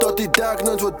they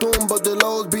diagnose what doing, but they'll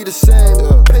always be the same.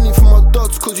 Penny for my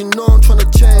dots, cause you know I'm tryna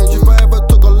change. If I ever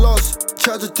took a loss,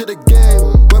 charge it to the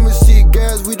game. When we see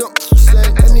guys, we don't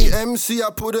slang. Any MC, I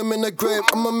put them in the grave.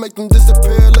 I'ma make them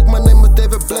disappear like my name was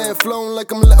David Blaine. Flown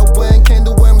like I'm Little Wayne, came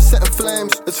the way I'm setting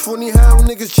flames. It's funny how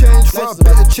niggas change for a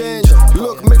bit of change.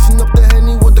 Look, mixing up the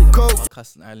Henny with the coke.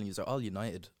 Podcast and Islanders are all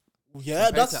united. Yeah,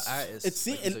 Compared that's to artists, it's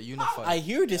see, like, unified. I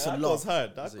hear this a That lot. goes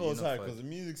hard. That Is it goes hard unified? because the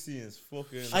music scene is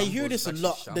fucking. I hear this a Actually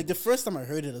lot. shambles. Like the first time I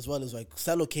heard it as well is like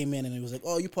Salo came in and he was like,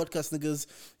 "Oh, you podcast niggas,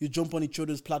 you jump on each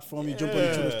other's platform, you jump on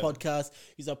each other's podcast.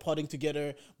 These are podding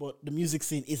together." But the music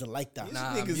scene isn't like that.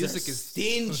 Nah, niggas music are is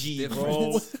stingy, different.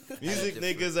 bro. Music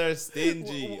niggas are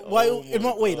stingy. Why? Oh In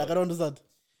my what way? God. Like I don't understand.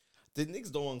 The niggas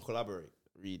don't want to collaborate,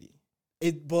 really.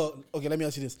 But okay, let me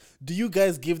ask you this: do you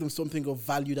guys give them something of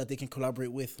value that they can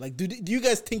collaborate with? Like, do you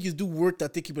guys think you do work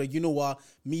that they can be like, you know what,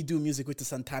 me do music with the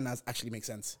Santanas actually makes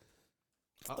sense?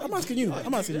 I'm asking you.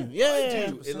 I'm asking you. Yeah.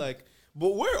 It like,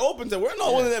 but we're open to. We're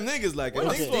not one of them niggas. Like, We're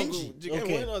not niggas stingy.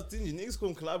 We're not stingy. Niggas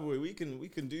come collaborate. We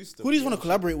can do stuff. Who do you want to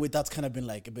collaborate with? That's kind of been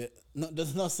like a bit. No,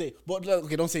 does not say. But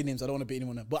okay, don't say names. I don't want to beat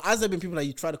anyone up. But has there been people that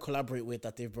you try to collaborate with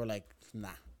that they've been like, nah?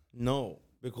 No,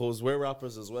 because we're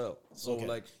rappers as well. So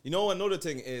like, you know, another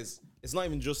thing is, it's not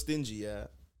even just stingy. Yeah,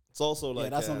 it's also like, Yeah,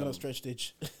 that's not gonna stretch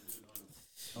Stitch.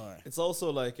 All right. It's also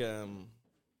like,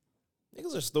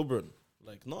 niggas are stubborn.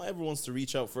 Like, not everyone wants to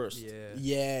reach out first. Yeah.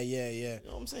 Yeah. You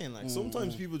know what I'm saying? Like,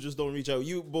 sometimes people just don't reach out.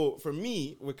 But for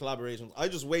me, with collaborations, I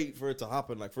just wait for it to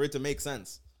happen, like, for it to make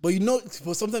sense. But you know,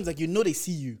 but sometimes like you know they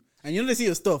see you and you know they see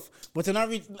your stuff, but they're not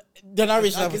reaching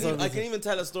out for something. I can even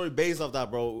tell a story based off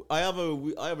that, bro. I have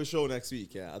a show next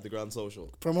week, yeah, at the Grand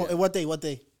Social. Promote what day? What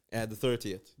day? The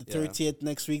 30th. The 30th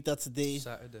next week. That's the day.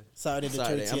 Saturday the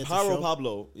 30th. And Paro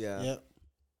Pablo, Yeah.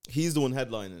 he's the one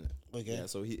headlining it. Okay. Yeah,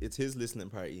 so it's his listening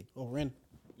party. Oh, Ren.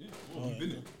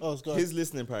 Been it. Oh, it's good. His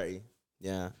listening party,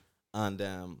 yeah. And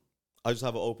I just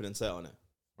have an opening set on it,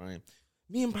 right?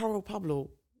 Me and Paro Pablo,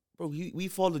 bro, we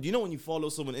followed. You know when you follow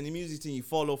someone in the music scene, you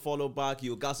follow back,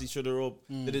 you'll gas each other up,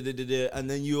 and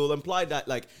then you'll imply that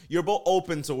like you're both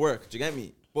open to work. Do you get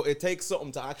me? But it takes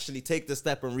something to actually take the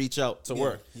step and reach out to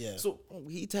work. Yeah. So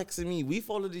he texted me. We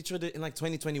followed each other in like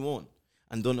 2021.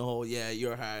 And done the whole, yeah,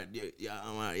 you're hard. Yeah,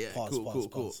 I'm hard. Yeah,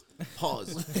 cool.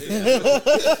 Pause.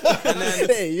 And then,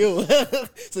 Hey, you.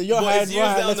 So you're but hard. it's You're years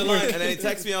hard. down Let's the work. line, and then he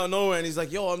texts me out of nowhere, and he's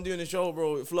like, "Yo, I'm doing a show,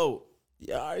 bro. With Flow."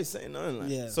 Yeah, I ain't saying nothing. Like.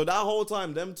 Yeah. So that whole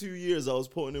time, them 2 years I was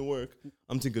putting in work,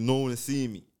 I'm thinking no one is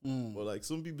seeing me. But like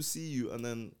some people see you and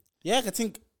then Yeah, I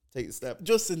think take the step.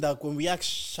 just in that when we asked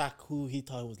Shaq who he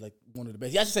thought was like one of the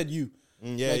best, he actually said you.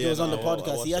 Yeah, Like it was on the I podcast.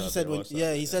 watched He actually that, said I when watched yeah,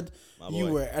 that, he said My you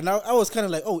boy. were, and I was kind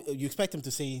of like, oh, you expect him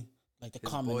to say like the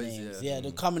common boys, names, yeah.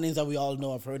 the common names that we all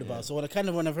know, I've heard about. So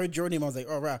when I've heard your name, I was like,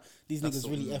 oh right, these That's niggas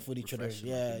really something f with each other. refreshing,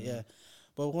 Yeah.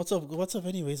 But what's up?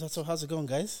 Anyways, how's it going,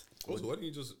 guys? Also, why don't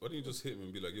you just hit him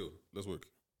and be like, yo, let's work?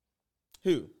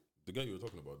 Who? The guy you were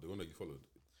talking about, the one that you followed.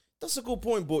 That's a good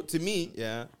point, but to me,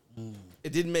 yeah,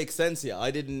 it didn't make sense. Yeah,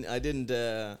 I didn't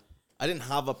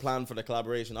have a plan for the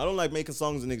collaboration. I don't like making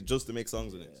songs and just to make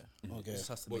songs in it. Okay. It just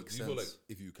has to But make do you feel like sense.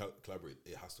 if you collaborate,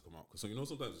 it has to come out? Because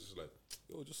sometimes it's just like,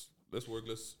 yo, just let's work,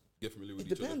 let's get familiar with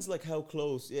It each depends, like how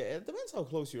close. Yeah, it depends how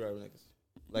close you are with niggas.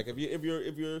 Like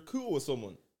if you're cool with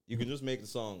someone, you can just make the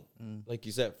song, like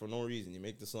you said, for no reason. You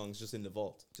make the songs just in the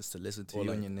vault. Just to listen to Or you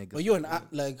like- and your niggas. But you and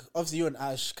obviously you and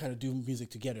Ash kind of do music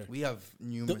together. We have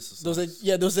numerous Does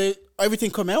everything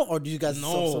come out, or do you guys? No,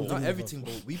 have something not in everything,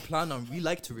 but we plan on. We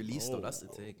like to release though. That's the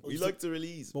thing. We like to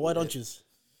release. But why don't you?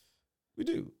 We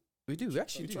do. We do. We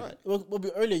actually do. try. Well,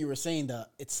 earlier you were saying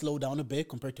that it slowed down a bit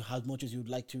compared to how much as you'd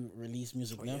like to release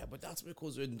music now. Yeah, but that's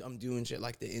because I'm doing shit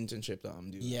like the internship that I'm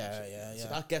doing. Yeah. So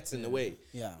that gets in the way.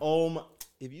 Yeah.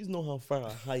 If you know how far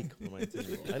I hike for my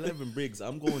thing, bro. I live in Briggs.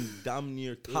 I'm going damn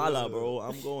near Tala, bro.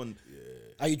 I'm going.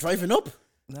 Are you driving up?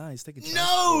 Nah, he's taking. If he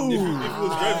was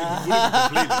driving, he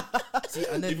wouldn't be complaining. See,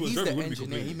 and then If he was he's the driving, we'd be engineer. He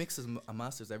complaining. mixes and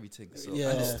masters everything. So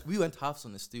Yeah. and we went halves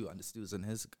on the stew, and the stew's in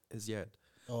his yard.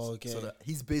 Oh, okay. So that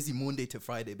he's busy Monday to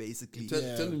Friday, basically. Tell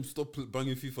him stop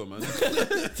banging FIFA, man.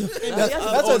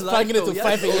 That's what's banging it to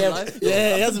 5 a.m.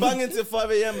 Yeah, he has Bang into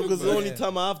 5 a.m. because it's the only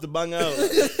time I have to bang out.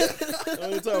 The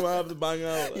only time I have to bang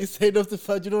out. He stayed up to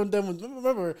 5. You know them.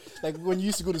 Remember, like when you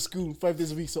used to go to school 5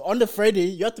 days a week. So on the Friday,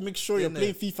 you have to make sure you're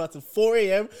playing FIFA till 4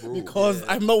 a.m. because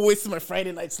I'm not wasting my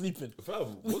Friday night sleeping.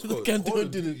 Fam, what's called Can't do Call it,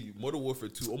 of dude. Duty Modern Warfare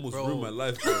 2 almost Bro. ruined my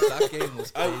life, bro. That game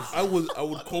was crazy. I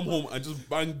would come home and just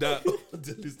bang that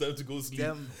until it's time to go sleep.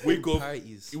 Them Wake up.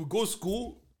 parties. We go to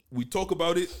school. We talk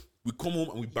about it. We come home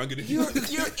and we bang it in.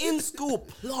 You're in school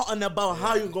plotting about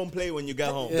how you're gonna play when you get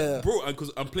home. Yeah. Bro, and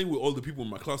because I'm playing with all the people in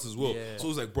my class as well. Yeah. So it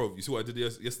was like, bro, you see what I did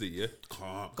yesterday, yeah?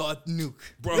 Calm. God nuke.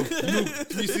 Bro, no,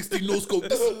 360, no scope.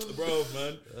 Bro,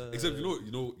 man. Except, you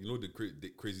know the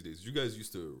crazy days. You guys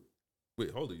used to...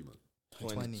 Wait, how old are you, man?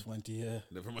 20, yeah.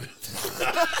 Never mind.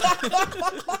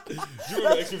 Do you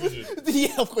remember Exhibition?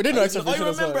 Yeah, of course. They know Exhibition. I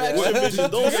remember as well, yeah.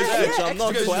 Exhibition. Don't say X, I'm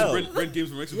not You guys used to 12. rent games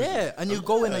from Exhibition? Yeah, and you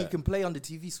go in and you can play on the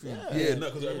TV screen. Yeah, no,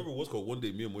 because I remember what's called one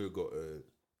day, me and Moyo got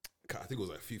I think it was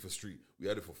like FIFA Street. We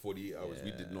had it for 48 hours.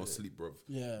 We did not sleep, bro.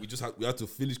 Yeah. We had to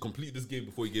complete this game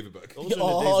before he gave it back. Those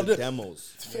Oh, are the days the- of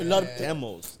demos. A lot of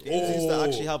Demos. Games used to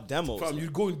actually have demos. Fam, you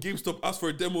go in GameStop, ask for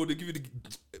a demo, they give you the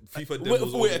FIFA With,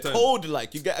 demos all with the a time. code,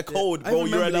 like you get a code, I bro. You're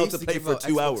remember they allowed used to to play give for out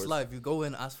 2 Xbox hours. Live. You go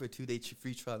in, ask for a 2-day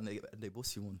free trial, and they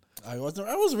boss you one. I wasn't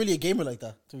really a gamer like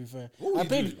that, to be fair. What were I you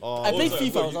played doing? I played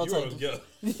FIFA, I was You were outside. on Gala.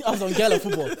 I was on Gala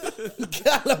football.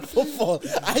 Gala football.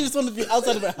 I just want to be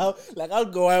outside of my house. Like, I'll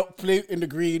go out, play in the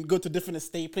green, go to different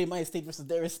estate, play my estate versus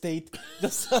their estate.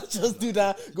 Just do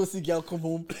that. Go see girl, come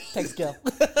home, text girl.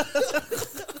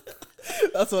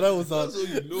 That's what I was on. That's all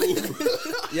you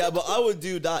know. Yeah, but I would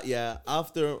do that, yeah,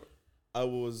 after I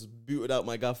was booted out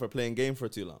my gaff for playing game for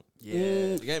too long. Yeah.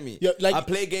 You get me? Yeah, like- I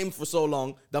play game for so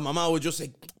long that my mom would just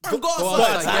say, go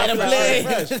outside, outside and play."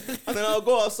 And then I'll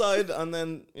go outside and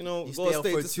then, go stay out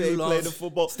state for to too state, long. play the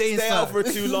football. Stay Stay out inside.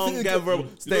 for too long, get verbal,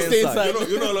 stay Stay inside. inside.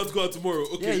 You're not allowed to go out tomorrow.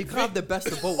 Okay. Yeah, you can't have the best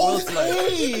of both worlds. Like,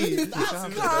 Hey,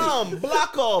 that's calm.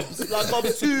 Black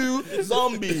Ops 2,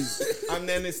 zombies. And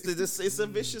then it's a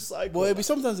vicious cycle. Boy,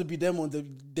 sometimes it'd be them on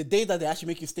the day that they actually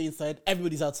make you stay inside,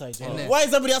 everybody's outside. Innit? Why is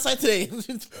everybody outside today?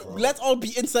 Let's all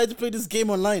be inside to play this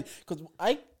game online. Because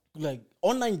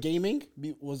online gaming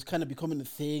was kind of becoming a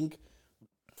thing.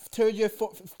 Third year,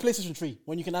 PlayStation 3,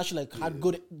 when you can actually have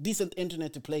good, decent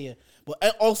internet to play it. But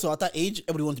also at that age,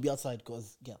 everybody wanted to be outside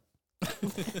because, yeah.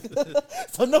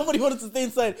 So nobody wanted to stay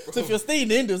inside. So if you're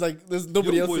staying in, there's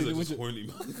nobody Young else boys in are the just horny,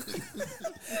 man.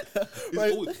 It's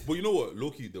Right. always- but you know what,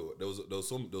 low-key though, there was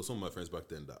some of my friends back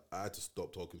then that I had to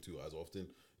stop talking to as often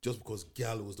just because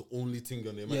gal was the only thing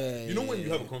on their mind. Yeah, you know when yeah,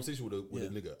 you have yeah. a conversation with a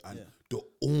nigga and Yeah. the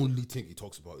only thing he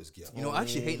talks about is gal. you know, I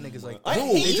actually hate niggas like I that.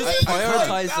 hate They just it.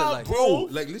 prioritize it. Like, bro,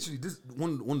 like literally, this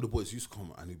one of the boys used to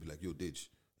come and he'd be like, "Yo, Dej,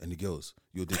 any girls?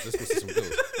 Yo, Dej, let's go see some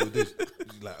girls. Yo,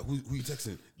 Dej, like who you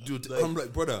texting? Dude, I'm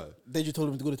like, brother, Then you told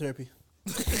him to go to therapy.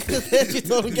 Then you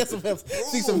told him get some help.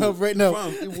 Seek some help right now.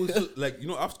 fam, it was just, like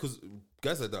after because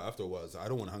guys like that after a while, I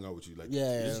don't want to hang out with you. Like,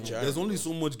 Yeah. there's only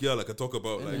so much girl I can talk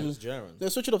about. Like, Who's Jaron? Then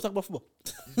switch it up, talk about football.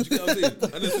 you get what I'm saying?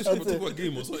 And then switch to a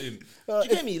game or something. You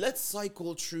get me? Let's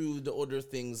cycle through the other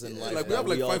things in life. Like we that have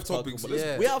like all 5 talk topics. about. Let's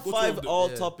Yeah. We have go 5 through all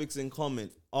Yeah. topics in common.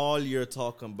 All you're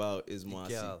talking about is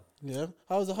Marcy. girl. Yeah.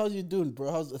 How's you doing,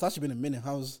 bro? It's actually been a minute.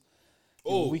 How's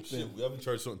Oh week shit, been? we haven't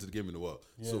charged something to the game in a while.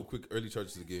 So quick early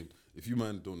charge to the game. If you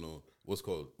man don't know what's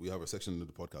called, we have a section of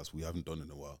the podcast we haven't done in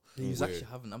a while. You where- actually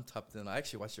haven't. I'm tapped in. I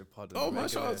actually watched your pod. Oh man,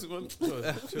 shout out to man. Shout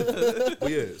out.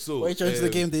 But yeah, so Why you charging to the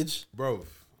game, Dij? bro.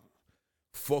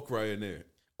 Fuck Ryanair.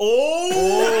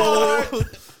 Oh!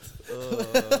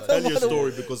 Tell your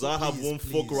story because I have one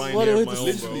fuck right What here was of my it? own, bro.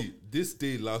 Literally, this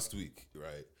day last week,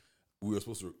 right? We were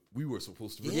supposed to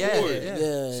record.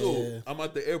 Yeah. So I'm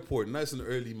at the airport, nice and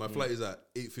early. My flight is at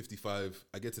 8:55.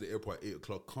 I get to the airport at 8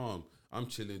 o'clock. Calm. I'm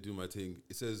chilling, doing my thing.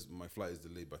 It says my flight is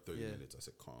delayed by 30 minutes. I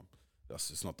said, calm.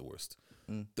 It's not the worst.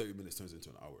 30 minutes turns into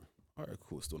an hour. All right,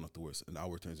 cool. Still not the worst. An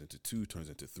hour turns into 2, turns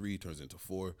into 3, turns into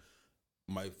 4.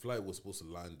 My flight was supposed to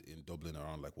land in Dublin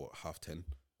around 10:30.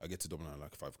 I get to Dublin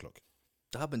around 5 o'clock.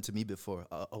 That happened to me before.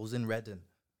 I was in Reading,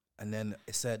 and then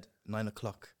it said 9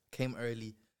 o'clock. Came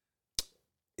early.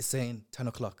 It's saying 10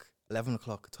 o'clock, 11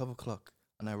 o'clock, 12 o'clock,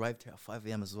 and I arrived here at 5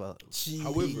 a.m. as well.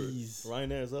 However,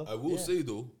 Ryanair as well. I will say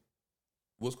though,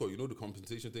 what's called, the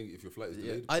compensation thing, if your flight is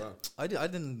Yeah, delayed, I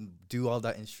didn't do all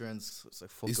that insurance. It's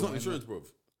like fuck. it's not insurance, bro.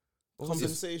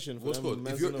 Compensation for What's them called?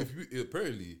 messing up.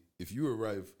 If you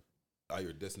arrive at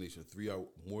your destination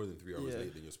more than 3 hours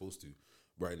late than you're supposed to,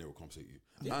 Ryanair will compensate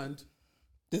you. And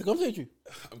Did it come to you?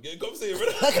 I'm getting compensated,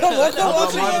 brother.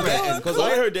 Because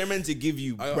I heard they're meant to give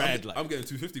you bread. I'm getting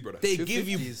 250, brother. They give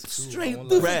you 250 is cool, straight I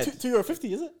won't lie. bread.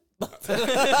 €2.50, is it? You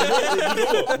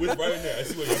know what? With Ryanair, I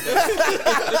see what you're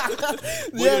saying.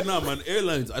 But yeah, nah, man.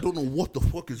 Airlines, I don't know what the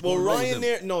fuck is Well, going on with them.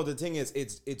 Ryanair. No, the thing is,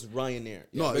 it's Ryanair.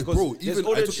 No, because bro. there's Even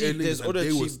I other took cheap- Air Lingus there's and other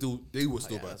they were cheap- still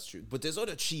Yeah, bad. that's true. But there's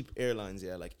other cheap airlines,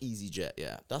 yeah, like EasyJet,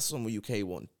 yeah. That's some UK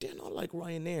one. They're not like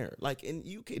Ryanair. Like in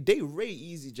UK, they rate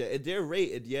EasyJet. If they're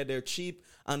rated, yeah, they're cheap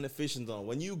and efficient on.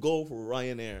 When you go for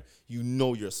Ryanair, you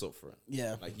know you're suffering.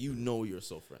 Yeah. Like you know you're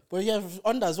suffering. But yeah,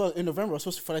 on that as well, in November, I was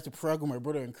supposed to fly to Prague with my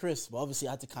brother and Chris. Chris, but obviously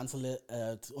I had to cancel it.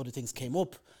 Other things came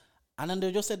up. And then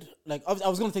they just said, like, I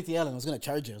was going to take the L and I was going to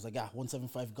charge it. I was like,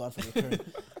 175 gone for the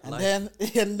return.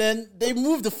 and then they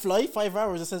moved the flight 5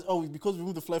 hours. It says, oh, because we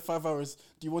moved the flight 5 hours,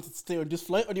 do you want to stay on this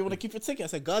flight or do you want to keep your ticket? I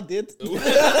said, God did.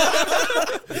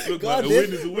 Look, God man, a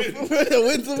did. win is a win. A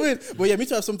win's a win. But yeah, me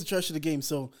too have something to charge to the game.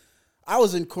 So I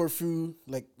was in Corfu,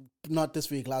 like, not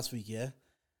this week, last week, yeah.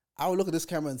 I would look at this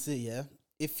camera and say, yeah,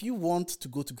 if you want to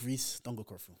go to Greece, don't go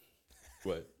Corfu.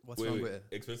 What? What's wrong with it?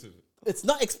 Expensive. It's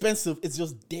not expensive. It's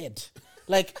just dead.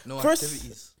 Like No first,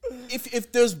 activities.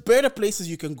 if there's better places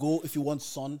you can go if you want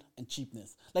sun and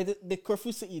cheapness, like the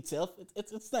Corfu city itself,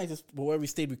 it's nice. But where we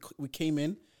stayed, we came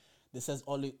in. This says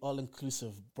all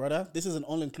inclusive, brother. This is an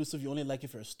all inclusive. You only like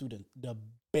if you're a student. The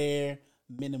bare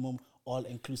minimum all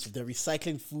inclusive. They're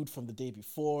recycling food from the day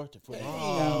before to put it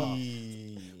down.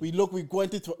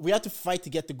 We had to fight to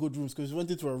get the good rooms because we went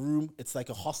into a room. It's like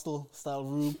a hostel style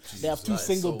room. They have two that is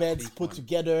single so beds peak, put man.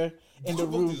 together in the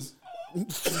Who booked room. this?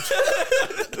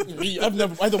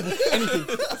 I don't book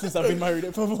anything since I've been married.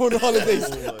 If I'm on holidays,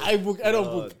 I don't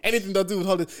book anything that do with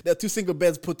holidays. There are two single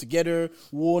beds put together,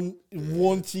 one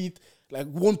sheet, like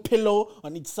one pillow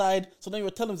on each side. So now you were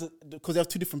telling them because they have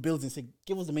two different buildings. Say,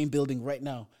 give us the main building right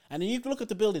now, and then you look at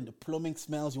the building. The plumbing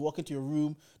smells. You walk into your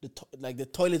room. The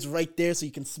toilet's right there, so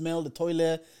you can smell the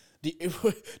toilet.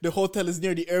 The hotel is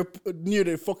near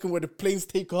the fucking where the planes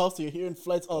take off, so you're hearing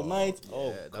flights all night.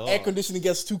 Air conditioning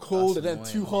gets too cold and then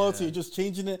annoying, too hot, so you're just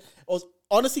changing it.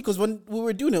 Honestly, because when we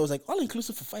were doing it, it was like all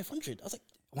inclusive for 500. I was like,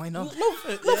 Why not?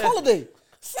 love holiday.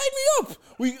 Sign me up.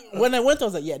 When I went, I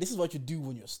was like, yeah, this is what you do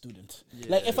when you're a student.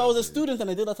 Like if I was a student and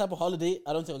I did that type of holiday,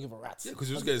 I don't think I'll give a rat's. Yeah, because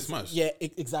you're just getting smashed. Yeah,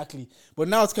 exactly. But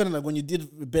now it's kind of like when you did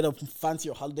a bit of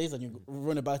fancier holidays and you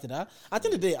run it back to that. At the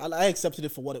end of the day, I accepted it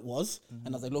for what it was. And I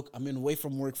was like, look, I'm in away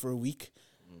from work for a week.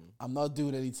 I'm not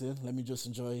doing anything. Let me just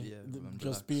enjoy just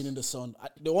relax. being in the sun.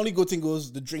 The only good thing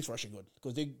was the drinks were actually good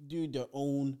because they do their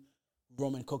own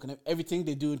rum and coke. And everything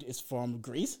they do is from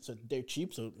Greece. So they're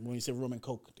cheap. So when you say rum and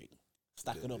coke, they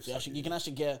stack it up. So you can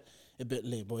actually get a bit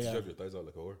late. But Did yeah. you have your thighs out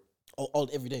like a whore? All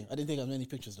every day. I didn't take as many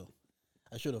pictures though.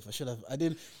 I should have. I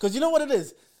didn't because you know what it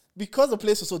is. Because the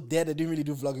place was so dead, I didn't really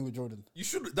do vlogging with Jordan. You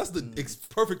should. That's the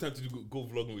perfect time to go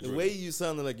vlogging with The Jordan. way you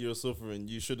sounded like you're suffering,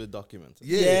 you should have documented.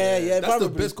 Yeah, That's probably.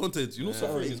 the best content. You know,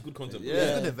 suffering is good content.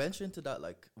 Yeah. You could venture into that,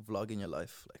 like vlogging your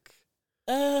life, like.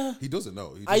 He doesn't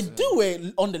know. He I doesn't. do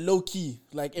it on the low key,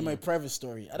 like in my private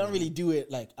story. I don't really do it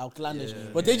like outlandish.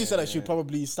 But they just said I should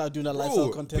probably start doing that lifestyle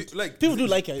content. People do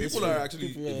like it. It's People are true. actually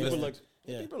People, yeah, invested. People like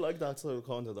Yeah. people like that sort of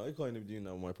content. I kind of do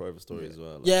now in my private story as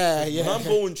well. Like, Yeah, when yeah. I'm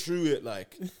going through it,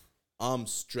 like I'm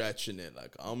stretching it.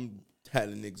 Like I'm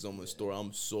telling niggas on my story.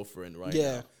 I'm suffering right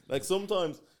Yeah. now. Like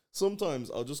sometimes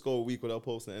I'll just go a week without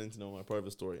posting anything on my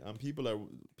private story, and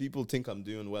people think I'm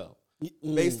doing well.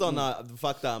 Based on the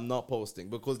fact that I'm not posting,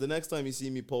 because the next time you see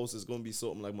me post, it's going to be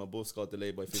something like my bus got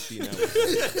delayed by 15 hours.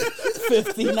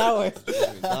 15 hours.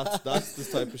 That's the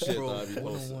type of shit Bro, that I be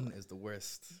posting. 101 is the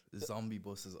worst. The zombie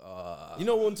buses are. You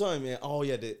know, one time, the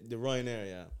Ryanair,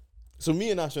 yeah. So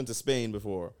me and Ash went to Spain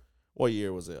before. What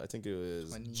year was it? I think it was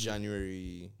 20.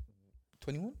 January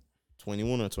 21?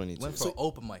 21 or 22. Went for an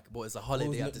open mic, but it's a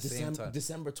holiday at the same time.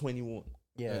 December 21.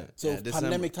 Yeah. So December.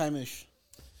 pandemic time-ish.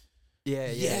 Yeah,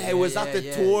 It was at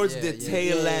the towards the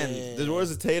tail Yeah. end.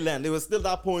 Towards the tail end. There was still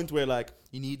that point where like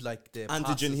You need like the Antigen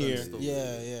passes and here. stuff.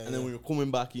 Yeah. and then when you're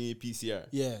coming back you need PCR.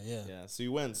 Yeah. Yeah. So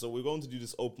you went. So we're going to do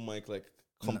this open mic like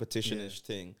competition-ish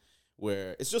thing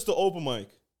where it's just an open mic.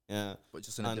 Yeah. But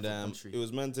just in a different country. it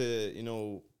was meant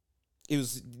to, it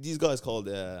was these guys called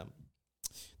the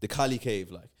Cali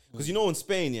Cave, like, because in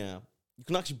Spain, you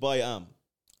can actually buy Yeah,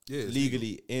 it's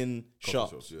legally in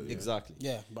shops. shops, yeah. Exactly.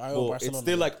 Yeah. But But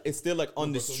it's still like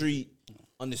on the street.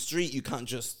 On the street, you can't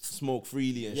just smoke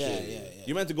freely and shit. Yeah.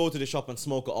 You're meant to go to the shop and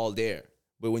smoke it all there.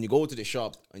 But when you go to the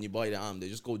shop and you buy the they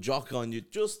just go jock on you.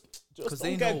 Just Because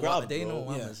don't they get know grabbed. they bro.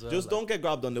 know as well. Just like, don't get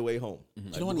grabbed on the way home. Do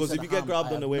you know when he Because said if you get ham, grabbed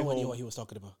I on the have way no idea home, what he was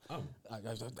talking about.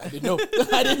 I didn't know.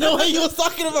 I didn't know what he was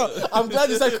talking about. I'm glad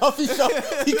you said coffee shop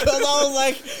because I was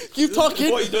like, keep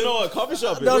talking. what, you don't know what a coffee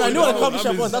shop is? No, I knew what a no, coffee that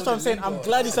shop means was. That's what I'm saying. I'm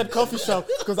glad he said coffee shop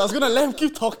because I was gonna let him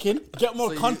keep talking, get more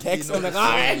So you context. know I'm like, the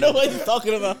I know what he's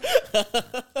talking about.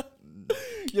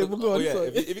 Yeah, we're Oh, going. yeah. So.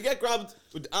 If you get grabbed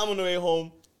with the on the way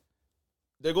home,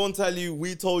 they're going to tell you,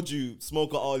 we told you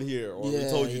smoke it all here, or we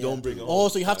told you don't bring it home. Oh,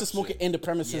 so you have to smoke it in the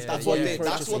premises. Yeah, that's yeah, what yeah. they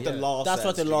That's what the law That's says.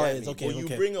 what the you law get is. me? Okay, When you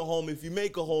okay. bring it home, if you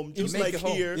make it home, just make like it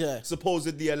home. here, Yeah.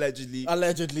 supposedly, allegedly.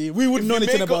 Allegedly, we wouldn't know If you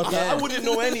anything make about a- that. I wouldn't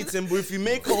know anything, but if you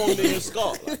make it home, then you're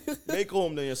Scott. Like, make it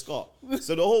home, then you're Scott.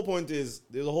 So the whole point is,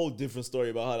 there's a whole different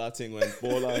story about how that thing went.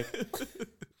 But like,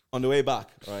 on the way back,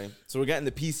 right? So we're getting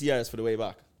the PCRs for the way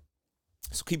back.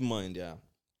 So keep in mind, yeah,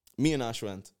 me and Ash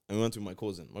went, and we went with my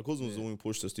cousin. My cousin was the one who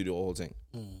pushed us to do the whole thing.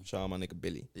 Shout out my nigga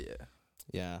Billy. Yeah.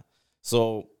 Yeah.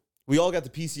 So we all got the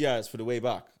PCRs for the way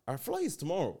back. Our flight is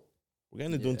tomorrow. We're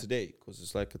getting it done today because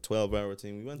it's like a 12-hour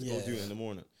thing. We went to go do it in the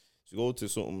morning. So we go to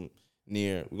something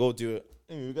near. We go do it.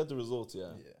 Anyway, we got the results, yeah.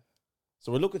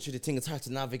 So we're looking through the thing. It's hard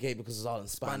to navigate because it's all in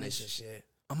Spanish and shit.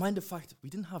 I mind the fact we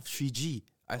didn't have 3G.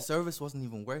 Our service wasn't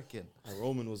even working. Our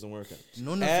Roman wasn't working.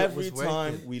 None of Every it was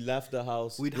time working. we left the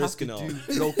house, We'd have to risking all. do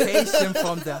location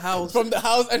from the house From the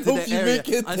house and to the hopefully area, make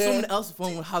it and there. someone else's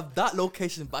phone would have that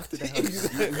location back to the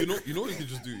house. You know what you can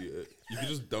just do? Yeah? You can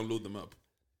just download the map.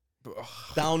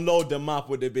 Download the map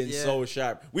would have been so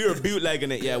sharp. We were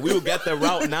bootlegging it, yeah. We will get the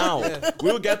route now.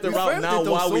 We will get the route firmed now it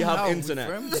though while we have somehow. We internet.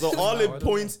 firmed it So all somehow, I it don't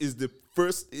points is the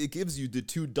first, it gives you the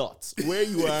 2 dots, where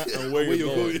you are and where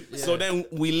you're going. So then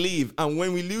we leave. And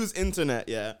when we lose internet,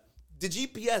 yeah, the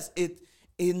GPS,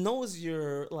 it knows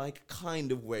you're like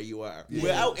kind of where you are.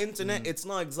 Without internet, it's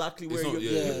not exactly where not-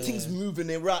 you're. yeah. Things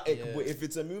moving erratic. But if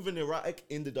it's a moving erratic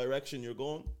in the direction you're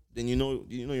going, then you know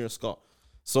you're a Scot.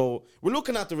 So we're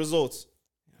looking at the results.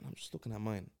 And I'm just looking at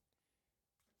mine.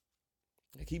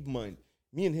 Keep in mind,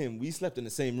 me and him, we slept in the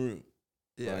same room.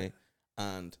 Right?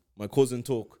 And my cousin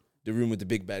took the room with the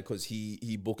big bed because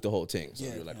he booked the whole thing. So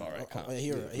we were like, all right, calm. I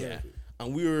hear it.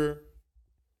 And we were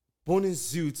boning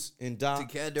suits in that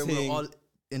Together, thing we're all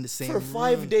in the same for room.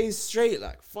 5 days straight.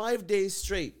 Like 5 days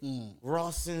straight.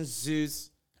 Ross and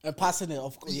Zeus. And passing it,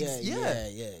 of course. Yeah.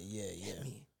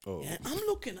 Oh. Yeah, I'm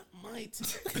looking at my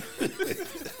thing.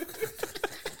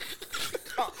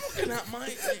 I'm looking at my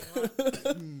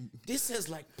thing. This says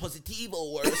like positivo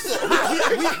or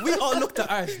something. we all looked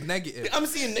at ours negative. I'm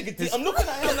seeing negative. I'm looking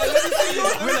at him like, let me see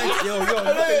yours. We're like, yo, look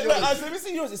at Like, yours. let me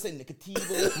see yours. It said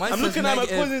negativo. Mine I'm says looking at my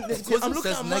negative. cousin. His cousin I'm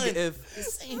looking says at mine. negative.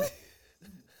 It's saying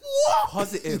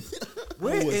Positive.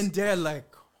 We're in there like,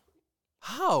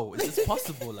 how is this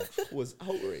possible? Like, was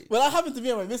outraged. Well, that happened to me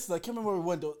and my missus. I can't remember where we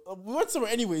went. Though. We went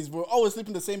somewhere anyways. We were always sleeping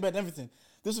in the same bed and everything.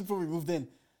 This was before we moved in.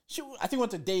 I think we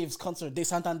went to Dave's concert,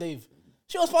 Santana Dave.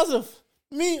 She was positive.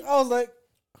 Me, I was like,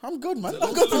 I'm good, man.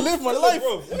 I'm good to live my life.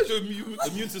 Bro, why is your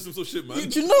immune system so shit, man?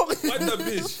 You know, Fight that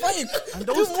bitch. Fine. and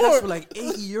those Do tests more. were like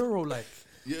 €80. Like,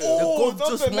 Yeah. Oh, gov not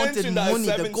just to wanted mention that money.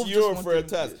 The 70 gov just euro for a wanted-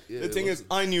 test. Yeah, the it thing was. is,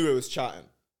 I knew it was chatting.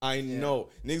 I know.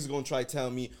 Niggas gonna try tell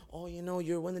me, oh, you know,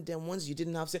 you're one of them ones you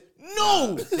didn't have sick.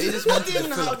 No! They just I wanted to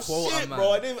didn't fill a have quota, shit, man.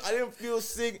 bro. I didn't feel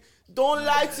sick. Don't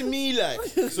lie to me, like.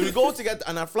 So we go to get,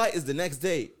 and our flight is the next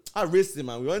day. I risked it,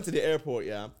 man. We went to the airport,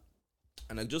 yeah.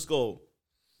 And I just go,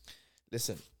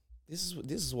 listen, this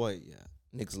is why, yeah,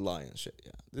 niggas lie and shit,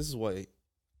 yeah. This is why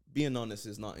being honest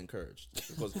is not encouraged.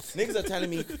 Because niggas are telling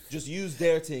me, just use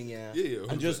their thing, yeah. Yeah,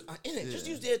 And just, just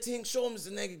use their thing, show them the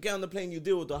nigga, get on the plane, you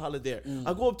deal with the holiday.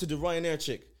 I go up to the Ryanair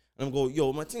chick, and I'm go,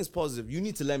 yo, my thing's positive. You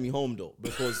need to let me home, though,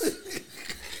 because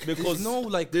there's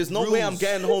no way I'm rules.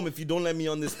 getting home if you don't let me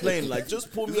on this plane. Like,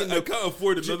 just put me in I the can't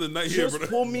afford another night here, just bro.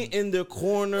 put me in the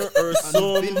corner or And we've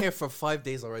been something. here for 5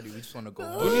 days already. We just want to go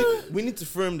home. We need to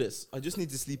firm this. I just need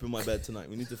to sleep in my bed tonight.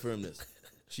 We need to firm this.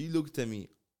 She looked at me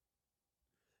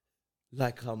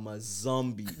like I'm a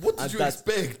zombie. What did And you that's-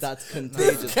 expect? That's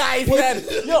contagious. Guy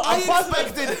said, yo, I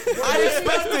expected.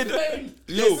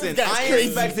 Listen, guy's I crazy.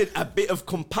 expected a bit of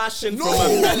compassion from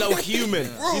a fellow human.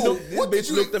 Bro, This what did bitch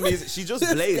you- looked at me. She just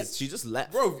blazed. She just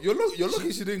left. Bro, you're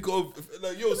lucky she didn't call.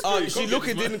 Like, yo, Scary, She come look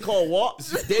get it this, man. didn't call what?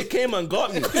 They came and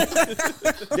got me.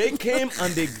 They came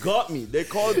and they got me. They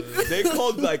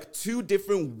called like 2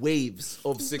 different waves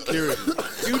of security.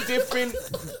 2 different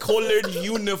colored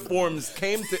uniforms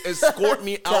came to escort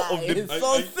me out of the. It's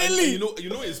so silly. You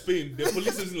know, in Spain, the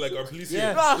police isn't like our police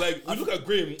here. Yeah. Like, we look at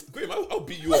Graham, I'll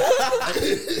beat you up.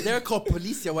 They're called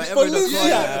policia, whatever they're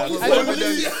Policia. called.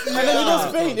 And then you know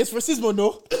Spain, it's racismo,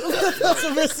 no? That's a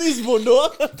racismo, no?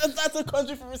 That's a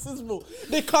country for racismo.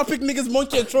 They can't pick niggas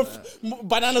monkey and throw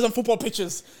bananas on football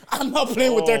pitches. I'm not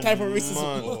playing with their type of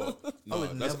racism. No, I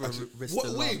would never risk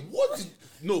the Wait, law. what?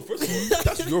 No, first of all,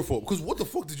 that's your fault. Because what the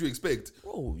fuck did you expect?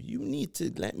 Bro, you need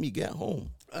to let me get home.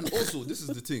 And also, this is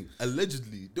the thing.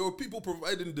 Allegedly, there were people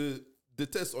providing the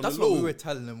test on That's the what low. we were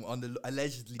telling them on the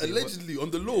allegedly. they were- Allegedly,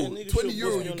 on the low.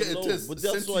 €20, you get a test. But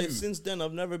sent that's to why you. since then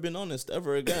I've never been honest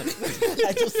ever again.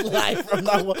 I just lied from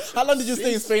that one. How long did you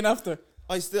stay in Spain after?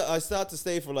 I started to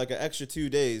stay for like an extra 2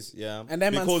 days, yeah. And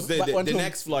then because went the home.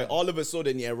 next flight, all of a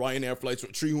sudden, yeah, Ryanair flights were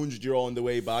 €300 on the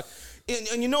way back.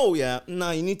 And you know, yeah, nah,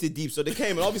 you need to deep. So they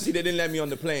came, and obviously they didn't let me on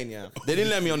the plane, yeah. They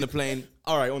didn't let me on the plane.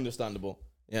 All right, understandable,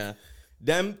 yeah.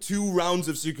 Them 2 rounds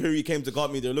of security came to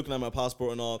got me. They're looking at my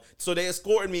passport and all. So they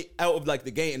escorted me out of like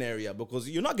the gating area because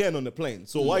you're not getting on the plane.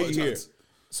 So why are you here? chance.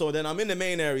 So then I'm in the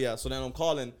main area. So then I'm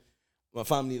calling. my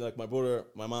family, like my brother,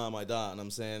 my mom, my dad, and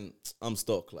I'm saying I'm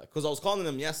stuck, like, because I was calling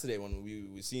them yesterday when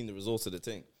we seen the results of the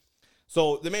thing.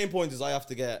 So the main point is I have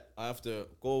to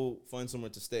go find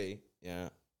somewhere to stay,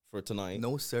 for tonight.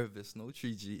 No service, no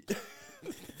 3G.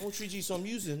 No 3G, so I'm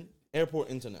using airport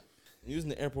internet. I'm using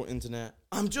the airport internet.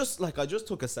 I just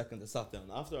took a second to sat down.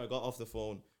 After I got off the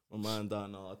phone, my man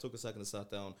down, I took a second to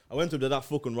sat down. I went to that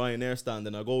fucking Ryanair stand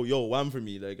and I go, yo, wham for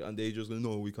me, like, and they just go,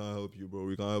 no, we can't help you, bro,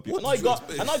 we can't help you. And I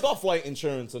got flight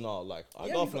insurance and all, like, I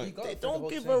got flight. They don't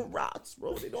give a rats,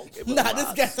 bro. They don't give a rats.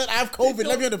 This guy said I have COVID.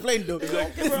 Let me on the plane, though. They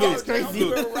don't give a rats.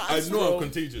 Crazy. I know I'm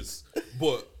contagious,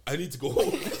 but I need to go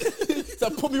home. So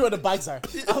put me where the bags are.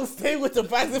 I'll stay with the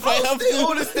bags if I have to. I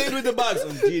would have stayed with the bags.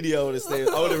 I'm GD, I would have stayed.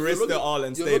 I would have risked it all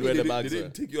and stayed where the bags They are.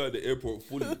 didn't take you out of the airport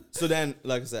fully. So then,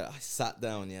 like I said, I sat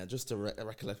down, just to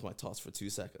recollect my thoughts for 2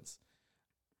 seconds.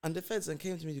 And the feds then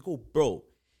came to me to go, bro,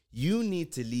 you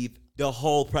need to leave the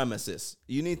whole premises.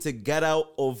 You need to get out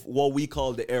of what we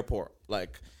call the airport.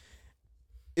 Like,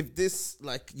 if this,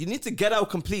 like, you need to get out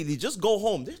completely. Just go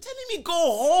home. They're telling me go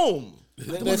home.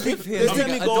 They're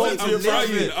telling me go home.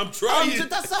 I'm trying.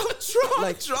 That's how I'm trying.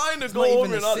 Like, trying to it's go not home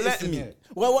even and a not citizen letting me. here.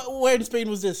 Where in Spain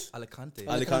was this?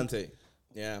 Alicante.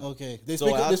 Yeah. Okay. They So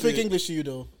I speak actually- English to you,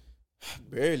 though.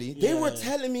 Barely. They were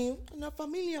telling me, "Na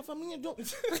familia, don't."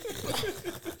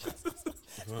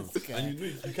 And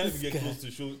you can't even get close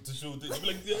to show things.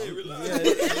 You're like, yeah,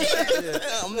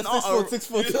 relax. I'm not 6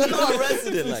 foot. I'm not a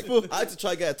resident. Like, I had to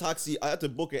try to get a taxi. I had to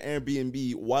book an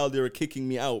Airbnb while they were kicking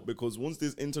me out because once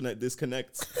this internet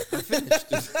disconnects,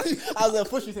 I was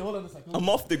push you. Say, hold on a second. I'm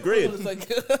off the grid.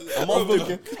 I'm off the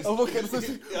grid. I'm okay.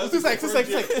 2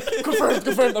 seconds.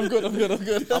 Confirmed. I'm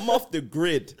good. I'm off the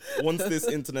grid once this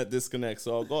internet disconnects.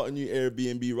 So I got a new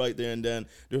Airbnb right there and then.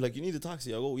 They're like, you need a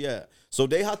taxi? I go, yeah. So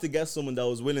they had to get someone that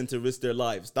was willing to risk their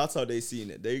lives. That's how they seen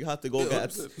it. They had to go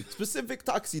get a specific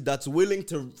taxi that's willing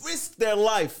to risk their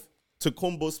life to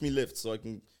come bust me lift so I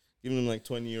can give them like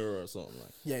 20 euro or something.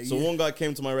 Like. So one guy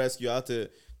came to my rescue. I had to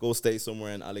go stay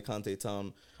somewhere in Alicante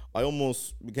town. I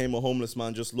almost became a homeless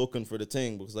man just looking for the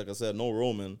thing because, like I said, no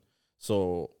roaming.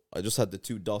 So I just had the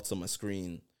 2 dots on my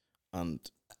screen and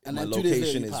my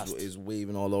location is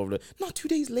waving all over. Not 2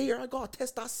 days later, I got a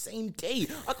test that same day.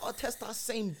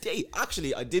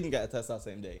 Actually, I didn't get a test that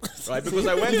same day, right? Because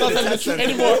I went to the test center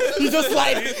anymore. He's just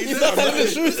lying. He's not telling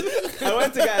the truth. I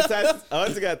went to get a test. I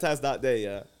went to get a test that day,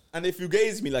 yeah. And if you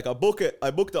gaze me, like I booked it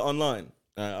online.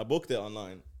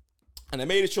 And I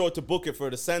made sure to book it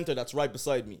for the center that's right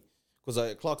beside me. Because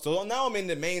I clocked. So now I'm in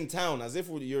the main town, as if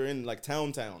you're in like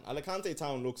town. Alicante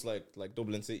town looks like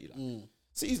Dublin City. Like.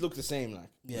 Cities look the same, like,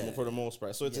 for the most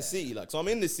part. So it's a city, like. So I'm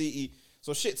in the city,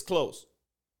 so shit's close.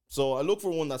 So I look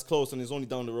for one that's close and is only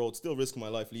down the road, still risking my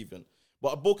life leaving.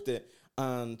 But I booked it,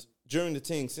 and during the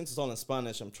thing, since it's all in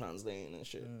Spanish, I'm translating and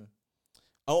shit.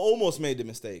 I almost made the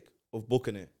mistake of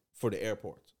booking it for the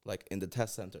airport, like in the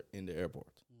test center in the airport.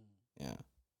 Yeah.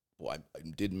 Well, I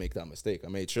didn't make that mistake. I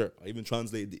made sure. I even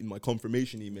translated in my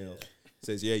confirmation email. It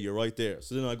says, yeah, you're right there.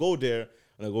 So then I go there,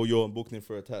 and I go, yo, I'm booked in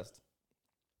for a test.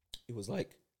 It was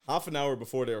like half an hour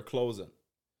before they were closing.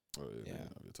 Oh, yeah.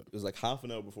 It was like half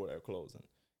an hour before they were closing.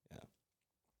 Yeah.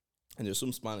 And there's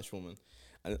some Spanish woman.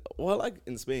 And what I like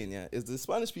in Spain, is the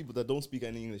Spanish people that don't speak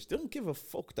any English. They don't give a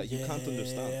fuck that you can't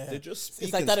understand. They're just speaking.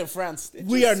 It's like that in France.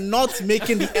 We are not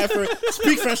making the effort.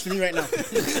 Speak French to me right now.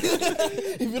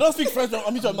 If you don't speak French,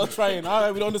 I'm not trying. All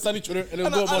right, we don't understand each other. And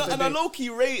I low-key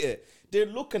rate it. They're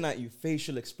looking at you,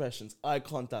 facial expressions, eye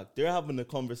contact. They're having a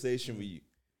conversation with you.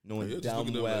 Knowing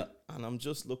damn well, like, and I'm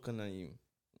just looking at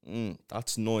you.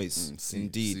 That's noise,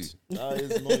 indeed. That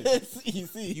is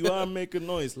noise. You are making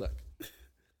noise, like.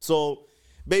 So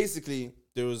basically,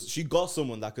 she got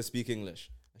someone that could speak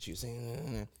English, and she was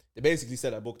saying, They basically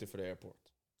said I booked it for the airport.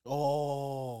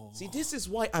 Oh, see, this is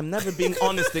why I'm never being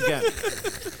honest again.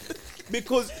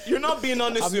 Because you're not being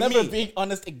honest with me. I'm never being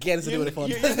honest again.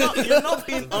 You're not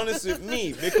being honest with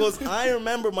me because I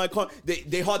remember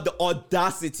they had the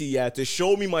audacity to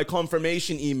show me my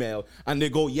confirmation email and they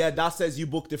go, yeah, that says you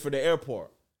booked it for the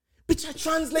airport. Bitch, I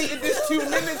translated this 2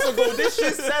 minutes ago. This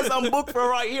shit says I'm booked for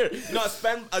right here. You know,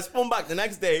 I spun back the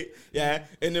next day,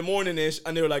 in the morning-ish,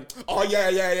 and they were like, oh, yeah,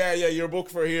 you're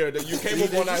booked for here. You came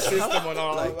up on that system, and I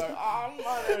was like, oh,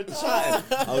 man, they're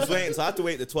chatting. I was waiting, so I had to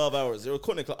wait the 12 hours. They were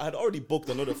cutting I had already booked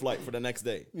another flight for the next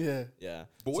day. Yeah.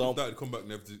 But what if that had come back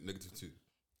negative too?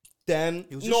 Then,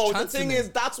 no, the thing is,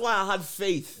 that's why I had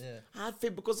faith. I had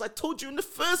faith because I told you in the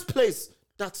first place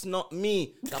That's not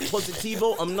me. That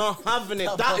Positivo, I'm not having it.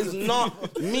 That is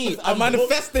not me. I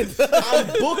manifested. I'm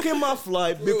booking my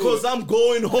flight because I'm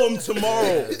going home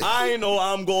tomorrow. I know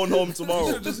I'm going home tomorrow.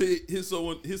 You should just hit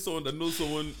someone that knows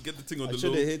someone, get the thing on I the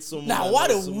should low. have hit someone. Now, that what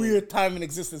a knows someone. weird time in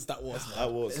existence that was, man.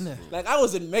 That was. Like, I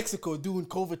was in Mexico doing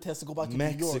COVID tests to go back to New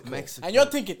York. Mexico. And you're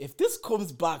thinking, if this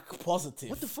comes back positive,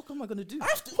 What the fuck am I gonna do? I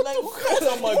have to, like, What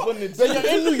am I gonna do? then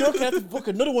you're in New York, you have to book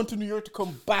another one to New York to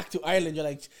come back to Ireland. You're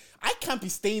like, I can't be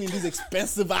staying in these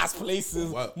expensive ass places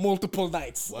Wow. multiple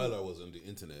nights. While I was on the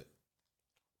internet,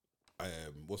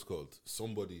 what's called?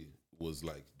 Somebody was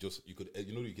like, just you could edit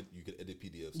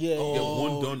PDFs. Yeah, Get yeah.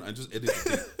 one done and just edit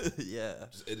the day. Yeah.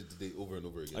 Just edit the day over and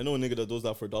over again. I know a nigga that does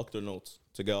that for doctor notes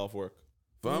to get off work.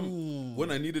 Fam, when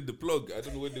I needed the plug, I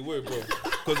don't know where they were, bro.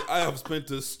 Because I have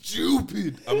spent a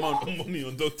stupid amount of money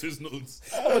on doctor's notes.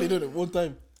 I only did it one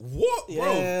time. What, bro?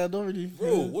 Yeah, I don't really. Bro,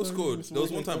 yeah, what's don't good? really There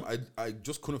was one like time that. I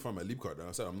just couldn't find my leap card and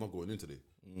I said I'm not going in today.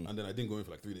 And then I didn't go in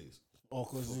for like 3 days. Oh,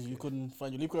 because you couldn't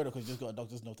find your leave card, or because you just got a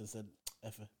doctor's note and said,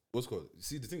 F it. What's called?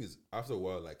 See, the thing is, after a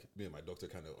while, like me and my doctor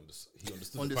kind of understood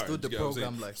Understood the, the part, you get what I'm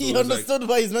program, saying? like- So He it was like, understood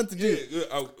what he's meant to do.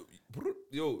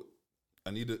 yo,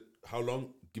 I need it. How long?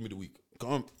 Give me the week.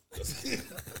 Come.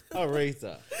 I rate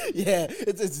that. Yeah,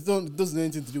 it doesn't have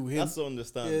anything to do with him. That's to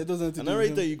understand. Yeah, it doesn't have to and do I with rate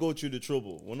him. that you go through the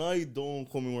trouble. When I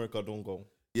don't come in work, I don't go.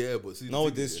 Yeah, but see, the Now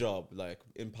with thing this is, job, like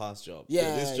in past jobs.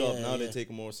 Yeah, This job, yeah, now yeah. they take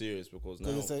it more serious because now.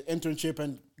 Because it's an internship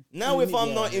and Now if I'm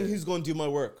Yeah, not in, yeah. who's going to do my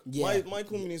work? Yeah. My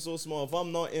company is so small. If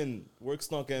I'm not in,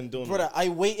 work's not getting done. Brother, I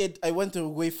went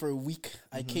away for a week.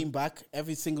 I came back.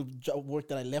 Every single job work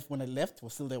that I left when I left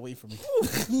was still there waiting for me.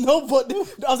 No, but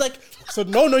I was like, so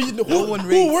no, No one who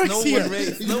rates. works No here? one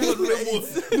rates. No one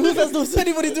rates. Who does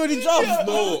anybody do any jobs?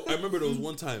 No, I remember there was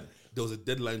one time there was a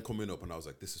deadline coming up, and I was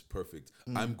like, "This is perfect.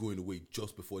 I'm going away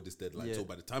just before this deadline. Yeah. So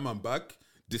by the time I'm back,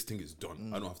 this thing is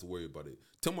done. I don't have to worry about it.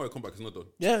 Tell me when I come back, it's not done.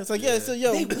 Yeah, it's like, yeah, so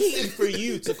yo, They waited for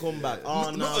you to come back.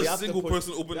 Oh no, Not you a have to single push-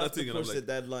 person opened you have that thing, to and I'm push like,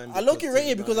 the deadline. I look it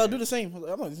rated because I'll do the same.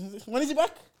 When is he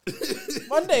back?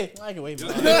 Monday. I can wait,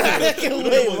 man. I can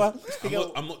wait,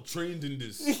 man. I'm not trained in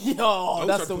this. Yo,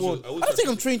 that's the try to one. push it. I I always don't try think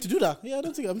to I'm trained to do that. Yeah, I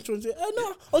don't think I'm trained to.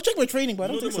 No, I'll check my training, but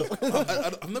I don't think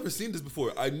so. I've never seen this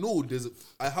before. I know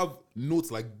I have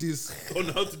notes like this on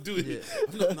how to do it.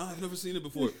 I've never seen it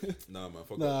before. Nah, man.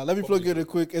 Fuck Nah, that. let me Fuck plug this in a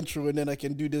quick intro and then I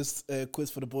can do this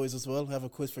quiz for the boys as well. I have a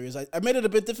quiz for you. I made it a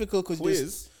bit difficult because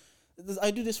Quiz?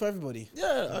 I do this for everybody. Yeah,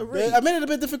 I Yeah, rate. I made it a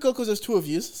bit difficult because there's two of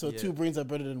you, so Yeah. two brains are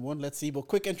better than one. Let's see. But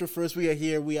quick intro first. We are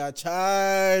here. We are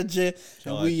Charge. And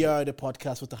we are the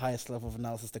podcast with the highest level of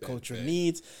analysis the culture bang.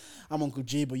 needs. I'm Uncle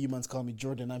J, but you mans call me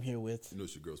Jordan. I'm here with. You know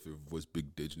it's your girl's favorite voice,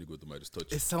 Big Deji, nigga with the Midas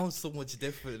touch. It sounds so much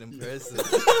different in person.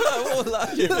 I won't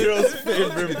lie. Your girl's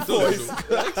favorite voice.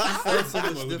 It sounds so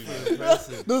much different in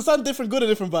person. Does it sound different, good or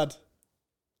different, bad?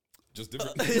 Just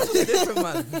different. It's just different,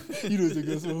 man. You know it's your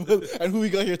girl's favorite. And who we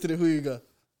got here today? Who you got?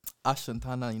 Ash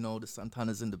Santana, you know, the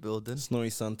Santana's in the building. Snowy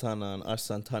Santana and Ash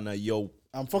Santana, yo.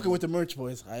 I'm fucking with the merch,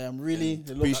 boys. I am really. It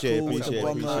looks Appreciate it, cool with the appreciate it,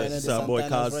 bummer appreciate and it. then the Sad boy Santanas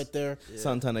Kaz. right there.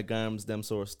 Santana Garms, them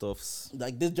sort of stuffs.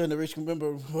 Like this generation,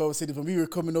 remember what I was saying, when we were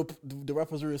coming up, the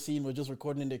rappers we were seeing were just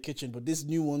recording in their kitchen. But these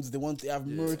new ones, they have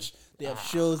merch, they have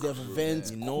shows, they have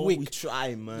events. You know, quick. we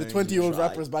try, man. The 20-year-old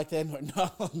rappers back then were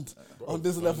not on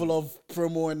this level of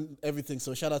promo and everything.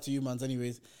 So shout out to you, mans.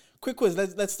 Anyways, quick quiz.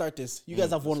 Let's start this. You guys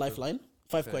have one lifeline,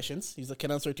 5 questions. You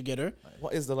can answer it together.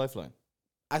 What is the lifeline?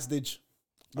 Ask Dej.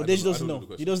 But I Dej don't doesn't know know. the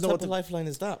question. He doesn't know What what the to. lifeline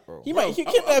is that, bro? He might. He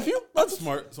can help you. That's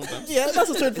smart sometimes. Yeah, that's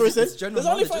a third person. It's general There's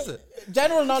only knowledge, five- is it?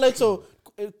 General knowledge. So,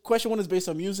 question 1 is based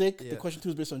on music. The Yeah. question 2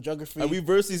 is based on geography. Are we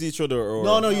versus each other or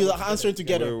No, you're answering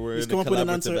together. We're He's in a come up with an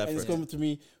collaborative answer, and effort. he's coming to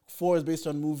me. 4 is based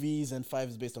on movies, and 5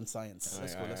 is based on science.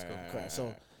 Let's go, let's go. Okay,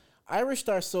 so Irish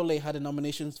star Soleil had a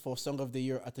nominations for Song of the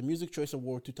Year at the Music Choice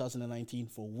Award 2019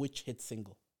 for which hit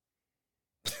single?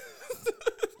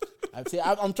 I'd say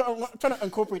I'm trying to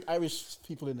incorporate Irish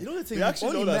people in it. You know the thing, We actually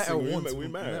only know that met her singer. We once. met- we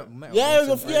met her. met Yeah,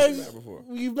 once yeah, in yeah, person. before.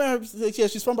 You've met her. Yeah,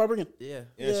 she's from Barbergan. Yeah.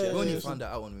 Yeah, Yeah, We only yeah, found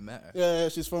that out when we met her. Yeah,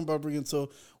 she's from Barbergan. So,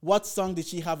 what song did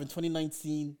she have in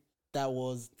 2019 that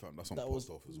was Fam, that's on that was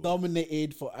post off as well.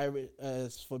 nominated for Irish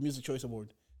for Music Choice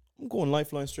Award? I'm going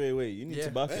lifeline straight away. You need Yeah.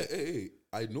 to back Hey, it. hey,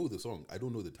 I know the song. I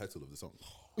don't know the title of the song.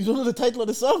 You don't know the title of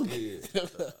the song? Yeah.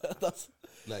 That's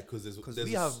Like, because Because there's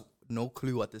we have no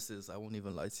clue what this is. I won't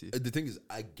even lie to you. the thing is,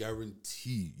 I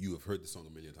guarantee you have heard the song a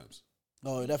million times.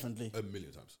 oh, definitely. A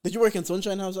million times. Did you work in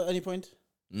Sunshine House at any point?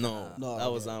 No, No, that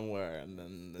was okay. somewhere, and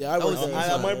then Yeah, I That worked was-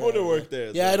 there. my brother worked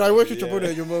there. Yeah, I so- know. I worked with your yeah. brother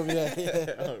and your mom. Yeah,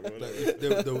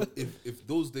 Like, if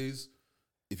those days,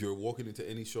 if you're walking into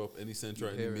any shop, any center,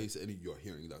 any hear it. mace, you're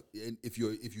hearing that. And if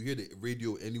you hear the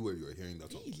radio anywhere, you're hearing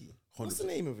that song. What's the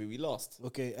name of it? We lost.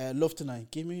 Okay, Love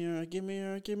Tonight. Give me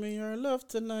your love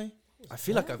tonight. I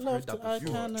feel like I've heard that I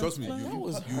before. cannot Trust me,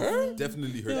 explain. you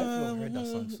definitely heard that. I've heard that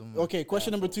song somewhere. Okay,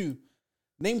 question number 2.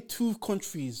 Name 2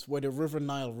 countries where the River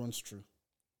Nile runs through.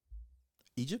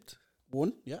 Egypt?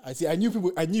 1, yeah. I knew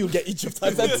you'd get Egypt.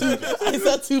 I said 2. I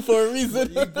said 2 for a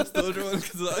reason. You bust the other one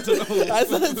because I don't know. I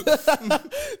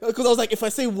said because I was like, if I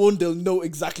say 1, they'll know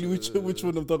exactly which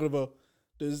one I'm talking about.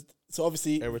 So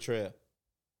obviously, Eritrea.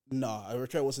 no,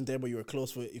 Eritrea wasn't there, but you were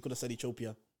close. You could have said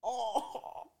Ethiopia.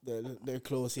 Oh, They're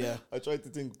close, yeah. I tried to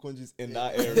think of countries in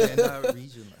that area. In that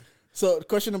region. Like. So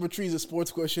question number 3 is a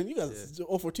sports question. You guys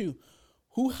 0 for 2.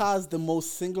 Who has the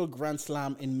most single Grand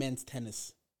Slam in men's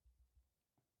tennis?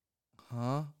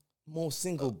 Huh? More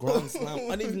single Grand Slam.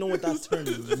 I don't even know what that term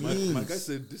means. My guy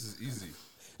said this is easy.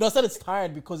 No, I said it's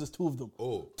tired because it's 2 of them.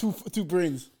 Oh, Two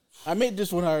brains. I made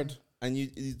this one hard. And you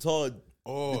thought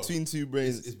between 2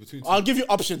 brains. it's between. I'll give you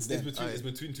options It's then.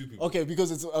 between 2 people. Okay,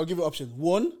 because I'll give you options.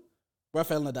 1,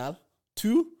 Rafael Nadal.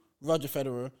 2, Roger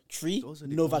Federer. 3, Those are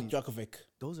the Novak only- Djokovic.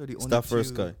 Those are the It's only that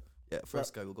first two- guy. Yeah,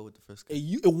 first guy. We'll go with the first guy.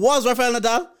 It was Rafael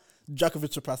Nadal.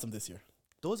 Djokovic surpassed him this year.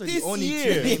 Those are This the only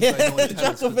year. 2 names I know in tennis.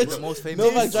 'Cause Djokovic. The most famous.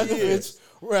 Novak This year. Djokovic.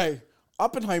 Right.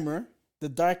 Oppenheimer, The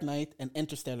Dark Knight, and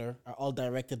Interstellar are all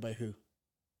directed by who?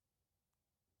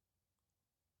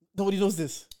 Nobody knows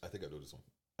this. I think I know this one.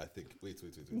 I think. Wait.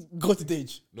 Go to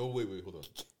Dage. No, wait, hold on.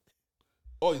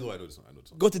 Oh, you know I know this one.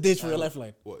 Go to Dage for your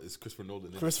lifeline. What is Christopher Nolan?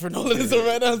 in it? Christopher Nolan is the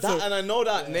right answer. And I know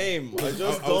that name. I just I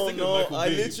was don't thinking of know. Michael I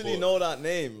Bay, literally but- know that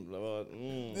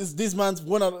name. This man's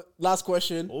one of last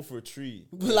question. 0 for 3.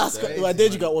 Well,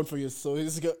 Dage got one for you. So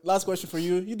this is last question for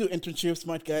you. You do internship,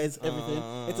 smart guys, everything.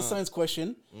 It's a science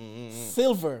question.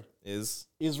 Silver Is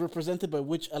is represented by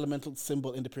which elemental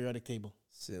symbol in the periodic table?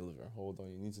 silver. Hold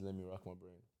on. You need to let me rock my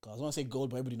brain. 'Cause I want to say gold,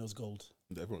 but everybody knows gold.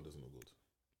 Everyone doesn't know gold.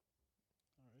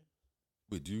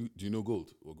 Wait, do you know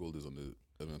gold? What gold is on the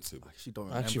element table? I actually don't I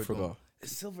remember. actually though. forgot.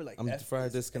 Is silver like I'm F? far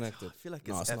Is- disconnected. I feel like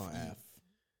No, it's it's not FE. F.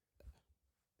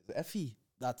 Is it FE?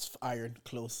 That's iron,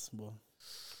 close. But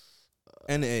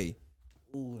NA.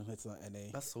 ooh, it's not Na.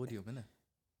 That's sodium, isn't it?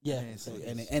 Yeah, NaCl so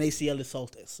is- NaCl is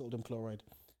salt, sodium chloride.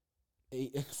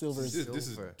 Silver is This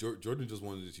is silver. Jordan just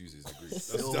wanted to use his degree.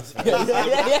 Silver.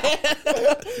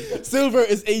 Silver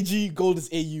is Ag, gold is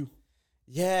Au.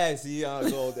 Yeah, see, I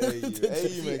go with AU.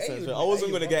 AU makes sense. I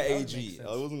wasn't going to get AG. I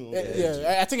wasn't going to get AG.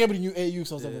 Yeah, I think everybody knew Au,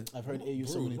 so I've heard Au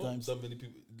so Bro, many not times. that many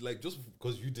people. Like just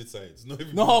because you did science, not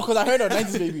even. No, because I heard our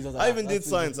 90s babies. Was like, I even did that's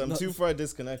science. easy. I'm No, too far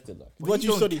disconnected. Like. What you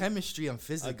done study? chemistry and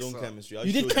physics. I done so- chemistry. I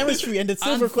You did showed chemistry and the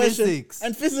silver And question physics.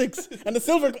 and physics and the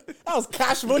silver. That was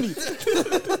cash money.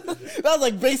 That was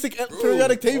like basic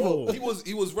periodic table.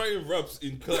 He was writing raps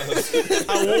in class.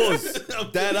 I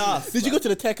was. Dead ass. Did you go to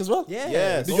the tech as well? Yeah.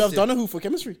 Yes. Did you have Donahue for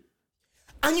chemistry?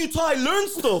 And you thought I learned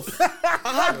stuff.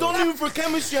 I had done you for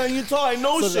chemistry and you thought I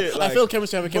know shit. I Like, failed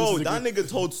chemistry. I have a bro, chemistry that degree. nigga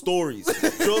told stories.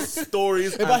 Just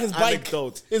stories and About his bike.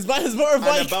 anecdotes. His And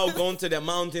motorbike. about going to the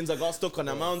mountains. I got stuck on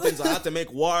the mountains. I had to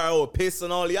make water out of piss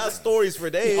and all. He has stories for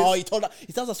days. Oh, he tells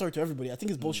that story to everybody. I think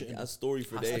it's bullshit. He has story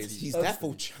for days. He's That's-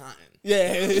 defo chatting.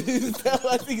 Yeah,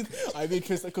 I think I mean,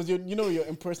 because you're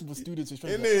in person with students. You're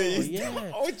trying to Innit? be like, oh,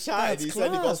 yeah. Oh, chat. That's He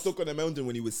said he got class. stuck on the mountain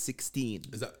when he was 16.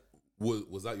 Is that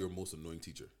was that your most annoying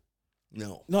teacher?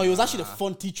 No. No, he was actually the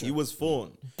fun teacher. He was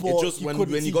fun. But It just you when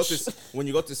couldn't you got teach. to when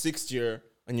you got to 6th year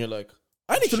and you're like,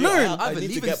 I need to shit, learn. I have a need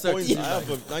to leaving get cert. points.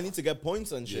 Yeah. I need to get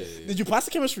points and shit. Did you pass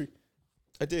the chemistry?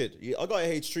 I did. Yeah, I got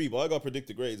a H3, but I got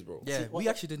predicted grades, bro. Yeah, we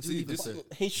actually didn't do See, even this- sir.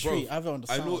 H3. Bro, I don't I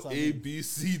understand. know what's that A, mean. B,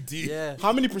 C, D. Yeah.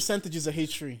 How many percentages are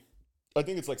H3? I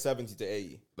think it's like 70 to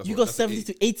 80 That's You what- got that's 70 A.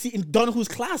 to 80 in Donahue's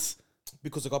class.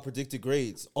 because I got predicted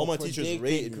grades. All my teachers predicted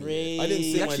rated me. I didn't grades.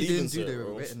 see We my actually leaving didn't do cert, the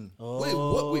bro. written. Wait,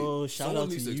 what? Wait, Shout someone out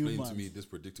needs to to you, explain to man. me this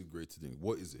predicted grade thing.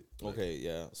 What is it? Like, Okay,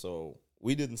 yeah. So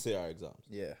we didn't say our exams.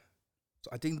 Yeah. So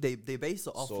I think they base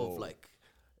it off So, of like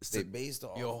They based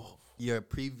off. your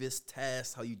previous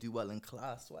test, how you do well in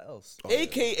class. What else?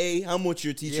 AKA how much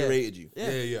your teacher Yeah. rated you.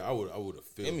 yeah, I would have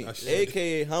Hear failed. me? That shit.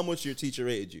 AKA how much your teacher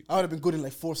rated you. I would have been good in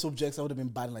like 4 subjects. I would have been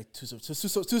bad in like 2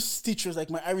 subjects. So two teachers, like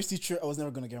my Irish teacher, I was never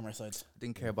going to get on my side.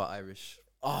 Didn't care about Irish.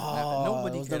 Oh, I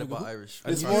Nobody was cared never about good. Irish.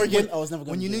 This And Morgan, I was never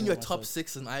going when to you get knew on your my top side.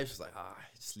 6 in Irish, it's like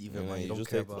just leave it, Yeah, man. You you don't just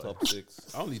care take the about top it.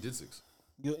 6. I only did 6.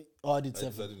 Oh, I did I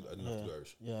 7. didn't have to do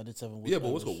Irish. Yeah, I did 7. Yeah, but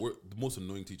what's called the most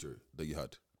annoying teacher that you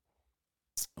had?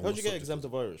 And How'd what you get subject exempt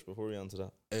was of Irish before we answer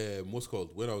that? it? What's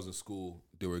called when I was in school,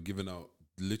 they were giving out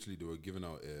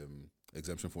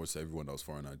exemption forms to everyone that was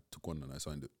foreign. I took one and I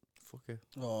signed it. Fuck it.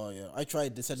 Oh, yeah. I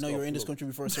tried. They said, no, Stop, you're in this bro. country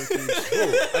before a certain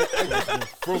age.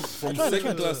 From tried, I second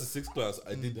tried. class to 6th class,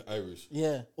 I did Irish.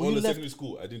 Yeah. Oh, All you in left. secondary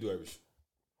school, I didn't do Irish.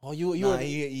 Oh, you Nah,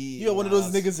 are one of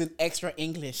those niggas in extra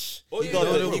English. Oh, You yeah, got,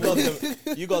 no, the, no, you, no. got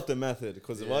the, you got the method,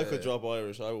 because if I could Yeah. drop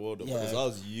Irish, I would have, because Yeah. I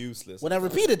was useless. When I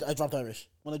repeated, I dropped Irish.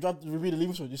 When I repeated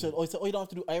leaving school, you said, you you don't have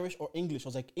to do Irish or English. I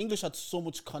was like, English had so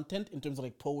much content in terms of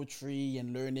like poetry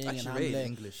and learning and Actually rate handling.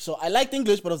 English. So I liked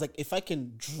English, but I was like, if I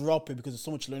can drop it because there's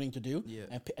so much learning to do,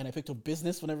 Yeah. and I picked up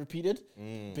business when I repeated,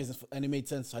 business, and it made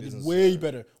sense. I did Business, way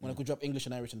better when I could drop English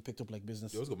and Irish and picked up like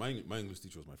business. Yeah, let's go. My English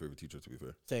teacher was my favorite teacher, to be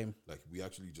fair. Same. Like,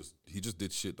 he just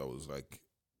did shit that was like,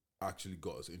 actually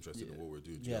got us interested in what we're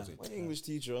doing. Do you know what I'm My saying? English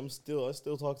teacher, I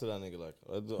still talk to that nigga. Like,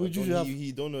 Who'd you have?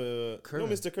 He done Curran.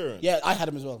 Mr. Curran. Yeah, I had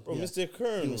him as well. Bro, yeah. Mr.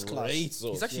 Curran He was class. rates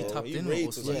us. He's actually bro. tapped He in with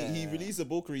rates us, us. like- He released a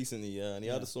book recently, and he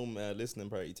had some listening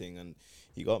party thing, and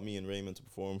he got me and Raymond to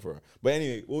perform for her. But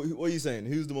anyway, what are you saying?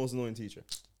 Who's the most annoying teacher?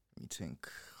 Let me think.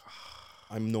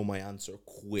 I know my answer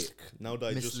quick. Now that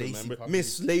I Miss just Lacey, remember. probably.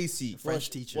 Miss Lacey. French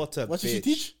teacher. What a What bitch. did she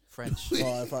teach? French.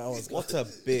 Oh, I thought I was. What a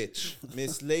bitch.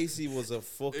 Miss Lacey was a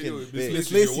fucking Anyway, bitch.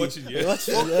 Miss Lacey. Lacey, you're watching, yeah? Watch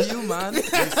it, Fuck yeah. you, man.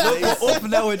 Miss Lacey. Open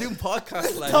now, we're doing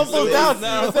podcasts like Tumble down.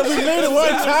 We made it one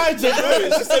time.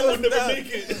 She said we'll never make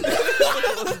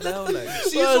it. down, like.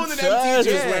 She's one of them One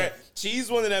teachers time. where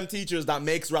she's one of them teachers that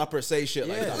makes rappers say shit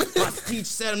like Yeah. that. My teacher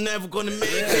said I'm never gonna make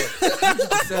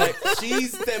it. Like,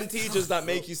 she's them teachers that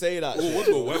make you say that.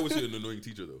 shit. Why was she an annoying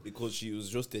teacher though? Because she was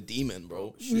just a demon,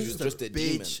 bro. She was just a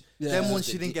demon. Bitch. Yeah. Then when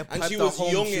she didn't get And piped she at was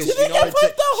home, youngest, she'll, you know. she'll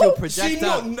project out. She She'll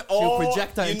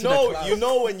project out into the class. you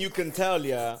know when you can tell,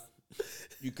 yeah.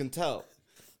 You can tell.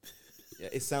 Yeah,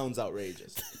 it sounds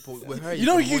outrageous. But with her, You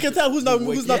know, you can tell who's not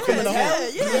coming at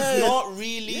home. Who's not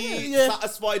really Yeah.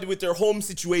 satisfied with their home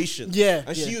situation. Yeah,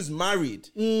 And yeah. she was married.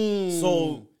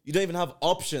 So you don't even have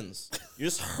options. You're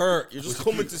just hurt. You're just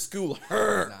coming to school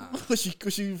hurt. Was she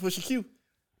cute?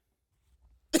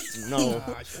 No.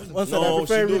 One said No, I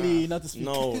prefer she don't. really not to speak.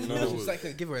 No, It's no. just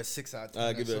like give her a 6 out of 10. I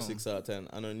or give her a something. 6 out of 10.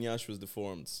 And her nyash was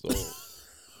deformed. So,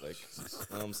 like, you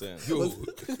know what I'm saying? Yo,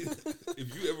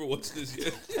 if you ever watch this, yeah,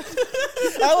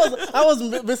 I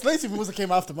was Miss Lacey must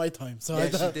came after my time. So Yeah,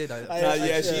 I she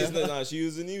did. She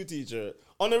was a new teacher.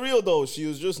 On the real though, she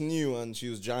was just new and she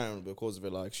was jarring because of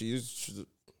it. Like she's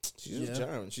just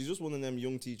jarring. She's just one of them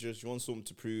young teachers. She wants something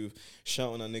to prove,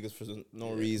 shouting at niggas for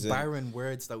no reason. Barren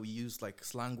words that we use, like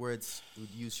slang words,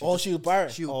 we'd use. she was Barry.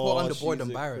 She would put on the board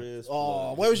and Barren.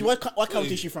 Oh, where was she? What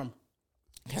county is she from?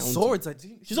 Swords. I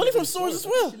think She's only from Swords as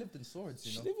well. She lived in Swords,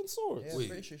 you She know. live in Swords. Yeah, I'm Wait,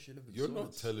 pretty sure she lived in you're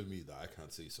Swords. not telling me that I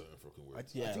can't say certain fucking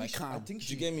words. Yeah, like I calm. think Do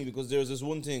she you get me? Because there's this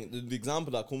one thing, the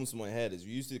example that comes to my head is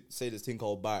we used to say this thing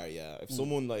called bar, yeah. If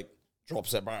someone like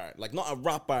drops a bar, like not a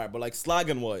rap bar, but like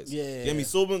slagging wise. Yeah, You get me? yeah.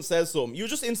 Someone says something, you're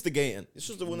just instigating. It's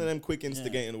just one of them quick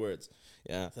instigating words.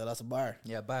 Yeah. So that's a bar.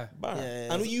 Yeah, bar. Bar.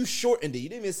 Yeah, And you shortened it. You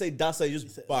didn't even say that's you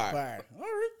just bar. Bar. All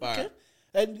right. Bar. Okay.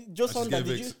 And just I on should that, get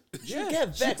did you? vexed. You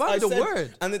get she vexed. bought I the said-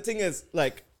 word. And the thing is,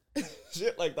 like,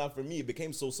 shit like that for me, it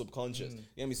became so subconscious. You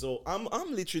get me? So I'm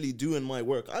literally doing my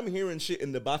work. I'm hearing shit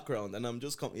in the background, and I'm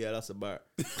just yeah, that's a bar.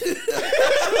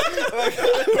 like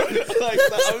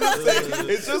that. I'm just saying,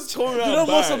 it's just coming out. You know,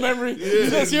 bar. muscle memory. You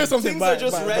just hear something. Things bar, are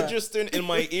just bar, bar. registering in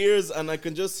my ears, and I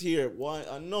can just hear why.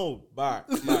 I know bar.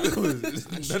 That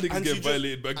niggas And get she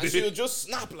violated back and she'll then. just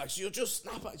snap, like she'll just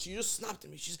snap. She just snapped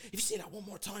at me. She's, if you say that one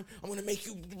more time, I'm gonna make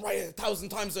you write it 1,000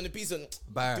 times on a piece and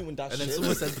Bar. doing that And shit. then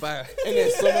someone says bar. And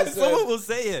then someone said, Someone will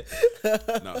say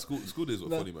it. Nah, school days were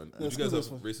funny, man. Did you school guys days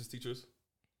have were- racist teachers?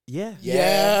 Yeah.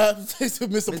 Yeah.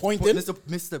 Mr. Pointing.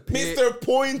 Mr. Pitt. Mr.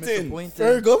 Pointing. Mr. Pointing.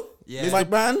 Fergal. Yeah. My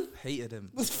man. Hated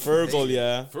him. Fergal,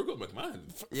 yeah. Fergal McMahon.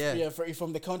 Yeah. Yeah,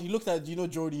 from the county. He looked at,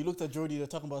 Jordy. He looked at Jordy. They're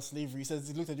talking about slavery. He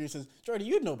looked at Jordy. He says, Jordy,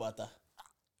 you'd know about that.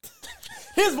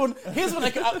 Here's one here's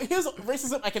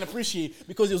racism I can appreciate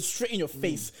because it was straight in your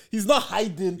face. He's not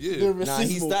hiding Yeah. the racism. Nah,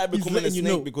 he started becoming a letting snake you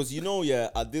know. because yeah,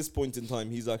 at this point in time,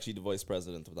 he's actually the vice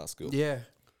president of that school. Yeah.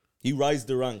 He rised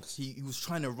the ranks. He was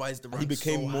trying to rise the ranks. He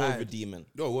became so more of a hard. demon.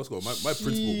 No, what's going? My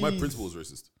principal was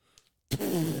racist.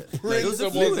 Like, it was a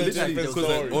Principal few is a of them. different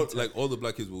Because story. all the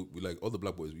black kids, all the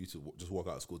black boys, we used to just walk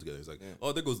out of school together. It's like,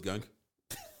 oh, there goes gang.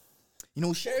 You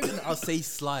know, Sheridan, I'll say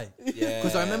sly. Yeah.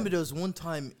 Because I remember there was one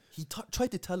time he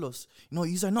tried to tell us,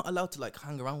 you are not allowed to like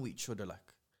hang around with each other. Like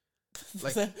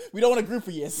We don't want a group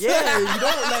for yes. yeah, you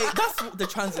don't like. That's the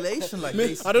translation. Like,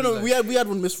 I don't know. basically, We had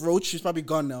one Miss Roach. She's probably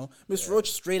gone now. Miss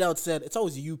Roach straight out said, "It's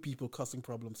always you people causing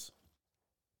problems."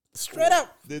 Straight out.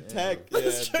 The tech, I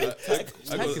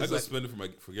got like- suspended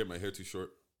for getting my hair too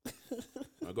short.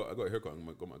 I got a haircut.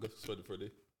 I got suspended for a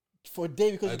day. For a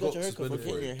day because I you got got your haircut. suspended For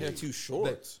for a day. your hair too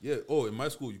short. Yeah. Oh, in my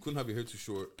school, you couldn't have your hair too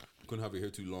short. You couldn't have your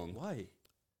hair too long. why?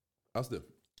 Ask them.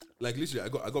 Like literally,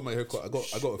 I got my hair cut. I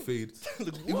got a fade.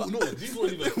 No, these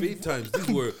weren't even fade times. These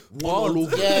were one all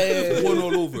over. Yeah. One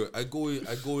all over. I go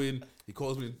in. He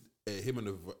calls me. Him and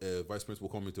the vice principal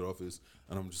call me to the office,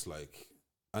 and I'm just like,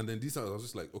 and then these times I was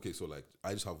just like, okay, so like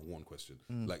I just have one question.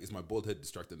 Like, is my bald head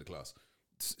distracting the class?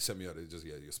 Send me out. Just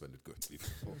you spend it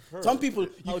good. Some people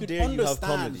How you could dare you have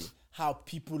understand comedy? how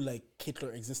people like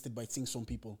Hitler existed by seeing some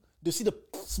people. They see the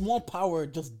small power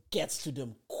just gets to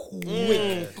them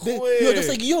quick. You're just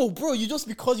like, yo, bro, you just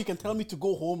because you can tell me to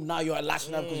go home, now you're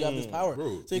lashing out because you have this power.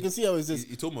 Bro, so you can see how it's just.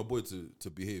 He told my boy to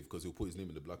behave because he'll put his name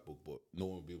in the black book, but no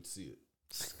one will be able to see it.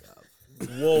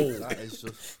 Whoa. That is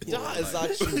just. That is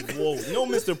actually whoa. You know,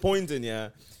 Mr. Poynton,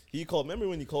 yeah. He called. Remember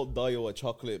when he called Dio a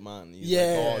chocolate man? He's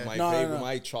Yeah. like, oh,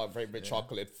 my favorite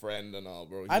chocolate friend and all,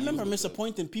 bro. I remember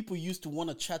disappointing people used to want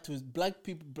to chat to his black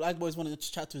boys wanted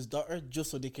to chat to his daughter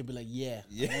just so they could be like, yeah.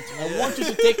 I want you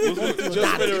to take me home to your just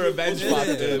for dad. the revenge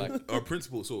factor. Like, Our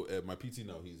principal, so my PT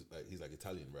now, he's like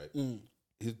Italian, right?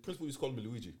 His principal used to call me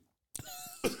Luigi.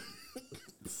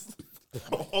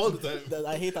 All the time.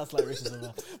 I hate that slight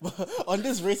racism. But on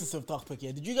this racism topic,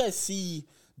 did you guys see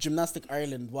Gymnastic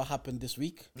Ireland? What happened this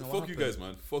week? Fuck you guys,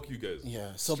 man. Fuck you guys.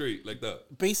 Yeah, so straight like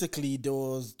that. basically there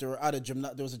was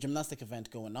a gymnastic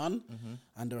event going on,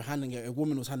 and they were a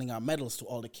woman was handing out medals to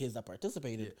all the kids that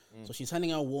participated. So she's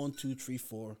handing out 1, 2, 3,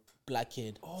 4 black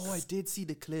kid. Oh, I did see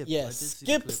the clip. Yeah,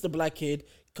 skips the black kid,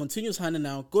 continues handing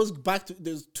out, goes back to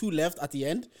there's 2 left at the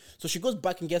end. So she goes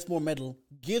back and gets more medal,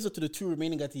 gives it to the 2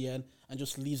 remaining at the end, and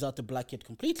just leaves out the black kid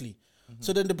completely.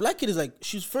 So then the black kid is like,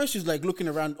 she's like looking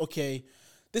around. Okay,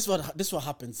 this is what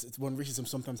happens. It's when racism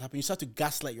sometimes happens. You start to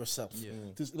gaslight yourself. Yeah.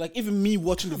 Like even me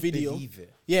watching the video.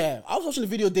 Yeah, I was watching the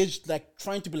video. They're just like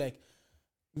trying to be like,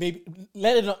 maybe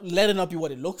let it not be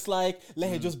what it looks like.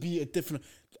 Let it just be a different.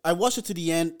 I watched it to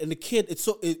the end, and the kid.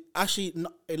 It actually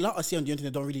a lot I see on the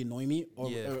internet don't really annoy me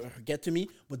or get to me,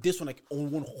 but this one like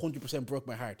 100% broke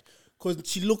my heart because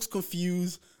she looks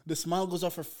confused. The smile goes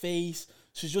off her face.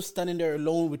 She's just standing there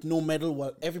alone with no medal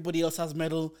while everybody else has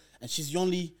medal, and she's the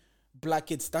only black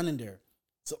kid standing there.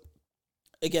 So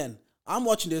again, I'm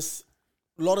watching this.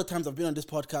 A lot of times I've been on this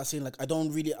podcast saying like I'd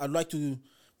like to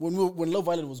when Love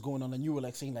Island was going on and you were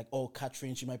like saying like, oh,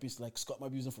 Catherine, she might be like Scott might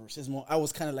be using for racism. I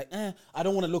was kind of like, I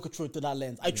don't want to look at it through that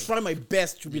lens. I try my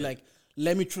best to be like,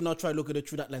 let me not try to look at it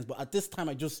through that lens. But at this time,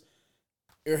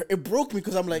 it broke me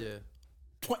because I'm like,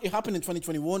 it happened in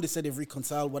 2021. They said they've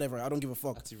reconciled, whatever. I don't give a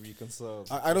fuck.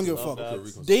 I don't give a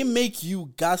fuck. They make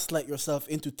you gaslight yourself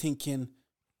into thinking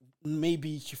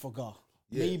maybe she forgot.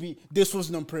 Yeah. Maybe this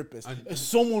wasn't on purpose. And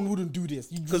someone wouldn't do this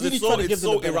because really it's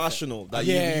so irrational that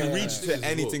you reach to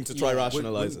anything to try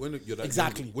rationalize when you're that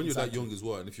exactly young, when you're that young as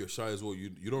well, and if you're shy as well,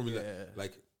 you don't really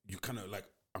like you kind of like,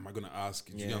 am I gonna ask?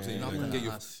 You know what I'm saying?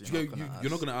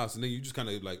 You're not gonna ask, and then you just kind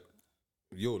of like,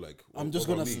 yo, like I'm just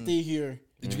gonna stay here.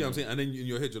 Did you get what I'm saying? And then in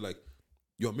your head you're like,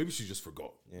 yo, maybe she just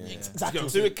forgot. Exactly.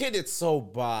 To a kid, it's so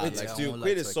bad. Like to a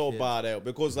kid, it's so bad out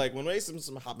because like when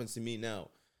racism happens to me now,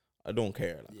 I don't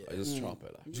care. Like, I just chop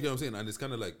it. Like. You get what I'm saying? And it's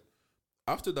kind of like,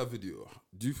 after that video,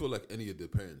 do you feel like any of the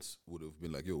parents would have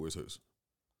been like, yo, where's hers?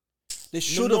 They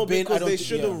should have been. Because they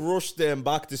should have rushed them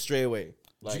back to straight away.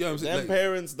 Like, you get what I'm saying? Them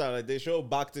parents that like, they show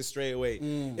back to straight away.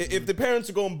 If the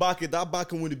parents are going back, that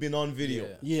backing would have been on video.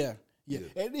 Yeah.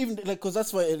 And even like, because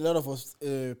that's why a lot of us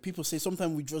people say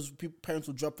sometimes parents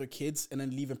will drop their kids and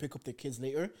then leave and pick up their kids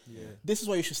later. This is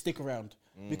why you should stick around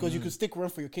because you can stick around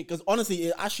for your kid. Because honestly,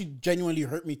 it actually genuinely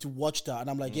hurt me to watch that, and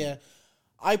I'm like,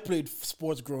 I played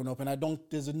sports growing up, and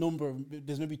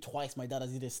there's maybe twice my dad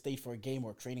has either stayed for a game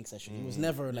or a training session. He was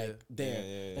never like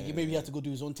there. Maybe he had to go do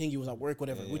his own thing. He was at work,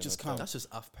 whatever, which is calm. That's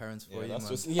just off parents for you,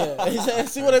 man.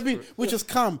 See what I mean? Which is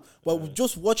calm. But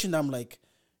just watching them, like,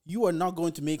 you are not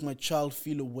going to make my child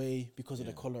feel a way because of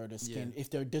the color of their skin if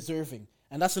they're deserving.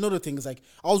 And that's another thing. Is like,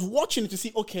 I was watching it to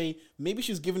see, okay, maybe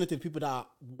she's giving it to the people that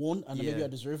won and maybe are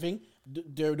deserving.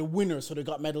 They're the winners, so they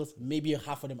got medals. Maybe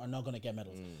half of them are not going to get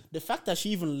medals. The fact that she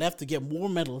even left to get more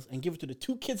medals and give it to the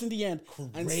 2 kids in the end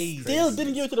and still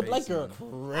didn't give it to the black girl.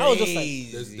 I was just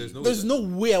like, there's no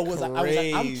way I was like,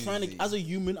 I'm trying to, as a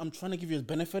human, I'm trying to give you a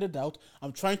benefit of doubt.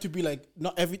 I'm trying to be like,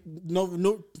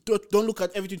 don't look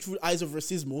at everything through the eyes of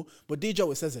racism. But Deji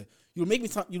always says it. You'll make me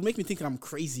think I'm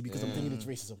crazy because I'm thinking it's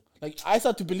racism. Like, I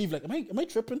start to believe, like, am I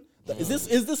tripping? Is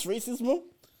this racism?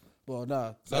 Well,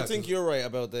 nah. I think you're right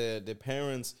about the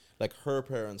parents. Like, her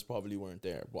parents probably weren't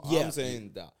there. But I'm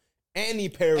saying that any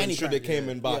parent Any should have parent, came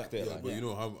yeah. in back Yeah. there. But Like, you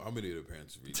know how many of the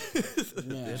parents read? Yeah. Do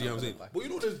you know what I'm saying? But you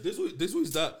know, there's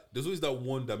always that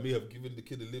one that may have given the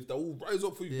kid a lift that will rise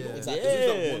up for you. You know? Exactly. There's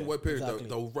always that one white parent Exactly.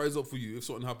 that will rise up for you if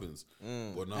something happens.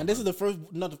 But nah, And this is the first,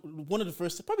 not one of the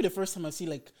first, probably the first time I see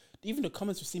like even the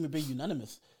comments seem a bit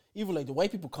unanimous. Even like the white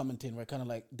people commenting were kind of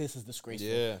like, "This is disgraceful."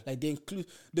 Yeah. Like they include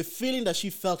the feeling that she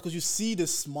felt because you see the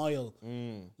smile,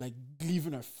 like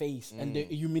leaving her face, and the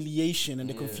humiliation and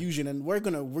the confusion. And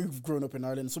we've grown up in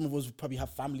Ireland. Some of us probably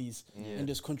have families in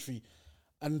this country,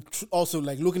 and also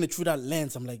like looking at through that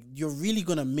lens, I'm like, you're really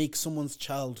gonna make someone's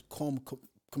child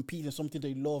compete in something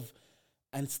they love,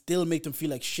 and still make them feel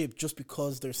like shit just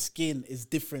because their skin is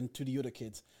different to the other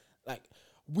kids. Like,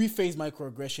 we face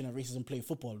microaggression and racism playing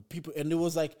football. People, and it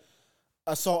was like,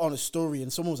 I saw on a story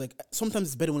and someone was like, sometimes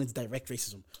it's better when it's direct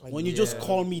racism. When you just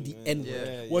call me the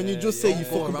N-word. When you just say you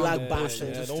fucking black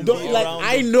bastard. Like,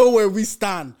 I know where we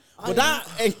stand. But that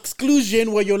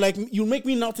exclusion where you're like, you make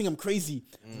me now think I'm crazy.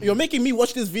 You're making me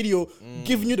watch this video,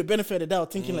 giving you the benefit of the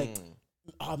doubt, thinking like,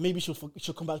 maybe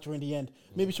she'll come back to her in the end.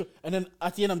 Maybe she'll, and then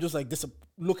at the end I'm just like this,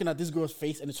 looking at this girl's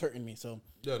face and it's hurting me. So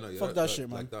fuck that shit,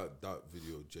 man. Like that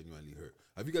video genuinely hurt.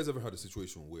 Have you guys ever had a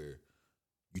situation where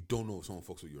you don't know if someone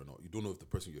fucks with you or not? You don't know if the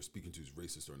person you're speaking to is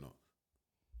racist or not?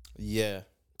 yeah.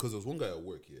 Because there was one guy at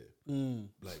work,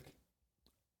 like,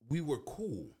 we were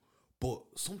cool, but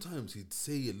sometimes he'd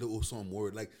say a little some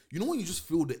word, like, you know when you just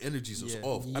feel the energies is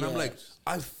off, and I'm like,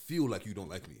 I feel like you don't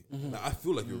like me, like, I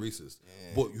feel like you're racist,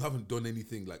 but you haven't done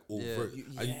anything like overt,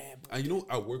 and you know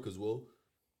at work as well,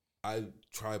 I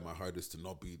try my hardest to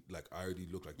not be like, I already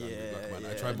look like that black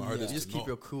man. I try my hardest You just to keep not,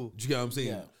 your cool. do you get what I'm saying?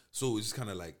 Yeah. So it's just kind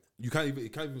of like it can't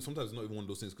even sometimes it's not even one of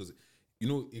those things because you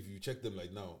know if you check them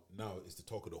like now it's the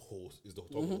talk of the whole of the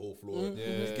whole floor.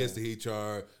 It gets to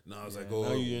HR. Now it's like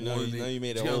Now you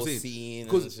made a whole scene.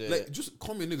 Because like just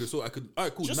call me a nigga so I could. All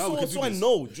right, cool. Just now we can do so I this.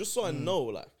 know. Just so I know,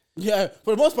 like. Yeah,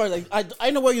 for the most part, like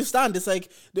I know where you stand. It's like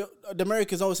the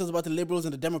Americans always says about the liberals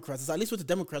and the Democrats. It's at least with the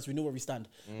Democrats we know where we stand.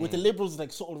 With the liberals,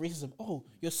 like subtle racism. Oh,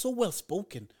 you're so well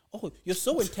spoken. Oh, you're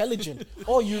so intelligent.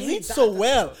 Oh, you read so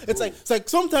well. It's like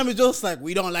sometimes it's just like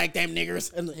we don't like them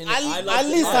niggers. And at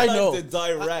least I know. the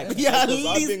direct. Yeah, at because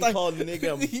I've least been called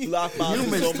nigga and black man so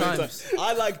many times.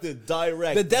 I like the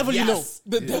direct. The devil you know. Yes.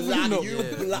 The devil you know. You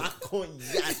black on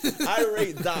yes. I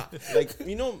rate that. Like,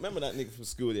 you know, remember that nigga from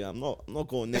school? Yeah, I'm not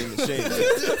going to name and shame.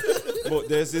 But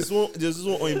there's this one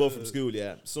Oyinbo from school.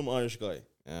 Yeah, some Irish guy.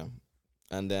 Yeah,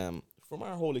 and from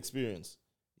our whole experience,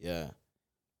 yeah.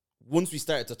 Once we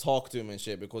started to talk to him and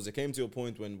shit, because it came to a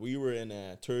point when we were in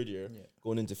third year,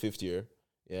 going into fifth year,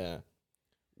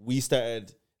 we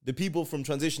started, the people from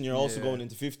transition year also going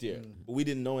into fifth year, but we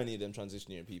didn't know any of them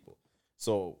transition year people.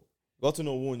 So, got to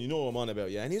know one, you know what I'm on about,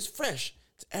 and he's fresh.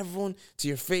 To everyone, to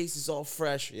your face, it's all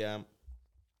fresh, Now,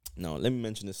 let me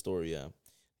mention this story,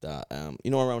 that,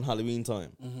 you know, around Halloween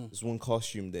time, there's one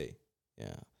costume day,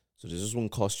 So, there's this one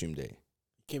costume day.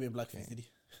 Came in blackface, did he?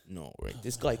 No, right.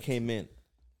 This guy came in.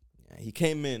 He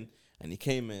came in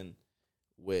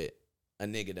with a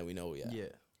nigga that we know,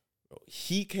 Bro,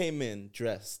 he came in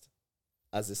dressed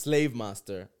as a slave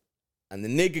master, and the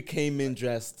nigga came in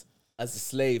dressed as a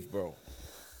slave, bro.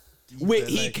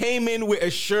 He came in with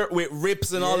a shirt with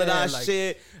rips and all of that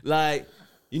shit. Like,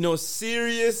 you know,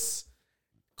 serious,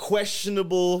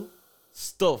 questionable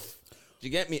stuff. Do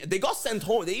you get me? They got sent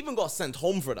home. They even got sent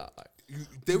home for that. Like,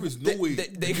 there is no way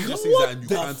they you got just say that and you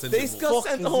can't send they them home. got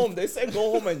sent home. They said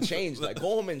go home and change. Like,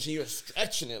 go home and change. You're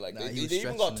stretching it. Like, they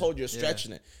even got told you're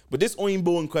stretching it. But this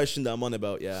Oyinbo in question that I'm on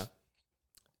about,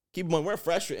 keep in mind, we're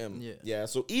fresh with him. Yeah.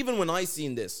 So even when I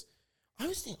seen this,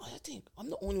 I think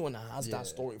I'm the only one that has that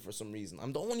story for some reason.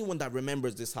 I'm the only one that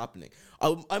remembers this happening.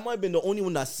 I might have been the only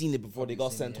one that's seen it before they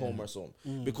got sent home or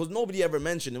something. Because nobody ever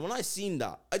mentioned it. When I seen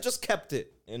that, I just kept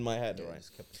it in my head, right?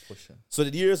 Just kept pushing. So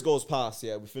the years goes past,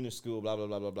 we finish school, blah, blah,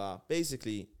 blah, blah, blah.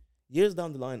 Basically, years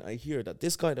down the line, I hear that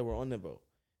this guy that we're on about,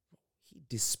 he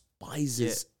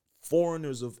despises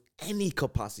foreigners of any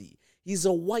capacity. He's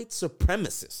a white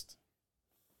supremacist.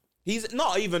 He's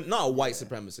not a white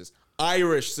supremacist.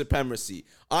 Irish supremacy.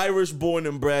 Irish born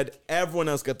and bred. Everyone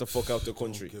else get the fuck out the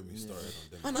country. Don't get me started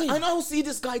on them. And I don't see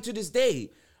this guy to this day,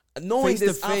 knowing Face to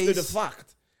this after the face.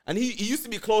 fact. And he used to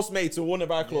be close mates with one of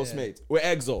our close mates, with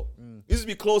Exo. He used to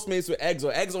be close mates with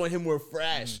Exo. Exo and him were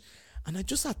fresh. And I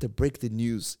just had to break the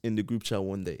news in the group chat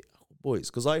one day. Boys,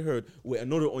 because I heard with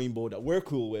another Oyinbo that we're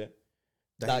cool with,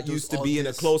 that he used does to be all in a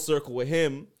this. close circle with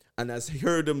him, and has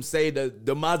heard him say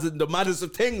the maddest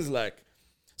of things, like.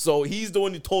 So he's the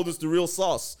one who told us the real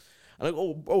sauce. And I go,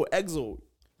 oh, bro, Exo.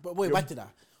 But wait, back to that.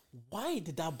 why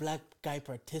did that black guy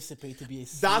participate to be a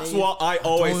slave? That's what I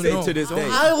always don't say know. to this day.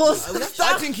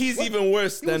 I I think he's even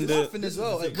worse than the. laughing as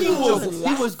well. Like, He he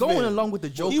was was going along with the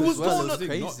joke. He was as well. going It was I think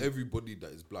crazy. not everybody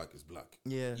that is black is black.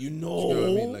 Yeah. You Do you know what I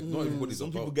mean? know, Like, not everybody's some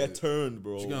about people get it. turned,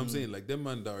 bro. Do you know what I'm saying? Like, them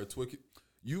man that are twerking.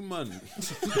 You man.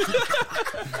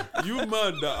 You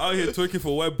man that out here twerking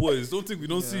for white boys. Don't think we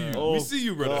don't see you. Oh, we see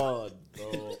you, brother. God,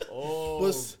 bro.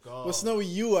 Oh, But Snowy,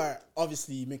 you are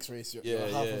obviously mixed race. You're yeah,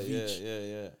 half yeah, of yeah, each.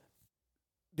 yeah.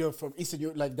 You're from Eastern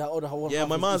Europe, like that other half. Yeah,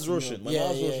 my is mom's Eastern Russian. Europe. My Yeah,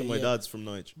 mom's yeah, Russian. My yeah. dad's from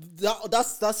Niger.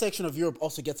 That section of Europe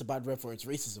also gets a bad rep for its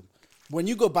racism. When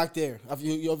you go back there,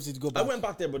 you obviously go back. I went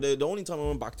back there, but the only time I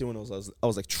went back there when I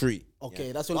was like 3.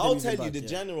 Okay, that's the only I'll time you've tell been you back,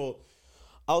 the yeah. general.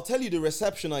 I'll tell you the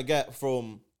reception I get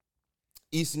from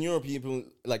Eastern Europe people,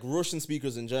 like Russian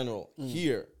speakers in general.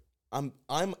 Here, I'm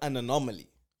an anomaly.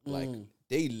 Like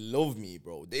they love me,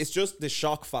 bro. It's just the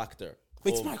shock factor.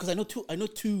 Wait, of- smart, because I know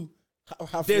two.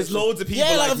 Half There's Russian. loads of people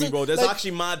Yeah, like I'm me, saying, bro. There's like-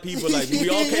 actually mad people like me. We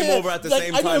all came over at the like,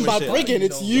 same I time. know in and shit. Bad Brigham,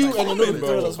 it's you and Common, another bro.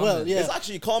 girl as well. Yeah. It's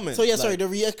actually common. So yeah, Like, sorry, the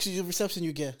reception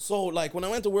you get. So like when I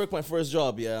went to work my first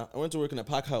job, I went to work in a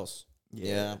pack house.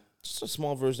 Yeah. Just a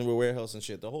small version of a warehouse and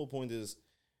shit. The whole point is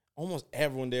almost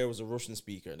everyone there was a Russian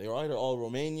speaker. They were either all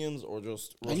Romanians or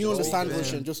just Russian. And you understand Yeah.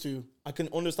 Russian just to. I can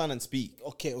understand and speak.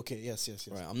 Okay, yes.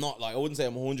 Right. I'm not like I wouldn't say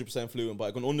I'm 100% fluent, but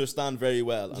I can understand very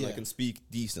well and I Yeah. can speak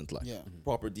decent, like Yeah.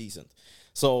 proper decent.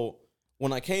 So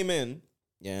when I came in,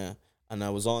 and I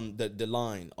was on the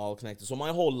line all connected. So my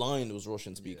whole line was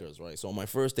Russian speakers, right? So on my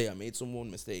first day, I made some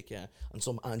one mistake, and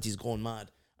some auntie's going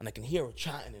mad. And I can hear her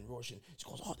chatting in Russian. She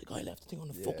goes, "Oh, the guy left the thing on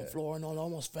the fucking floor and all,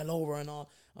 almost fell over and all."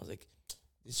 I was like,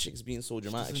 this chick's being so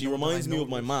dramatic. She reminds me of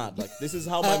my mad. Like, this is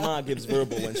how my mad gives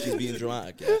verbal when she's being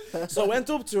dramatic. Yeah. So I went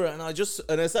up to her and I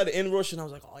said it in Russian. I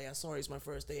was like, "Oh yeah, sorry, it's my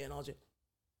first day and all."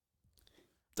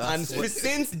 And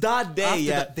since that day, After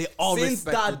that, they all since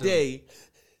respected that them. day,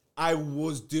 I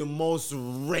was the most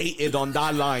rated on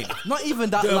that line. Not even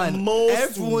that The line. most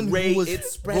Everyone rated. who was It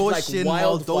spread Russian, like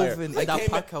wildfire. Moldovan I in that came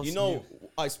pack in- house. You know,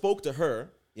 I spoke to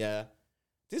her. Yeah.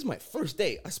 This is my first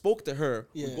day. I spoke to her.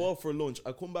 We Yeah. go out for lunch.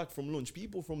 I come back from lunch.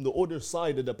 People from the other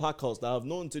side of the pack house that have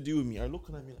nothing to do with me are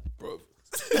looking at me like, Bro.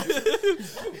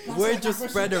 We're just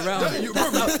spread around. You're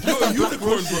a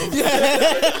unicorn, bro.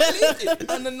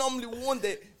 and then normally one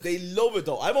day they love it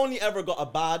though. I've only ever got a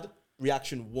bad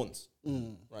reaction once,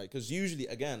 right? Because usually,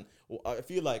 again, I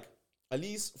feel like at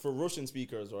least for Russian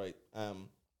speakers, right,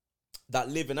 that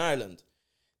live in Ireland,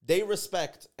 they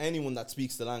respect anyone that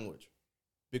speaks the language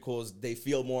because they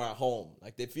feel more at home,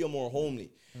 like they feel more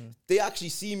homely. They actually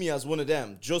see me as one of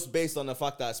them just based on the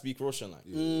fact that I speak Russian, like,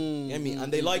 you get me?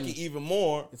 And they like it even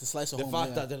more. It's a slice of the home, fact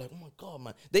yeah. that they're like, "Oh my god,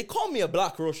 man!" They call me a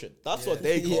black Russian. That's what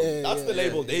they call me. Yeah, That's the yeah,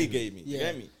 label they gave me. You Yeah.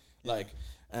 get me? Like,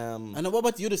 And then what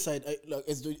about the other side? Like,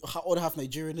 is the other half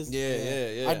Nigerian?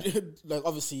 Yeah. I did, like,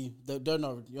 obviously, they're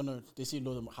not, they see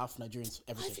loads of half Nigerians,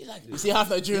 everything. feel like you see half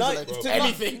Nigerians, Ni- like, to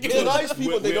anything. To nice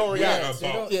people, they don't react.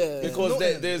 Yeah. Because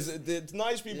there's the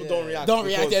nice people don't react. Don't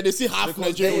react, because- yeah, they see half because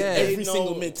Nigerian with they every know-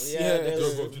 single mix. Yeah, Yeah.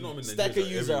 there's- Bro, do you know how many Stecker Nigerians are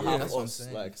user everywhere? half That's what I'm us.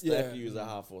 saying. Like Yeah. Stecker user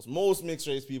half us. Most mixed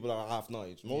race people are half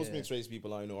Nige. Most mixed race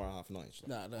people I know are half Nige.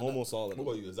 Like, Nah. almost all of What them.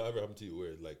 about you? Has that ever happened to you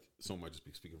where like someone might just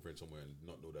be speaking French somewhere and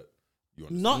not know that you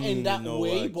understand? Not in that no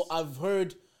way, wags. but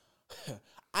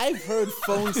I've heard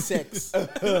phone sex.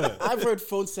 I've heard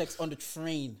phone sex on the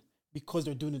train because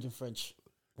they're doing it in French.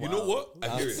 You know what?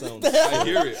 I hear it. sounds- I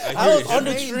hear it. I was on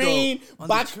the Train, train though. On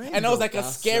back, the train, and I was though. like a That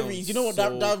Scaries. sounds You know what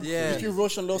so that Yeah. between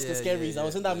Russian Lost and Yeah, Scaries. yeah, I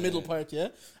was in that middle part, yeah,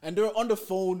 and they were on the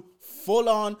phone, full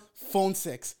on phone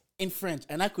sex in French,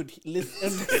 and I could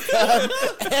listen.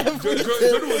 everything.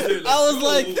 Jordan was there,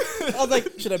 I was like,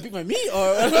 should I beat my meat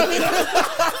or?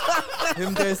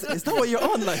 Him there's, is that what you're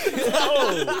on? Like,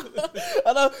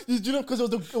 And you know, because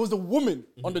it was the woman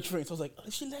on the train, so I was like, oh,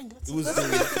 is she lying? I was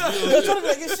trying to be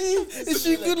like, is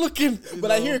she good looking?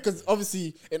 But I hear because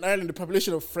obviously in Ireland the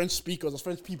population of French speakers or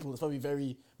French people is probably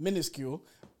very minuscule,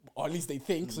 or at least they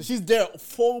think. So she's there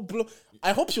full blow.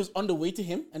 I hope she was on the way to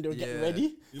him and they were getting Yeah.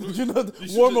 ready. You You know- know, You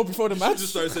should warm just- up before the you should match.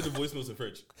 just started sending voice notes in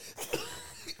French.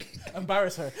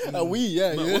 Embarrass her. Yeah. Man,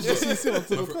 yeah.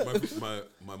 what's my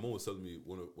mom was telling me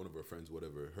one of her friends,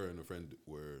 whatever, her and a friend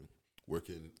were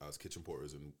working as kitchen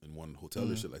porters in one hotel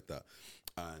or shit like that,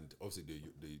 and obviously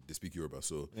they speak Yoruba,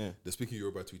 so they're speaking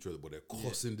Yoruba to each other, but they're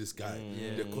cussing this guy,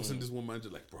 they're cussing this one manager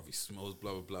like, bro, he smells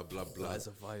blah blah blah blah blah. that's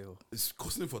a vile. It's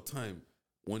cussing him for time.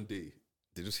 One day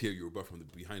they just hear Yoruba from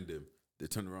behind them. They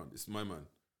turn around. It's my man.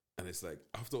 And it's like,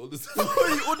 after all this, He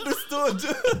understood.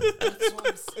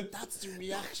 That's the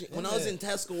reaction. When I was in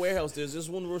Tesco warehouse, there's this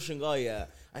one Russian guy, yeah,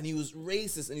 and he was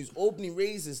racist, and he was openly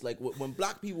racist. Like when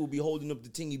black people would be holding up the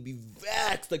thing, he'd be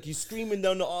vexed, like he's screaming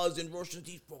down the aisles in Russian,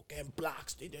 these fucking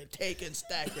blacks, they're taking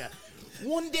stack, yeah.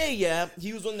 One day, yeah,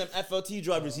 he was one of them FLT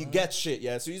drivers, he gets shit,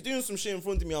 yeah, so he's doing some shit in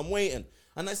front of me, I'm waiting,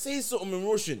 and I say something in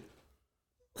Russian.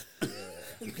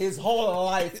 His whole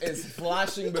life is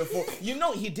flashing before. You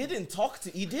know, he didn't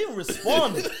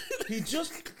respond. He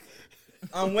just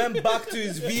and went back to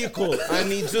his vehicle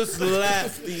and he just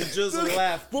left.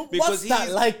 But what's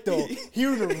that like though?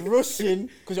 Hearing a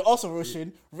Russian, because you're also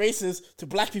Russian, racist to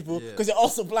black people, because you're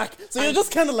also black. So you're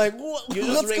just kind of like, what? You're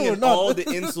just What's ringing going on? all the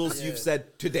insults you've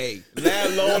said today.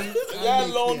 Let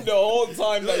alone the whole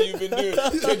time that you've been doing.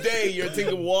 Today, you're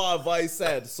thinking, what have I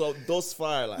said? So, thus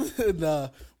far, like. Nah,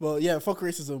 well, yeah, fuck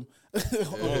racism. On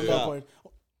that point.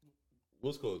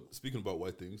 what's called? Speaking about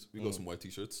white things, we got some white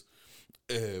t-shirts.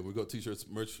 We got t-shirts,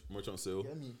 merch on sale.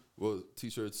 Well,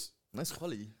 t-shirts. Nice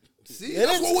quality. See, Yeah,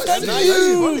 that's what we're thank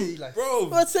saying, you. bro.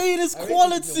 I'm saying it's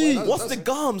quality. What's the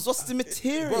gums? What's the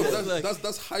material? Bro,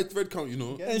 that's high thread count, you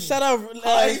know. And shout out,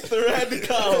 High thread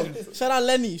count. shout out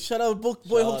Lenny. Shout out Boy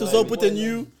Hooked Us Up with a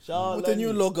new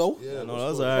logo. Yeah, No,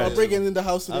 that's all alright. I'll bring it in the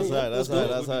house today. That's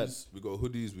right. We got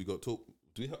hoodies, we got tote.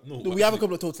 Do we have no? We have a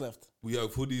couple of totes left. We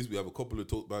have hoodies, we have a couple of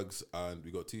tote bags, and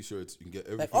we got t-shirts. You can get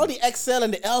everything. Like all the XL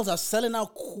and the L's are selling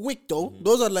out quick though.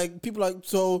 Those are like people like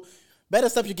so. Better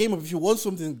step your game up if you want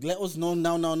something. Let us know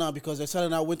now because they're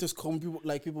selling out. Winter's coming.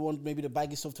 People want maybe the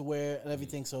baggy stuff to wear and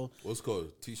everything. So What's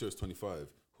called t-shirts 25,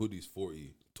 hoodies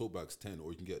 40, tote bags 10,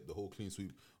 or you can get the whole clean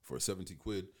sweep for 70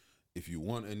 quid. If you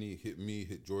want any, hit me,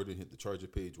 hit Jordan, hit the charger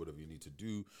page, whatever you need to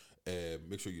do.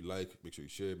 Make sure you like, make sure you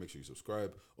share, make sure you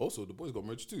subscribe. Also, the boys got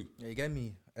merch too. Yeah, you get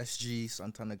me. SG,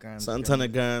 Santana Grams. Santana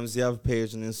Grams, you have a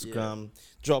page on Instagram. Yeah.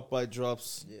 Drop by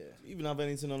drops. Yeah. Do you even have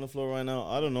anything on the floor right now?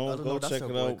 I don't know. Go that's check our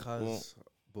it boy out. Kaz,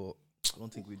 but I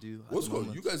don't think we do. at What's the called?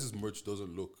 moment. You guys' merch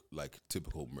doesn't look like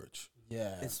typical merch.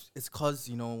 yeah, It's cause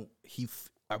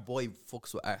our boy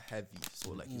fucks with art heavy,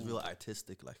 so like he's real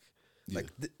artistic. Like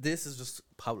this is just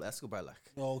Pablo Escobar. Like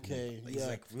okay, he's yeah.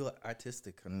 like real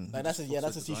artistic and Like he that's just a fucks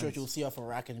that's a with t-shirt designs. you'll see off a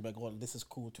rack and you're like, oh, this is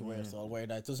cool to wear, so I'll wear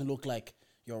that. It doesn't look like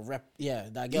your rep. Yeah,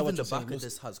 I get Even what the you're saying. back of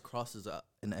this has crosses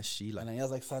in SG. Like And then he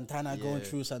has like Santana going Yeah.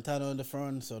 through, Santana on the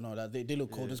front. So no, that they look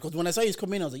cool. Because when I saw he's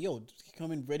come in, I was like, yo, he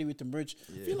come in ready with the merch.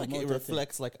 I feel like it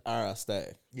reflects like our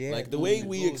aesthetic. Yeah, Like the way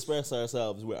we express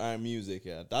ourselves with our music,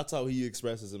 yeah. That's how he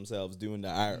expresses himself doing the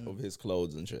art of his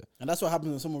clothes and shit. And that's what happens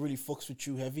when someone really fucks with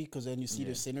you heavy, because then you see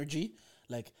the synergy.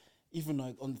 Like, even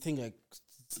like on the thing, like,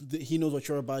 he knows what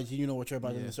you're about, you know what you're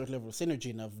about, in a certain level of synergy.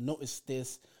 And I've noticed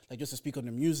this, like, just to speak on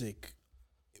the music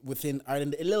within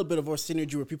Ireland, a little bit of our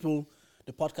synergy where people,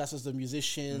 the podcasters, the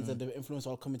musicians, and the influencers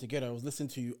all coming together. I was listening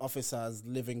to Officer's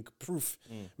Living Proof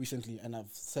recently, and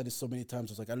I've said it so many times.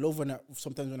 I was like, I love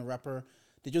sometimes when a rapper,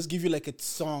 they just give you like a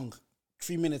song,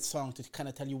 3-minute song to kind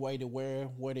of tell you where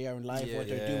they are in life, what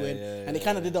they're doing. And they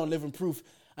kind of did that on Living Proof.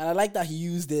 And I like that he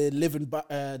used the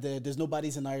There's No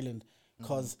Bodies in Ireland,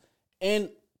 because in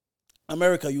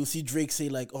America, you'll see Drake say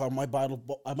like, "Oh, my bottle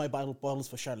bottles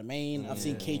for Charlemagne." I've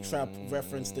seen K-Trap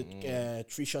reference the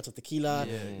 3 shots of tequila.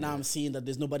 Now I'm seeing that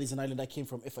There's Nobody's in Ireland that came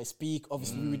from If I Speak.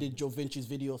 Obviously, we did Joe Vinci's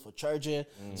video for Charger.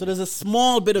 So there's a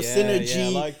small bit of synergy. I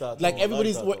like that. Like though. I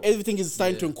everybody's, like that, though. everything is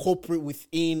starting to incorporate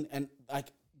within, and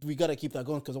like we gotta keep that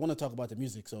going because I want to talk about the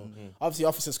music. So obviously,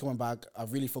 Officers coming back. I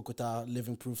really fuck with that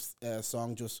Living Proof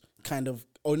song. Just kind of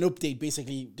an update.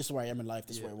 Basically, this is where I am in life.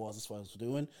 This is where I was. This is what I was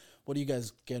doing. What are you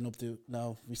guys getting up to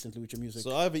now recently with your music?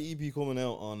 So I have an EP coming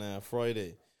out on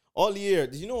Friday. All year,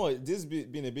 did you know what? This has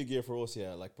been a big year for us,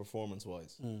 yeah, like performance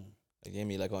wise. Like, I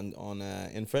mean, like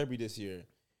in February this year,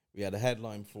 we had a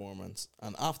headline performance,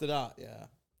 and after that, yeah,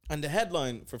 and the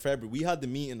headline for February, we had the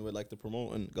meeting with like the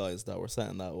promoting guys that were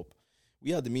setting that up.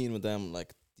 We had the meeting with them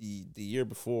like the year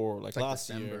before, like last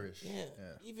year. December-ish. Yeah,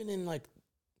 even in like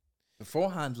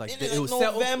beforehand, like in it was set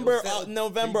up- November, it was set up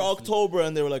November, previously. October,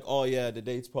 and they were like, "Oh yeah, the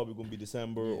date's probably gonna be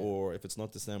December, or if it's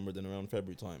not December, then around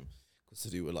February time." It's to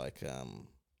do with like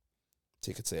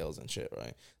ticket sales and shit,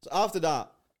 right? So after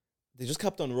that, they just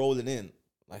kept on rolling in.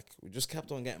 Like we just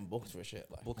kept on getting booked for shit.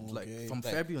 Like Booked, like Okay. from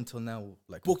Like- February until now,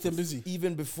 like Booked and busy.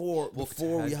 even before Booked we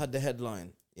ahead. had the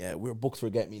headline, yeah, we were booked for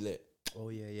Get Me Lit. Oh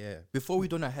yeah. Before we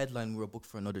done our headline, we were booked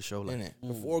for another show. Like Innit?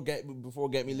 Before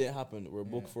Get Me Lit happened, we were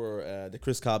booked for the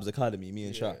Chris Cobbs Academy, me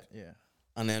and Shaq. Yeah.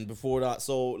 And then before that,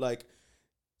 so like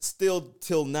still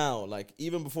till now, like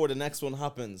even before the next one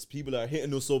happens, people are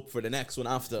hitting us up for the next one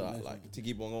after that, like to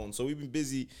keep on going. So we've been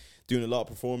busy doing a lot of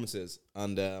performances,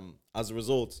 and as a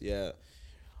result, yeah,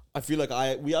 I feel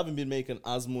like we haven't been making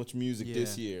as much music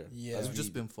this year. Yeah. as We've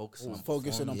just been focusing on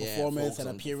focusing on Yeah, performance focus and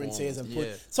on appearances and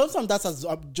performance. sometimes that's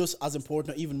just as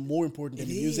important or even more important than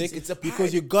It the is. music It's a because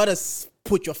part. you gotta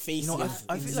put your face You know, in.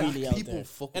 I It's feel really like out people there.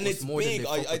 fuck And with it's us more big. than they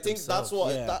fuck I with think that's themselves.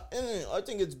 what Yeah. I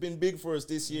think it's been big for us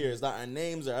this year is that our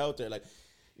names are out there. Like,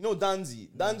 you know,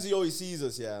 Danzy always sees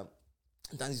us. Yeah,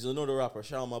 Danzy's another rapper.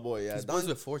 Shout out my boy. Yeah, He's boys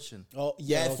with Fortune. Oh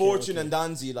yeah, okay, Fortune okay. and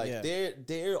Danzy, like Yeah.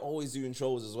 they're always doing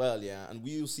shows as well, yeah. And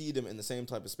we'll see them in the same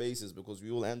type of spaces because we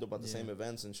will end up at the same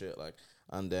events and shit. Like,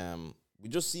 and we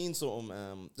just seen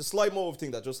some the slight move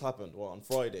thing that just happened on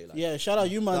Friday. Like, Yeah, shout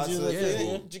out you, man. that's You know, the yeah. thing.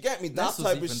 yeah. Do you get me? That That's what's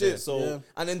type of even shit. there. So Yeah.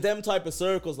 and in them type of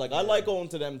circles, like I like going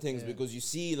to them things because you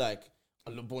see like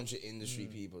a bunch of industry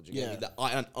people. Do you get me?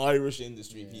 An Irish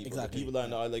industry people. Exactly. The people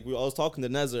that are like I was talking to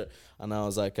Nezzer and I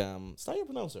was like, start your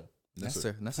pronouncer.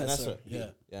 Nestor. Nessa. yeah.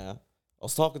 Yeah. I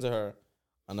was talking to her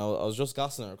and I was just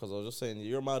gassing her because I was just saying,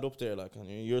 you're mad up there, like,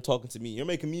 and you're talking to me. You're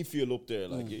making me feel up there.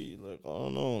 Like, you're like, I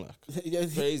don't know,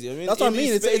 like, crazy. I mean, That's what I in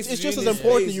mean. these It's spaces, just as in these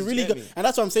important. spaces, You really get go, me? and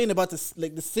that's what I'm saying about this,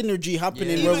 like the synergy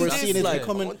happening Yeah. where Even we're this, seeing it like,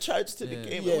 becoming. on charge to the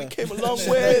game, Yeah. and we came a long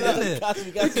way. Like, Gas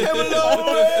me, came a long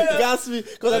way. gas me,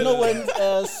 because I know when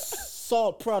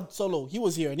Prod Solo, he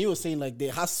was here and he was saying like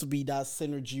there has to be that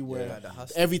synergy where Yeah, there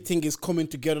has to everything is coming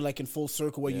together like in full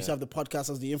circle. Where you have the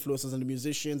podcasters, the influencers, and the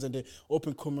musicians and the up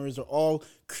and comers are all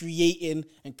creating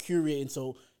and curating.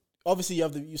 So obviously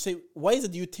you say, why is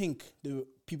it? Do you think the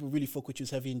people really fuck with you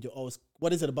heavy and you always?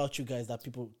 What is it about you guys that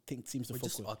people think seems to We're fuck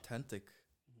just with? authentic,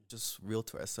 just real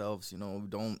to ourselves. You know, we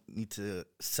don't need to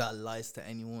sell lies to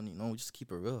anyone. You know, we just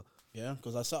keep it real. Yeah,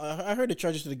 because I heard the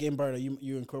charges to the game bar that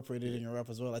you incorporated in your rap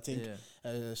as well. I think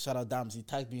shout out Dams, he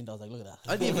tagged me and I was like, look at that.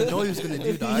 I didn't even know he was gonna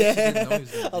do that. Yeah. I actually didn't know he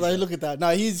was gonna I do was like, that. look at that.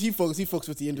 Now he fucks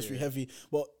with the industry heavy.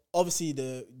 But obviously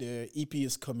the EP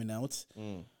is coming out.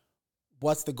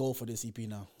 What's the goal for this EP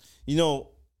now? You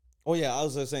know, oh yeah, I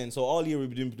was saying, so all year we've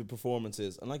been doing the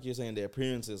performances, and like you're saying, the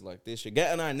appearances, like this shit,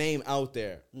 getting our name out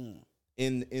there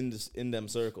in them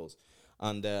circles,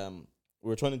 and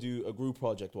we're trying to do a group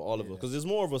project with all of us because there's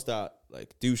more of us that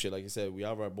like do shit. Like you said, we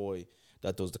have our boy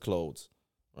that does the clothes,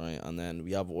 right, and then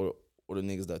we have other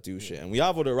niggas that do shit, and we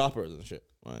have other rappers and shit,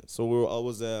 right. So I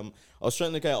was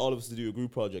trying to get all of us to do a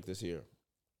group project this year.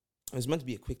 It was meant to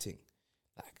be a quick thing,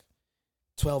 like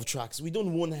 12 tracks. We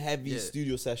done one heavy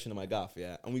studio session in my gaff,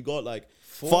 yeah, and we got like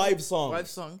 5 songs. 5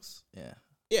 songs. Yeah.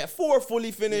 Yeah, 4 fully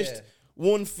finished, Yeah.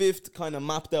 1/5 kind of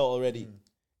mapped out already.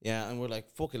 Yeah, and we're like,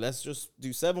 fuck it, let's just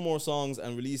do 7 more songs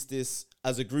and release this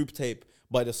as a group tape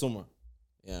by the summer.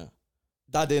 Yeah.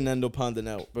 That didn't end up panning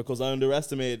out because I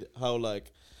underestimated how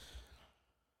like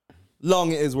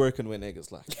long it is working with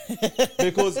niggas, like.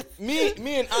 Because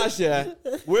me and Asha,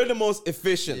 we're the most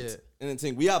efficient in the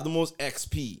thing. We have the most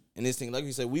XP in this thing. Like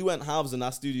you said, we went halves in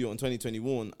that studio in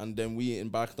 2021 and then we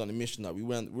embarked on a mission that we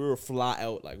were flat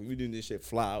out, like we were doing this shit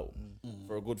flat out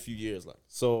for a good few years, like.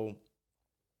 So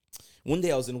one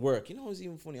day I was in work, you know, it was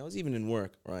even funny. I was even in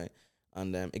work, right?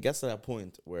 And it gets to that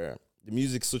point where the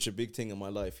music's such a big thing in my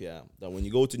life, yeah, that when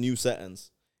you go to new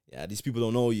settings, yeah, these people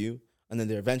don't know you, and then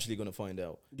they're eventually going to find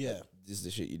out. Yeah. Like, this is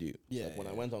the shit you do. Yeah, Like when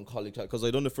I went on college, because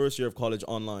I done the first year of college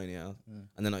online, yeah,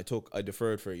 and then I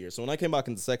deferred for a year. So when I came back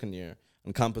in the second year,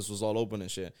 and campus was all open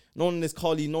and shit, no one in this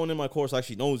college, no one in my course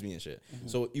actually knows me and shit.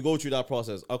 So you go through that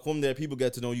process. I come there, people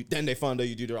get to know you, then they find out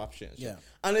you do the rap shit and shit. Yeah.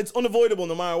 And it's unavoidable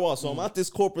no matter what. So I'm at this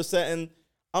corporate setting,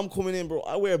 I'm coming in, bro.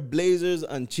 I wear blazers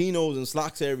and chinos and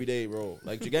slacks every day, bro.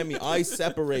 Like, do you get me? I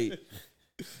separate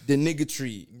the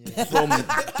niggatry from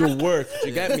the work. Do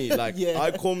you get me? Like,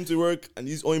 I come to work and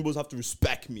these Oimbos have to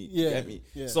respect me. Do you get me?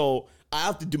 Yeah. So I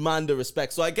have to demand the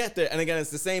respect. So I get there, and again,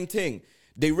 it's the same thing.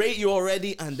 They rate you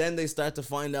already, and then they start to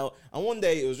find out. And one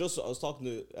day, I was talking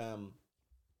to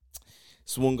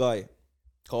this one guy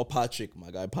called Patrick,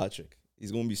 my guy Patrick.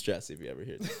 He's going to be stressed if you ever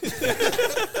hear this.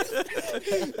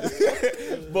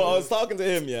 But I was talking to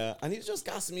him, yeah, and he's just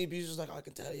gassing me. But he's just like, I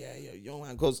can tell, yeah, young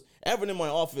man. Because everyone in my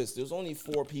office, there's only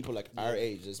 4 people like our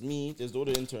age. There's me, there's the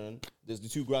other intern, there's the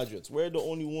 2 graduates. We're the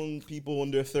only one people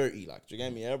under 30, like, do you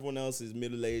get me? Everyone else is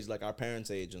middle-aged, like our parents'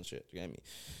 age and shit, do you get me?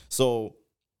 So,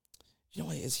 you know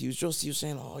what it is? He was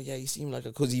saying, oh yeah, he seemed like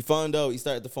because he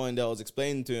started to find out, I was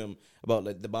explaining to him about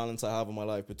like the balance I have in my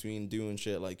life between doing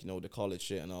shit like, you know, the college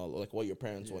shit and all, like what your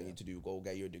parents want you to do, go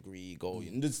get your degree, go,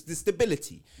 the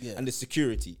stability and the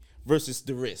security versus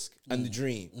the risk and the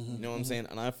dream, you know what I'm saying?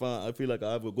 And I feel like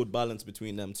I have a good balance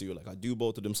between them two. Like I do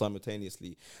both of them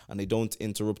simultaneously and they don't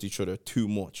interrupt each other too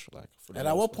much. Like, And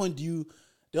at what point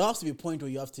there has to be a point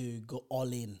where you have to go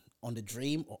all in on the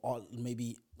dream or all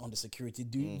maybe on the security.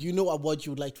 Do you know what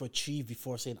you would like to achieve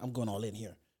before saying I'm going all in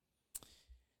here?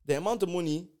 The amount of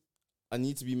money I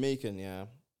need to be making, yeah,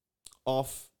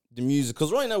 off the music,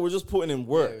 because right now we're just putting in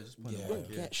work. Yeah, You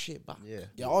don't get shit back. yeah.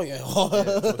 Yeah, oh yeah.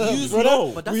 You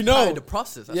know, But that's We part know. of the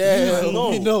process. Yeah, You know.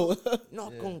 we know.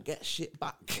 not gonna get shit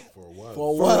back For a while.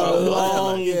 For a for while. a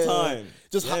long Yeah. time.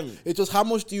 Just Yeah, man. it's just how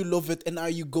much do you love it, and are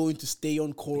you going to stay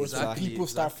on course Exactly, when people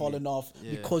start exactly. falling off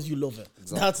Yeah. because you love it?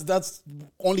 That's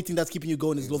only thing that's keeping you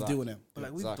going is love doing it. But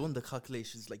like we've Exactly. done the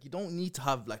calculations. Like you don't need to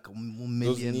have like a Doesn't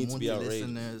million need to be monthly outrageous.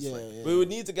 listeners. Yeah, like, yeah. We would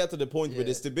need to get to the point where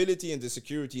the Yeah. stability and the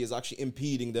security is actually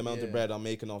impeding the amount of Yeah. bread I'm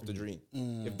making off the dream.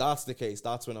 If that's the case,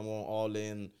 that's when I'm going all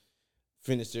in.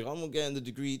 Finish it. I'm gonna get in the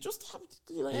degree. Just have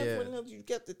everyone else, you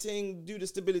get the thing, do the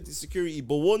stability, security.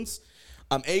 But once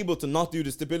I'm able to not do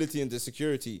the stability and the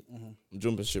security, I'm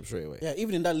jumping ship straight away. Yeah,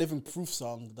 even in that living proof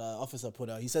song the officer put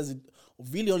out, he says it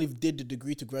really only did the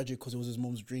degree to graduate because it was his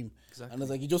mom's dream. Exactly. And it's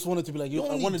like he just wanted to be like, You I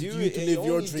only wanted do you it- to you live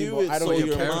your only dream, do but it I don't so want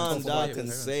your parents mom to and talk about dad it. can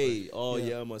parents, say, "Oh Yeah.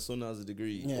 yeah, my son has a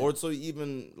degree," Yeah. or so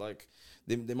even like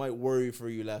they might worry for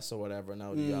you less or whatever.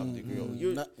 Now that you have a degree,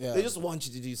 Yeah. they just want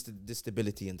you to do the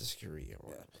stability and the security. Or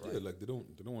whatever, Yeah, like they don't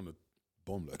want to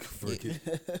bomb like for a kid.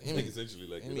 Like, essentially,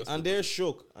 like that's and what- they're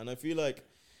shook, and I feel like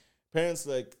parents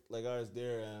like ours,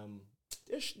 they're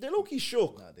low key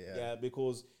shook. Nah, they are. Yeah,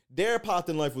 because their path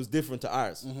in life was different to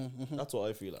ours. That's what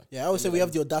I feel like. Yeah, I always say we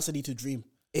have the audacity to dream.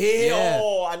 Hey, Yeah.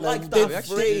 oh, I like they- that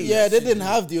actually- phrase. Yeah, they didn't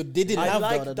have the I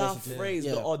like the that audacity. phrase,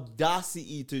 Yeah. the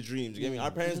audacity to dream. You get me?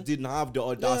 Our parents didn't have the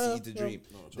audacity to dream.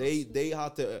 They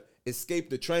had to escape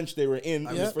the trench they were in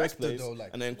I the respect first it place, though, like-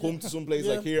 and then come to some place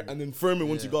Yeah. like here and then firm it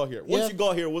once you got here. Once Yeah. you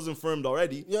got here, it wasn't firmed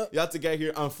already. Yeah. You had to get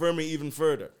here and firm it even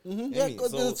further. Yeah,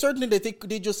 because certainly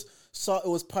they just saw it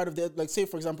was part of their, like, say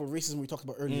for example racism we talked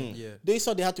about earlier. Yeah. They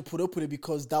saw they had to put up with it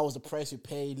because that was the price you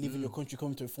pay leaving your country,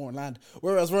 coming to a foreign land.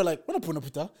 Whereas we're like, we're not putting up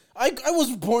with that. I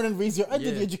was born and raised here. I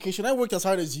did the Yeah. education. I worked as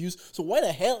hard as you. So why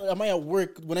the hell am I at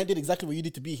work when I did exactly what you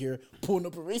did to be here, pulling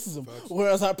up with racism?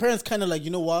 Whereas our parents kind of like, you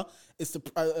know what? It's the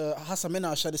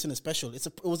Hassamena shared this in a special. It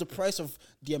was the price of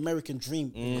the American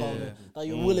dream. We call it. That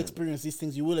you will experience these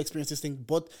things. You will experience this thing,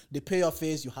 but the payoff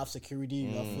is you have security.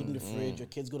 You have food in the fridge. Your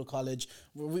kids go to college.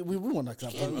 We want that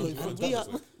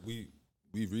example.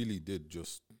 We really did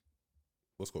just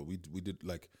what's called we did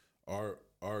like our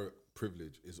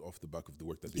privilege is off the back of the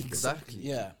work that they did. Exactly.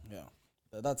 Yeah.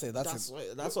 That's it.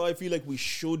 That's why I feel like we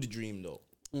should dream though.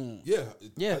 Yeah,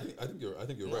 Yeah. I think you're right. what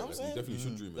I'm Like, we saying? definitely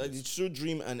should dream. Like you should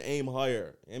dream and aim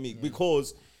higher. I mean,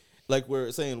 because like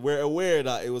we're saying, we're aware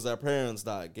that it was our parents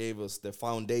that gave us the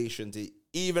foundation to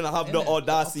even have the Yeah,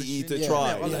 audacity to opportunity.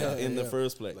 try Yeah, in the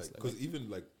first place. Like, because even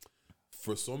like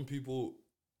for some people,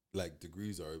 like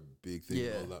degrees are a big thing Yeah.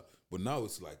 and all that. But now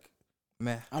it's like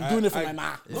Meh. I'm doing it for my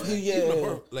ma. not Yeah. even a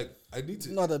hard- like I need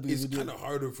to. Not that big it's of a deal. kind of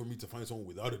harder for me to find someone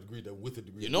without a degree than with a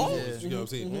degree. You know? You know what I'm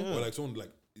saying? Or like someone like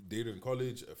they're in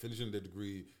college, finishing their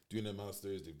degree, doing their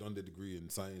masters, they've done their degree in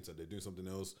science, and they're doing something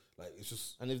else. Like it's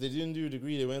just And if they didn't do a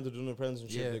degree, they went to do an apprenticeship,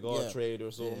 Yeah. they got Yeah. a trade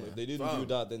or something. Yeah. If they didn't Fam. do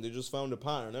that, then they just found a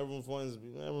pattern. Everyone finds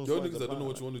the only niggas that don't know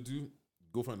what you want to do.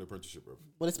 Go find an apprenticeship, bro.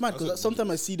 But it's mad That's because what sometimes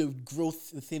I it is. see the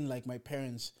growth within like my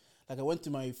parents. Like I went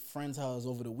to my friend's house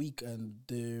over the week, and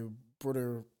the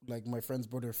brother, like my friend's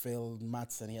brother, failed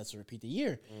maths and he has to repeat a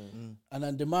year. And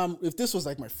then the mom, if this was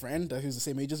like my friend that who's the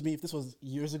same age as me, if this was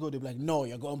years ago, they'd be like, "No,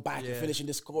 you're going back. You're Yeah. finishing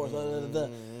this course." Blah, blah, blah,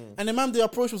 blah. And the mom, the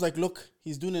approach was like, "Look,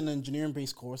 he's doing an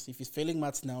engineering-based course. If he's failing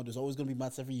maths now, there's always going to be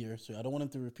maths every year. So I don't want him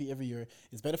to repeat every year.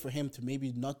 It's better for him to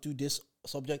maybe not do this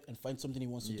subject and find something he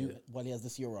wants to do while he has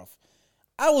this year off."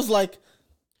 I was like,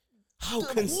 How what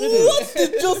considerate.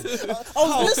 did just?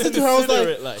 I was listening to her. I was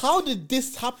considerate, like, like. how did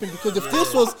this happen? Because if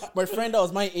this was my friend that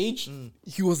was my age,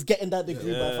 he was getting that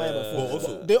degree by 5 or 4. But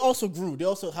also- They also grew. They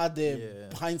also had the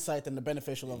hindsight and the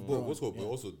beneficial of But growing. what's called, but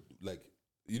also like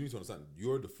you need to understand,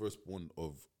 you're the first one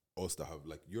of us to have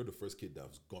like you're the first kid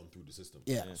that's gone through the system.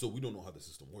 Yeah. So we don't know how the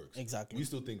system works. Exactly. We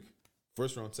still think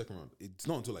first round, second round. It's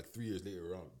not until like 3 years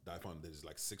later around that I found there's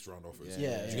like 6 round offers. Yeah, Do you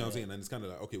yeah, know what I'm saying? And it's kind of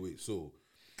like, okay, wait, so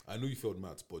I know you failed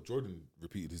maths, but Jordan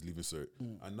repeated his leaving cert,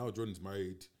 and now Jordan's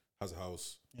married, has a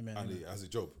house, Amen, and he has a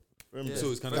job. Yeah.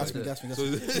 So it's kind of Gas me, gas me, gas so,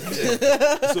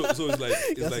 me. so it's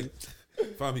like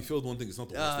fam, he failed one thing. It's not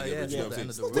the worst thing yeah, ever. Do you know it's what I'm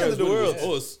not saying? the end of the Whereas world. when it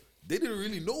was us, they didn't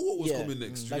really know what was Yeah. coming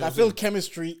next. You Like know I what I'm failed saying?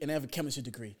 chemistry and I have a chemistry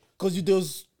degree because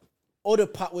there's other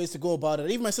pathways to go about it.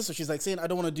 Even my sister, she's like saying, "I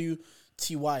don't want to do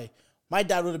TY." My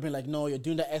dad would have been like, "No, you're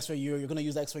doing that extra year. You're gonna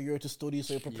use the extra year to study,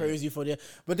 so it prepares you for the."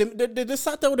 But they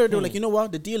sat there with her. They were like, "You know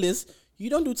what? The deal is, you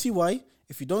don't do TY.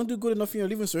 If you don't do good enough in your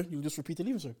leaving cert, you'll just repeat the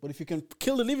leaving cert. But if you can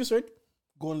kill the leaving cert,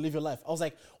 go and live your life." I was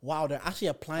like, "Wow, they're actually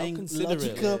applying considerate.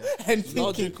 logical and thinking."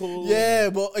 Logical. Yeah,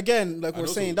 but again, like we're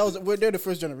also- saying, they're the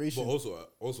first generation. But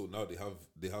also now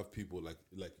they have people like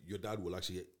your dad will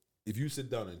actually, if you sit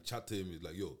down and chat to him, he's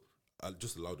like, "Yo, I'll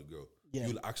just allow the girl." Yeah.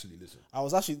 you'll actually listen. I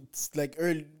was actually like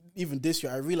early, even this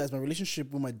year, I realized my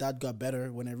relationship with my dad got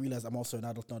better when I realized I'm also an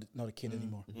adult, not a kid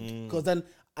anymore. Because then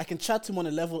I can chat to him on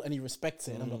a level and he respects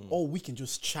it. And I'm like, oh, we can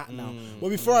just chat now. But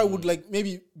before I would like,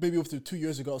 maybe up to 2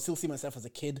 years ago, I still see myself as a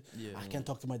kid. Yeah. I can't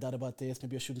talk to my dad about this.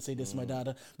 Maybe I shouldn't say this to my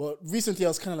dad. But recently I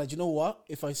was kind of like, you know what?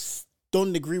 If I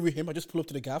don't agree with him, I just pull up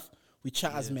to the gaff. We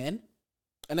chat as men.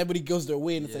 And everybody goes their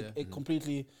way and it's like, it's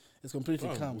completely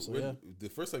Bro, calm. So when- yeah. The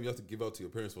first time you have to give out to your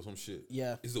parents for some shit,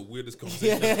 Yeah. is the weirdest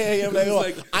Yeah, conversation. I'm like, It's oh,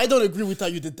 like, I don't agree with how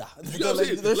you did that. you know what I'm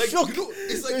saying? They're Like, shook. you know,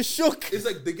 it's like They're shook. It's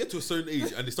like they get to a certain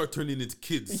age and they start turning into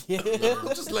kids. Yeah. I'm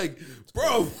just like,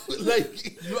 bro,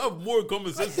 like you have more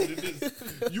common sense than this.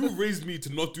 You raised me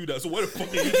to not do that, so why the fuck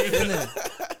are you doing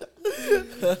that?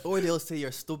 Or they'll say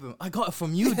you're stupid. I got it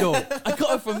from you, though. I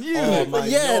got it from you. Oh my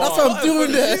Yeah, God. that's what I'm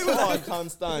doing there. What I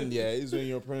can't stand, is when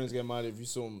your parents get mad if you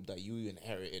something that you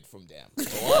inherited from them.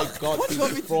 So I got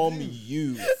this from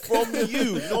you. From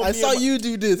you. No, I saw you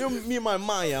do this. You know, me and my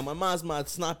mom, my mom's mad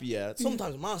snappy,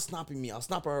 Sometimes mom's snapping me, I'll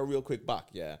snap her real quick back,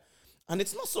 And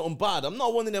it's not something bad. I'm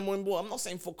not one of them one boy. I'm not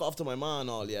saying fuck off to my man and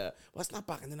all, But I snap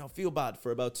back and then I'll feel bad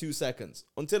for about 2 seconds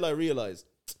until I realize,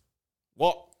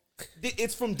 what?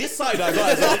 It's from this side I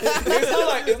got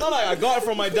it. It's not like I got it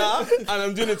from my dad and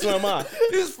I'm doing it to my mom.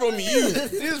 This is from you.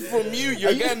 This is from you.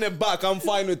 You're getting it back. I'm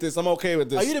fine with this. I'm okay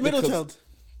with this. Are you the middle child?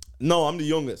 No, I'm the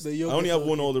youngest. The I youngest, only have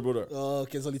one okay. older brother. Oh,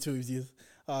 okay, it's only 2 of you.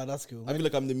 Oh, that's cool. I feel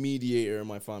like I'm the mediator in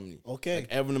my family. Okay. Like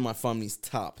everyone in my family is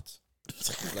tapped.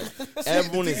 Like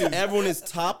everyone is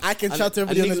tapped. I can and- chat to and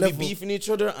everybody on niggas the be level. beefing each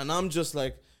other, and I'm just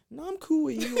like, no, I'm cool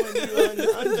with you and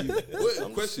you. Wait,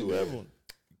 I'm question. cool with everyone.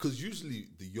 Because usually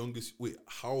the youngest. Wait,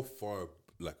 how far?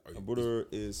 Like, are My you? brother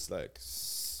is like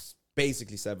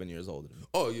basically 7 years older than me.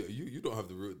 Oh yeah, you don't have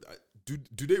the real.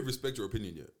 Do they respect your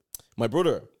opinion yet? My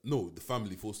brother, No, the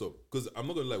family, full stop. Because I'm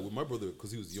not gonna lie, with my brother,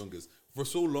 because he was the youngest, for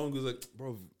so long, it was like,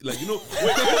 bro, like, you know,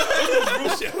 when there's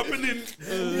real shit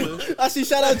happening. Actually,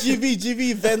 shout out GB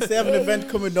events. They have an event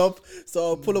coming up,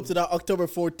 so pull up to that October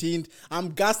 14th. I'm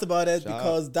gassed about it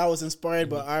because that was inspired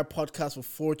by our podcast with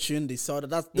Fortune. They saw that.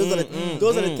 Those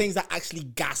are the things that actually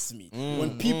gas me.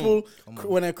 When people,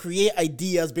 when I create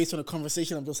ideas based on a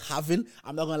conversation I'm just having,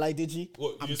 I'm not gonna lie, Deji.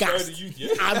 What, I'm you inspired gassed. the youth, yeah?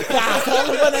 I'm gassed.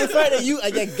 When I inspire the youth,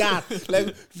 I get gassed.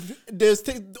 Like there's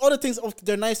other things.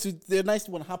 They're nice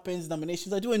when it happens.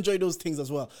 Nominations, I do enjoy those things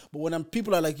as well. But when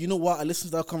people are like, you know what, I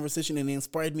listened to that conversation and it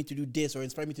inspired me to do this or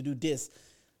inspired me to do this,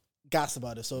 gas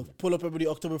about it. So pull up everybody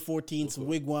October 14th,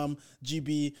 Wigwam,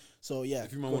 GB. So yeah.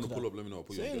 If you might go want to to pull that. up, let me know. I'll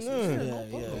put you on Say guest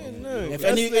no. list. If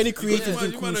any creators do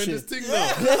You cool man on this shit, thing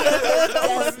now.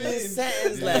 That's the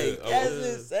sentence, Yeah, like, I that's will.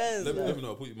 the sentence. Let like. me know.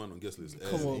 I'll put you man on guest list.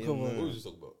 Come on. What was we just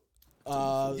talking about?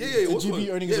 the what's GB one?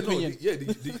 earning his opinion.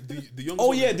 The young.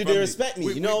 Oh, yeah, did they respect me?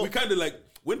 We, You know- we kind of like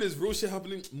when there's real shit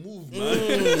happening. Move, man.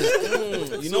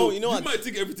 You So, know, you what? might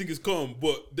think everything is calm,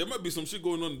 but there might be some shit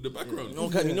going on in the background.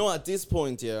 Okay, you know, at this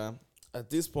point,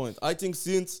 I think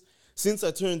since I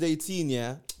turned 18,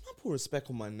 I put respect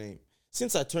on my name.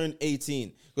 Since I turned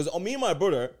 18, because me and my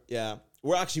brother,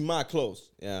 we're actually mad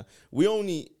close. We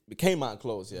only became mad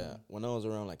close, when I was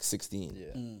around like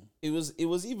 16. It was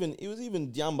even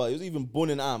Diamba, it was even Bun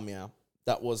and Am,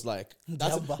 that was like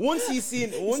Diamba. once he seen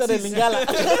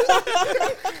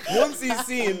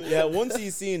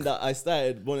that I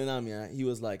started Bun and Am, he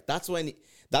was like, that's when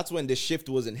the shift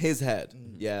was in his head,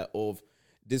 of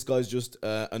this guy's just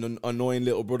an annoying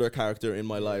little brother character in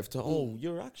my life to, oh,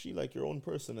 you're actually like your own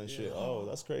person and shit. Oh,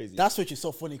 that's crazy. That's which is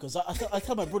so funny because I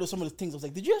tell my brother some of the things. I was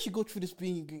like, did you actually go through this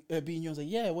being you? I was like,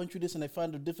 yeah, I went through this and I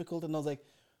found it difficult. And I was like,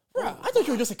 bro, I thought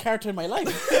you were just a character in my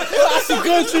life. You're actually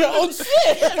going through your own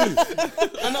shit.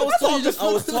 And I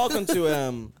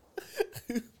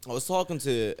was talking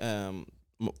to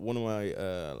one of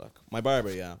my my barber,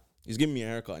 he's giving me a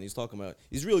haircut and he's talking about,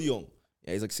 he's real young.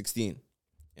 Yeah, he's like 16.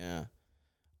 Yeah.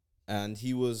 And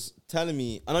he was telling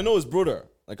me, and I know his brother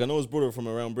from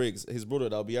around Briggs, his brother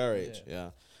that'll be our age.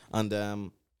 Yeah. And I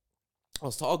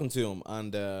was talking to him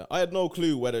and I had no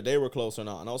clue whether they were close or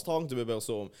not. And I was talking to him about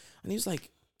something and he was like,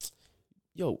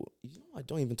 yo, you know, I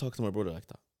don't even talk to my brother like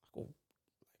that. I go,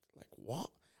 like what?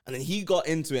 And then he got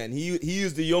into it and he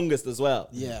is the youngest as well.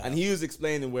 Yeah. And he was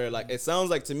explaining where, like, it sounds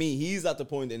like to me, he's at the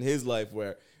point in his life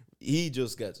where he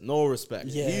just gets no respect.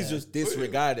 Yeah. He's just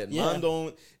disregarded. Yeah.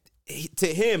 To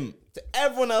him, to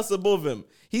everyone else above him,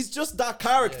 he's just that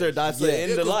character that's in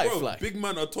the 'cause, life. bro, Like, big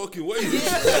man are talking. What is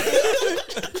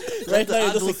Right now, you're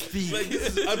Adult just speak. like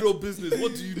this is adult business.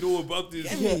 What do you know about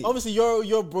this? yeah, obviously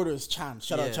your brother's Chan.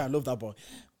 Shout out Yeah. Chan, love that boy.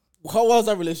 How was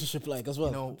that relationship like as well?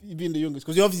 You know, you being the youngest,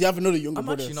 because you obviously have another younger I'm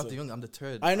brother. actually not so- the young. I'm the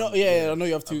third. I know. Yeah, I know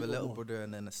you have I two. have a little brother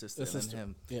and then a sister, and sister. then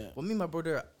him. Yeah. But me and my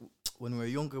brother, when we were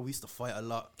younger, we used to fight a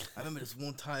lot. I remember this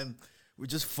one time we're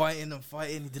just fighting and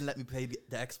fighting. He didn't let me play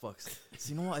the Xbox. So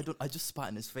you know what? I just spat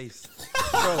in his face,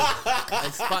 bro. I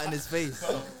spat in his face.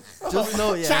 Just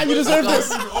know, yeah. Chan, you deserve this.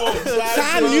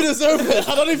 Chan, you deserve it.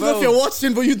 I don't even know if you're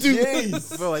watching, but you do.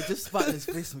 Bro, I just spat in his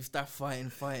face and we start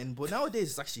fighting. But nowadays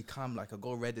it's actually calm. Like I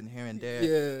go red in here and there.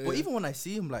 Yeah, But yeah. even when I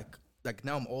see him, like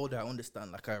now I'm older, I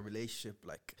understand like our relationship.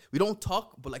 Like we don't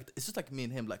talk, but like it's just like me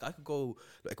and him. Like I could go,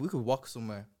 like we could walk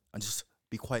somewhere and just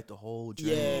be quiet the whole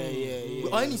journey. Yeah.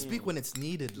 I only speak when it's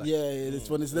needed. Like, It's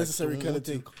when it's necessary like, kind of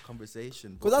thing.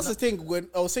 Conversation. Because that's the thing. When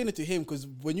I was saying it to him, because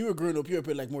when you were growing up, you were a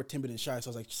bit like more timid and shy. So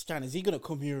I was like, Stan, is he gonna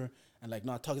come here and like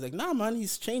not talk? He's like, nah, man,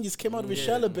 he's changed. He's came out of his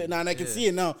shell a bit now, and I can see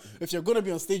it now. If you're gonna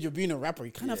be on stage, you're being a rapper.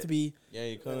 You kind of have to be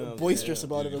you kind of boisterous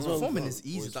about it as well. Performing is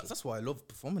easy. That's why I love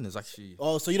performing. Is actually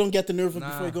Oh, so you don't get the nerve before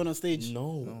Nah. you go on stage?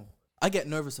 No. I get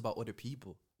nervous about other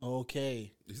people.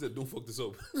 Okay. He said, "Don't fuck this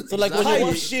up." So like when Exactly.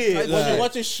 you're, Shit, when like- you're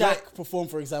watching Shaq perform,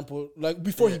 for example, like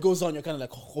before he goes on, you're kind of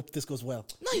like, hope this goes well.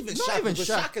 Not even Not Shaq, even because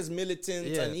Shaq. Shaq is militant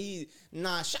Yeah. and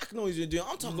Shaq knows what you're doing.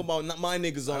 I'm talking about not my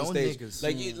niggas Our on own stage.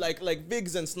 niggas. Like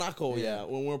Biggs and Snacko,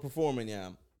 when we're performing,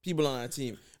 people on our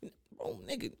team. Bro,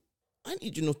 nigga, I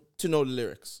need you to know the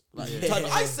lyrics. Like,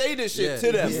 I say this shit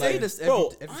to them. You Like, say this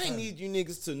bro, every I time. need you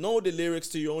niggas to know the lyrics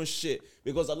to your own shit,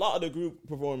 because a lot of the group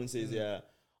performances,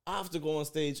 I have to go on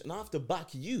stage and I have to back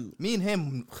you. Me and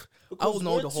him, I Because will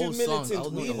know we're the too whole song. militant. I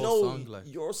will know We the know whole song. Like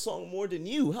your song more than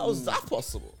you. How is that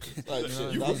possible? Like,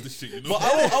 shit, You that's- wrote this shit, you know. but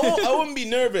I wouldn't be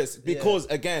nervous because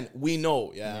again we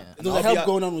know, And Does it I'll help be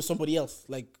going on with somebody else?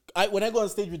 Like when I go on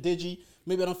stage with Deji,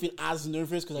 maybe I don't feel as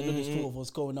nervous because I know there's two of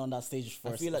us going on that stage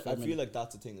first. I feel like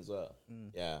that's the thing as well.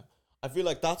 Yeah. I feel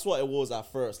like that's what it was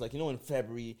at first. Like, in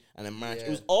February and in March, it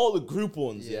was all the group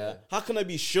ones, How can I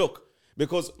be shook?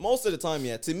 Because most of the time,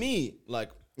 to me, like,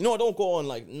 I don't go on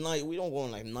like we don't go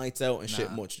on like nights out and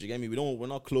shit much. Do you get me? We're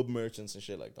not club merchants and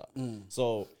shit like that.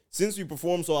 So since we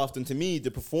perform so often, to me, the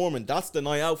performing, that's the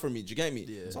night out for me. Do you get me?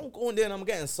 So I'm going there and I'm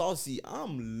getting saucy.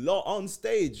 I'm on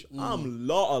stage. I'm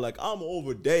like I'm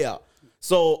over there.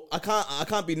 So I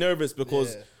can't be nervous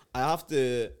because I have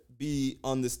to be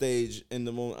on the stage in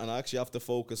the moment, and I actually have to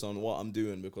focus on what I'm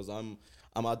doing, because I'm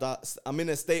in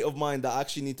a state of mind that I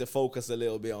actually need to focus a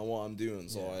little bit on what I'm doing.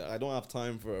 So I don't have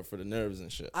time for the nerves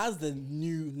and shit. As the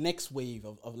new next wave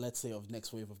of let's say of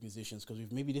next wave of musicians, because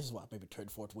maybe this is what maybe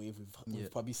third, fourth wave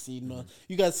we've probably seen.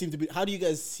 You guys seem to be. How do you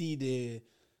guys see the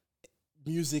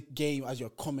music game as you're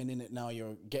coming in it now?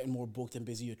 You're getting more booked and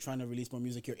busy. You're trying to release more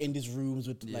music. You're in these rooms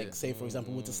with like, say for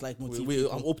example, with the Slight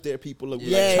Motif. I'm up there, people. Like,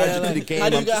 Like, to the game.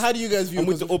 how do you guys view? I'm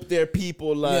with the 'cause up there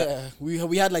people. Like,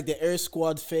 we had like the Air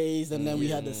Squad phase, and then we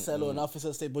had the Cello and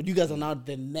Officer State. But you guys are now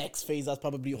the next phase. That's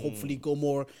probably hopefully go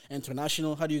more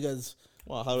international. How do you guys?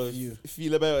 well, how do view I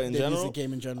feel about it in the general? music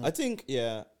game in general? I think,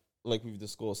 like we've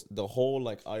discussed, the whole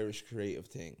like Irish creative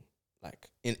thing, like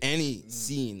in any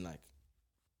scene, like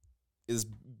is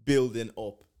building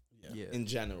up in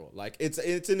general. Like it's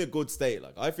in a good state.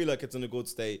 Like I feel like it's in a good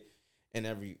state in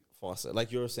every facet.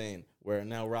 Like you're saying, where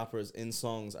now rappers in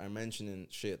songs are mentioning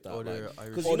shit that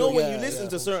because when you listen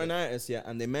to certain artists,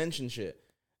 and they mention shit,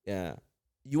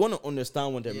 you want to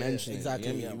understand what they're mentioning.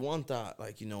 exactly, You want that,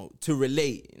 like, to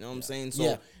relate. You know what I'm saying?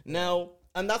 So now,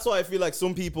 and that's why I feel like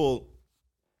some people,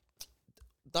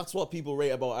 that's what people rate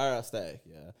about our aesthetic,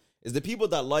 is the people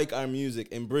that like our music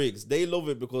in Briggs, they love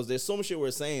it because there's some shit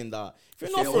we're saying that if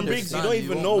you're not from Briggs, you don't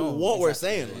even know what we're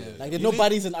saying. Like there's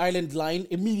nobody's in Ireland line.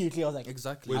 Immediately I was like,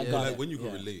 exactly. When, got like it. when you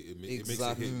can relate, it makes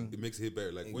it hit. It makes it hit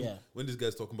better. Like when this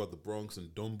guy's talking about the Bronx and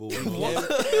Dumbo. And all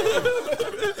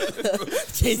that.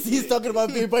 JC's talking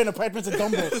about being buying apartments in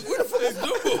Dumbo. Where the fuck is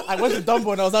Dumbo? I went to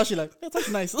Dumbo and I was actually like, that's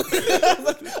nice.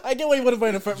 I get why you want to buy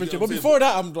an apartment, You know but what I'm before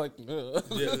that, I'm like,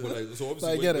 Yeah, but like so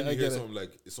obviously I get it, when I you hear get it. something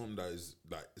like it's something that is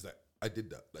like it's like I did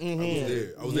that. Like I was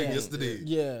there. I was there yesterday.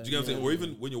 Yeah, Do you get what I'm saying? Or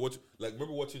even when you watch, like,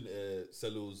 remember watching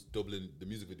Cello's Dublin the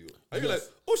music video? And you're like,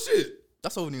 oh shit,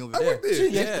 That's only over I there. worked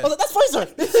there. I was like, that's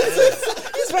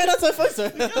Pfizer. He's right outside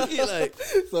Pfizer. Like,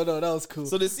 So no, that was cool.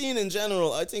 so the scene in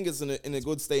general, I think it's in a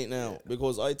good state now,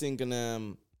 because I think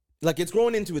like it's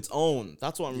grown into its own.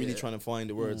 That's what I'm really trying to find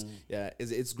the words.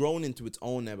 It's grown into its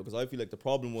own now, because I feel like the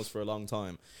problem was for a long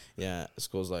time. It's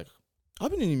because like I've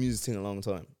been in the music scene a long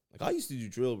time. Like I used to do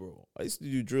drill, bro. I used to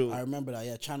do drill. I remember that.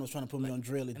 Yeah, Chan was trying to put me on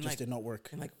drill. It just like- did not work.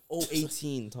 And like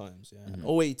 018 times,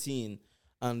 018.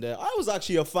 And I was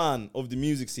actually a fan of the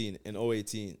music scene in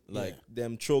 018. Like,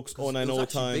 them trucks, It was 090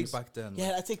 actually big times. back then.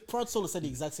 Yeah, I think Prod Solo said the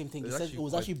exact same thing. He said it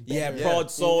was actually better. Yeah, Prod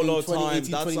Solo in time.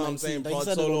 2018, That's what I'm saying. 2019. Like you Prod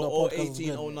said it on the Solo podcast as 018,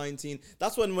 well. 019.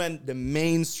 That's when the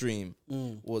mainstream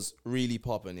was really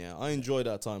popping. Yeah, I enjoyed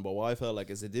that time. But what I felt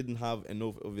like is it didn't have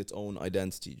enough of its own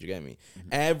identity. Do you get me?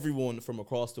 Everyone from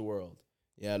across the world,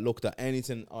 looked at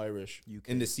anything Irish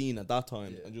in the scene at that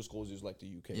time and just goes, it's like the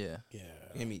UK. Yeah. Yeah.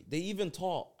 You get me? They even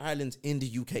taught Ireland's in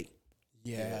the UK.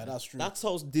 Yeah, that's true. That's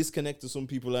how disconnected some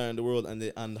people are in the world,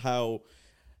 and how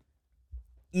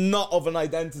not of an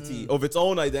identity of its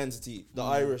own identity the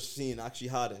Irish scene actually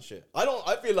had and shit.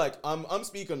 I feel like I'm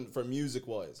speaking for music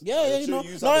wise. Yeah, you know.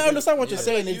 No, I understand what you're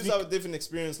saying. Like you have a different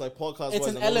experience, like podcast. It's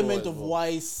an element of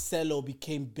why Cello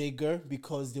became bigger,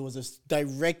 because there was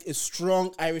a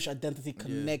strong Irish identity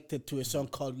connected to a song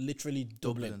called literally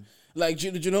Dublin. Like,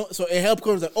 do you know? So it helped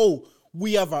because like, oh,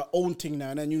 we have our own thing now,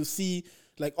 and then you see.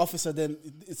 Like Officer, then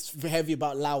it's heavy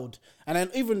about loud, and then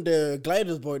even the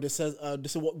Gliders boy, they said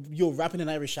what you're rapping in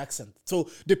Irish accent. So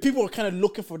the people are kind of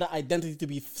looking for that identity to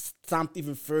be stamped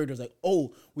even further. It's like,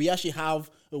 oh, we actually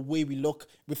have a way we look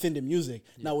within the music.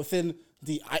 Now within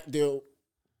the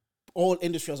whole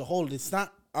industry as a whole, it's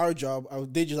not our job.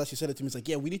 They just actually said it to me. It's like,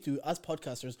 yeah, we need to, as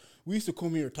podcasters, we used to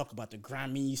come here and talk about the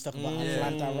Grammys, talk about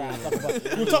Atlanta rap,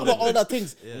 we'll talk about all that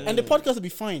things, and the podcast will be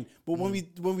fine. But when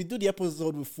we do the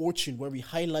episode with Fortune, where we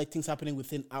highlight things happening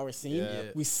within our scene,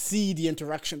 we see the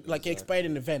interaction, like it expired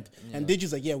an event, and they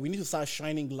just like, yeah, we need to start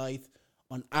shining light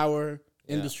on our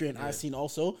industry and our scene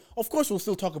also. Of course, we'll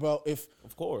still talk about if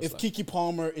Kiki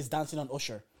Palmer is dancing on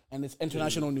Usher. And it's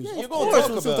international news. Of course,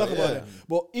 we'll still talk about it.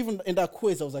 But even in that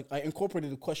quiz, I was like, I incorporated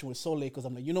the question with Soleil because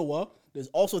I'm like, you know what? There's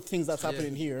also things that's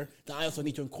happening here that I also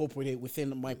need to incorporate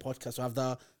within my podcast to have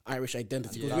the Irish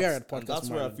identity. Because we are at podcast. And that's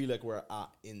where I feel like we're at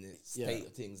in the state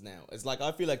of things now. It's like,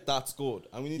 I feel like that's good.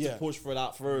 And we need to push for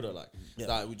that further. Like,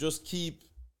 that we just keep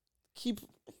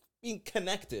being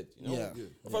connected, you know.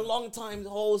 For a long time, the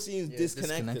whole scene is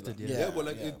disconnected. But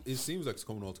like it seems like it's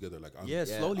coming all together. Like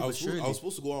slowly but surely. I was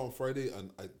supposed to go out on Friday, and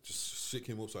I just shit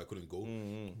came up, so I couldn't go.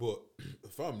 But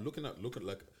if I'm looking at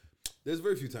like, there's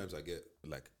very few times I get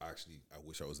like, actually I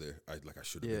wish I was there. I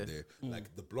should have been there.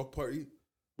 Like the block party.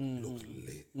 Looked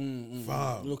lit.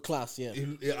 Look class,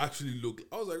 It actually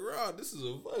looked. I was like, "Rah, this is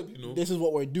a vibe," you know. This is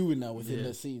what we're doing now within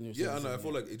the scene. Yeah, and I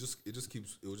feel like it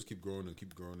will just keep growing and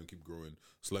keep growing and keep growing.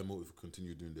 Slime Motive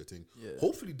continue doing their thing.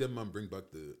 Hopefully, them man bring back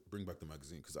the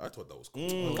magazine, because I thought that was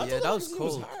cool. That was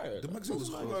cool. The magazine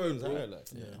was hard, bro.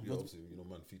 Obviously,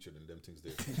 man featured in them things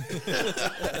there.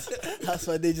 That's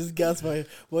why they just gasped by.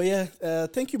 Well,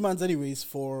 thank you, mans. Anyways,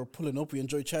 for pulling up. We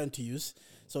enjoyed chatting to you.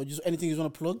 So, just anything you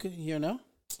want to plug here now?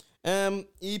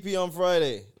 EP on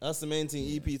Friday. That's the main thing.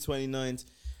 EP 29th.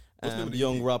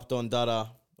 Young Rap Don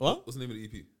Dada. What? What's the name of the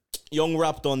EP? Young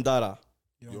Rap Don Dada.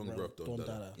 Young Rap Don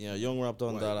Dada. Yeah, Young Rap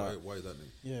Don Dada. Why is that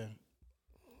name? Yeah.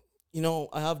 You know,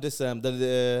 I have this.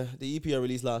 The EP I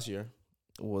released last year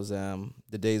was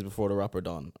the days before the Rapper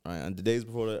Don, right? And the days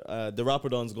before the Rapper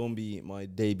Don's gonna be my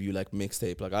debut like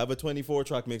mixtape. Like I have a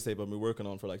 24-track mixtape I've been working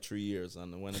on for like 3 years,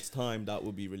 and when it's time, that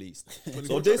will be released.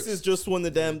 So this is just one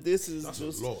of them. This is That's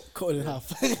just a lot. Cut it in half.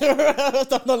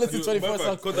 Don't listen to 24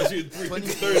 songs. Cut that shit in 3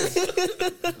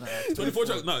 24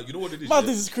 tracks. Nah, you know what it is? Man,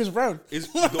 this is Chris Brown. It's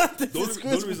the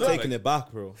only reason taking it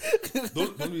back, bro.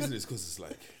 The only reason is because it's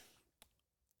like,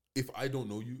 if I don't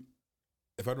know you,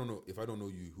 if I don't know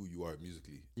you, who you are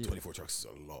musically, 24 tracks is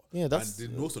a lot. Yeah, that's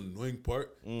and the most annoying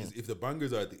part is if the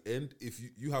bangers are at the end. If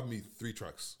you have me 3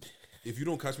 tracks, if you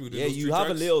don't catch me with those 3 you have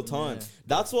tracks, a little time.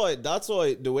 That's why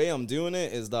the way I'm doing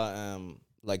it is that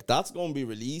like that's gonna be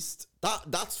released.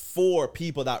 That's for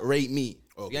people that rate me.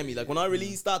 You get me? Like when I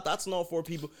release that's not for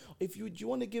people. If do you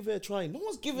want to give it a try? No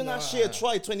one's giving that shit a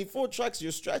try. 24 tracks,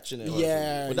 you're stretching it.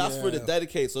 Yeah, but that's for the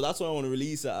dedicated. So that's why I want to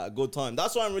release it at a good time.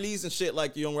 That's why I'm releasing shit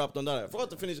like Young Rap Done That. I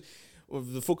forgot to finish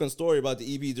with the fucking story about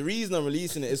the EP. The reason I'm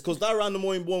releasing it is because that random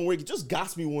one week just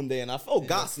gassed me one day, and I felt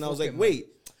gassed, and I was like, wait.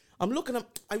 I'm looking at.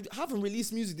 I haven't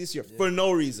released music this year for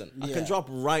no reason. I can drop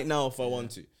right now if I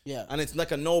want to. Yeah, and it's like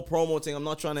a no promo thing. I'm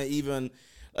not trying to even.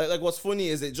 Like what's funny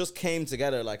is it just came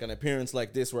together like an appearance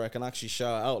like this where I can actually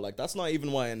shout out. Like that's not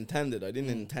even what I intended. I didn't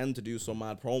intend to do some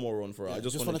mad promo run for it. I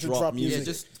just wanted to drop music. Yeah,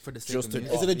 just for the sake of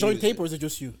music. Is it a joint tape or is it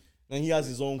just you? And he has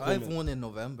his own. I have one in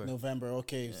November.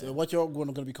 Okay. So what you're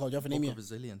going to be called? You have a name Book yet? of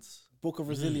Resilience. Book of I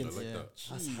Resilience. like Yeah. that.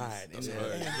 That's hard. That's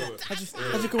innit? hard.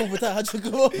 How'd you come up with that? How'd you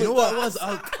come up with You know what that? it was?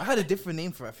 I had a different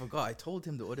name for it. I forgot. I told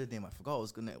him the other name. I forgot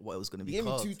what it was gonna be He gave me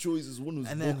called. 2 choices. One was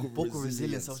And then Book of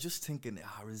Resilience. I was just thinking,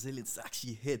 resilience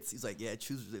actually hits. He's like, yeah,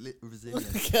 choose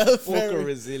resilience. Yeah, Book fair, of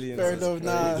Resilience. fair is enough. crazy.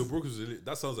 Nah. The Brooklyn Resilience,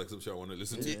 that sounds like some shit I want to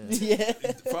listen to. Yeah.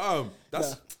 Fam,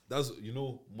 that's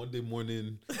Monday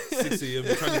morning, 6 a.m.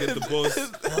 You're trying to get the bus.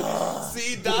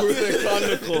 See, that's the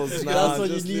Chronicles. Nah, That's what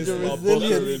you just need, listen the to Book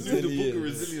of resilience. The Book of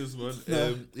Resilience. Resilience,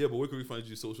 man. Yeah, but where can we find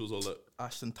you? Socials, all that.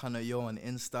 Ash Santana Yo on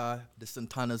Insta. The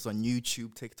Santanas on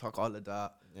YouTube, TikTok, all of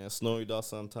that. Yeah,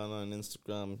 Snowy.Santana on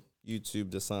Instagram,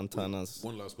 YouTube, the Santanas.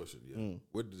 One last question. Yeah,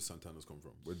 where did the Santanas come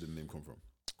from? Where did the name come from?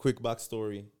 Quick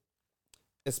backstory.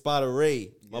 Espada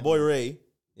Ray, my boy Ray,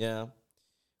 yeah.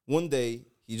 One day,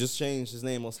 he just changed his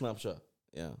name on Snapchat,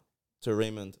 yeah, to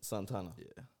Raymond Santana,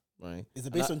 Yeah. right? Is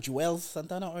it based on Joel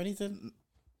Santana or anything?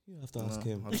 You have to ask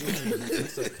him.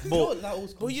 But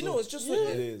But you know, it's just like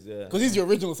it is, yeah. Because he's the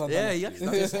original Santana. yeah.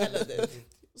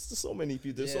 There's so many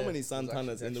people. There's so many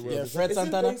Santanas in the world. Yeah, Fred Is it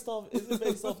Santana. Is it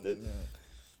based off this?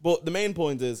 But the main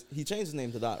point is he changed his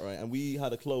name to that, right? And we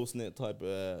had a close knit small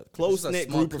group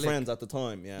of clique. friends at the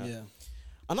time, yeah. Yeah.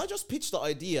 And I just pitched the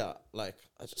idea, like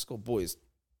I just go, boys,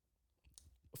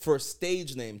 for a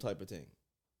stage name type of thing.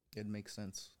 It makes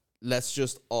sense. Let's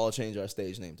just all change our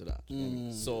stage name to that. Do you get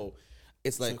me? So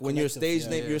it's like So when your collective, stage yeah.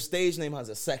 name, your stage name has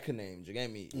a second name. Do you get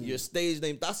me? Your stage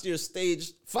name, that's your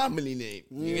stage family name.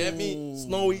 You get me?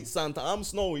 Snowy Santa. I'm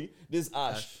Snowy. There's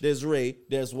Ash. There's Ray.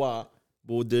 There's Wa.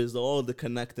 But there's all the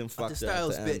connecting At factor. the start, I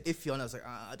was a at bit the end. iffy on it. I was like,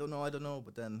 I don't know.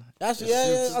 But then, Actually,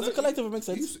 yeah. As a collective, it makes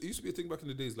It sense. used to be a thing back in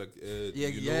the days, like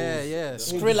yeah.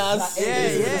 Skrillaz.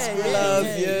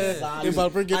 Yeah. If I'll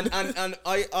bring it. And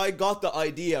I got the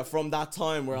idea from that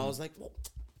time where I was like, well,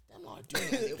 I'm not doing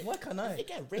that. Why can't I? They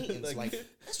get ratings. Like,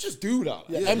 let's just do that.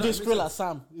 Yeah, MJ Skrilla,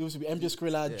 Sam. It used to be MJ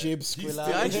Skrilla, Jib Skrilla.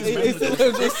 I just They remember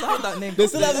still they still have that name. they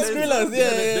still have the Skrillas.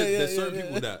 There's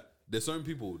Yeah. certain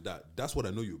people that that's what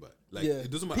I know you by. Like Yeah.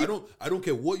 it doesn't matter. I don't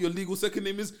care what your legal second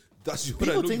name is. That's what I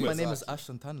People know think you my by. name is Ash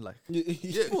Santana. Like,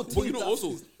 Yeah, but you know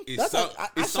also it, That's sound, like,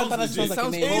 it Ash sounds Santana legit. sounds like a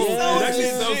sounds name. cool. It actually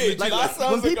Yeah. sounds legit. Like, Like, that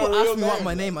sounds when like people a real ask me what name.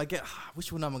 my name, I get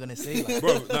which one am I gonna say? Like,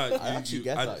 bro, nah, actually you,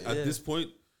 get that, at yeah. this point,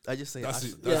 I just say that's Ash.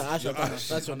 it. Yeah, That's, Ash you're Santana. Ash.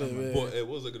 That's your name. Yeah. But what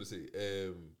was I gonna say?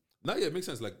 Nah, yeah, it makes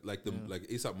sense. Like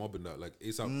ASAP Mob and that, like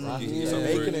ASAP Rocky, yeah. ASAP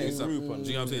Making Bird, it in ASAP. group. Do you know what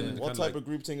I'm saying? And What kinda type like, of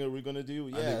group thing are we gonna do?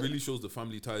 and Yeah. it really shows the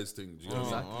family ties thing. Do you know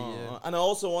what I mean? Exactly, yeah. And I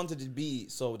also wanted it to be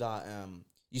so that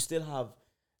you still have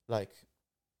like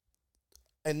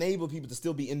enable people to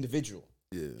still be individual.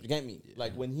 Yeah. You get me?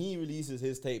 Like when he releases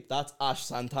his tape, that's Ash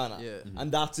Santana. Yeah.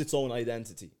 And that's its own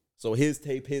identity. So his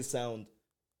tape, his sound,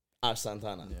 Ash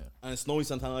Santana. Yeah. And Snowy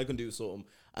Santana, I can do something.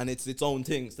 And it's its own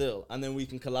thing still. And then we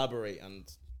can collaborate and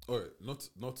All right,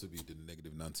 not to be the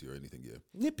negative Nancy or anything, yeah.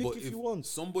 nitpick But if you want.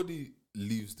 somebody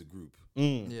leaves the group,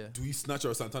 Yeah. do we snatch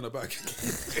our Santana back?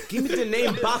 Give me the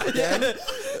name back then.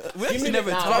 We actually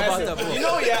never talk about that, bro. You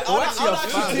know, yeah, I'll actually a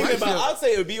fan. actually think We're about it. I'll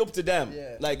say it would be up to them.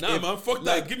 Yeah. Like, Nah, if- man, fuck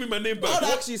that. Give me my name back.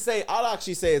 I'll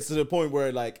actually say it's to the point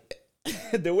where like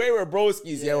the way we're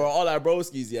broskies, we're all our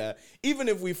broskies, even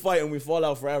if we fight and we fall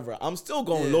out forever, I'm still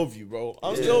gonna love you, bro.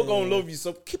 I'm still gonna love you.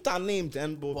 So keep that name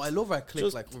then, bro. But I love our clique.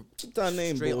 Just Like, we're keep that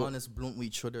name, straight, bro. honest, blunt with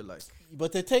each other. Like,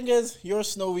 But the thing is, you're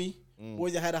Snowy.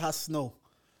 Boys, your head has snow.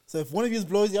 So if one of you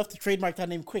blows, you have to trademark that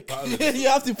name quick. You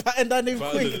have to patent that name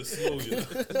quick.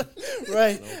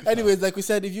 Right. Anyways, like we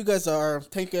said, if you guys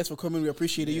thank you guys for coming. We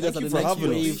appreciate it. You guys are the for next having us.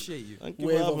 wave, appreciate you. Thank you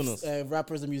wave for having of us.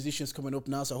 rappers and musicians coming up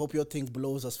now. So I hope your thing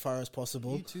blows as far as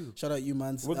possible. Me too. Shout out you,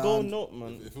 mans. We're going up,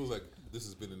 man. It feels like this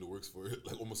has been in the works for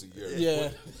like almost a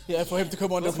year. Yeah, for him to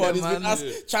come on the Okay, pod. He's man. been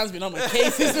asked. Chan's been on my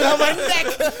case. He's been on my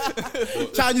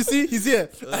neck. Chan, you see, he's here.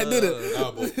 I did it.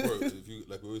 Nah, but bro, if you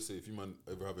like we always say, if you man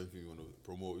ever have anything you want to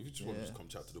promote, if you just want to just come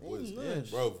chat to the boys,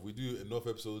 bro, we do enough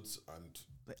episodes and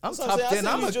I'm That's what I'm tapped saying. in.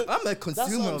 I I'm say you a That's what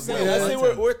consumer I'm of saying. your I say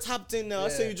content. we're tapped in now. I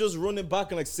say you just run it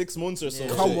back in like 6 months or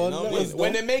something. Come You on, know what I let mean? us know.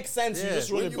 When it makes sense, you Yeah.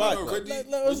 just run when it you back. man are ready,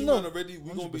 Let us when you know. man are ready,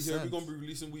 we're gonna be here. 100%. We're gonna be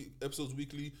releasing episodes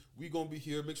weekly. We're gonna be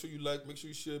here. Make sure you like, make sure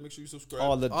you share, make sure you subscribe.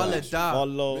 All of All that. of that.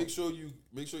 Follow. Make sure you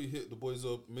hit the boys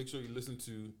up. Make sure you listen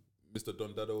to Mr.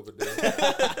 Don Dada over there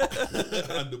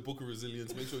and the Book of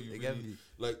Resilience. Make sure you get really me.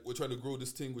 like. We're trying to grow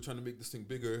this thing. We're trying to make this thing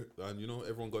bigger, and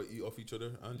everyone got to eat off each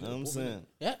other. And I'm saying.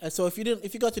 Yeah. And so if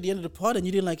you got to the end of the pod and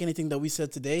you didn't like anything that we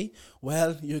said today,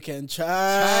 well, you can Charge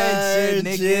charge it,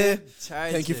 nigga. it.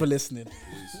 Charge Thank you it. for listening.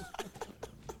 Peace.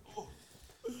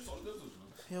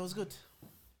 Yeah, it was good.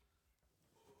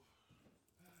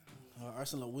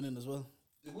 Arsenal are winning as well.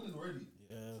 They're winning already.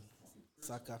 Yeah.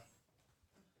 Saka.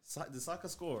 The Saka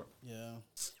score. Yeah.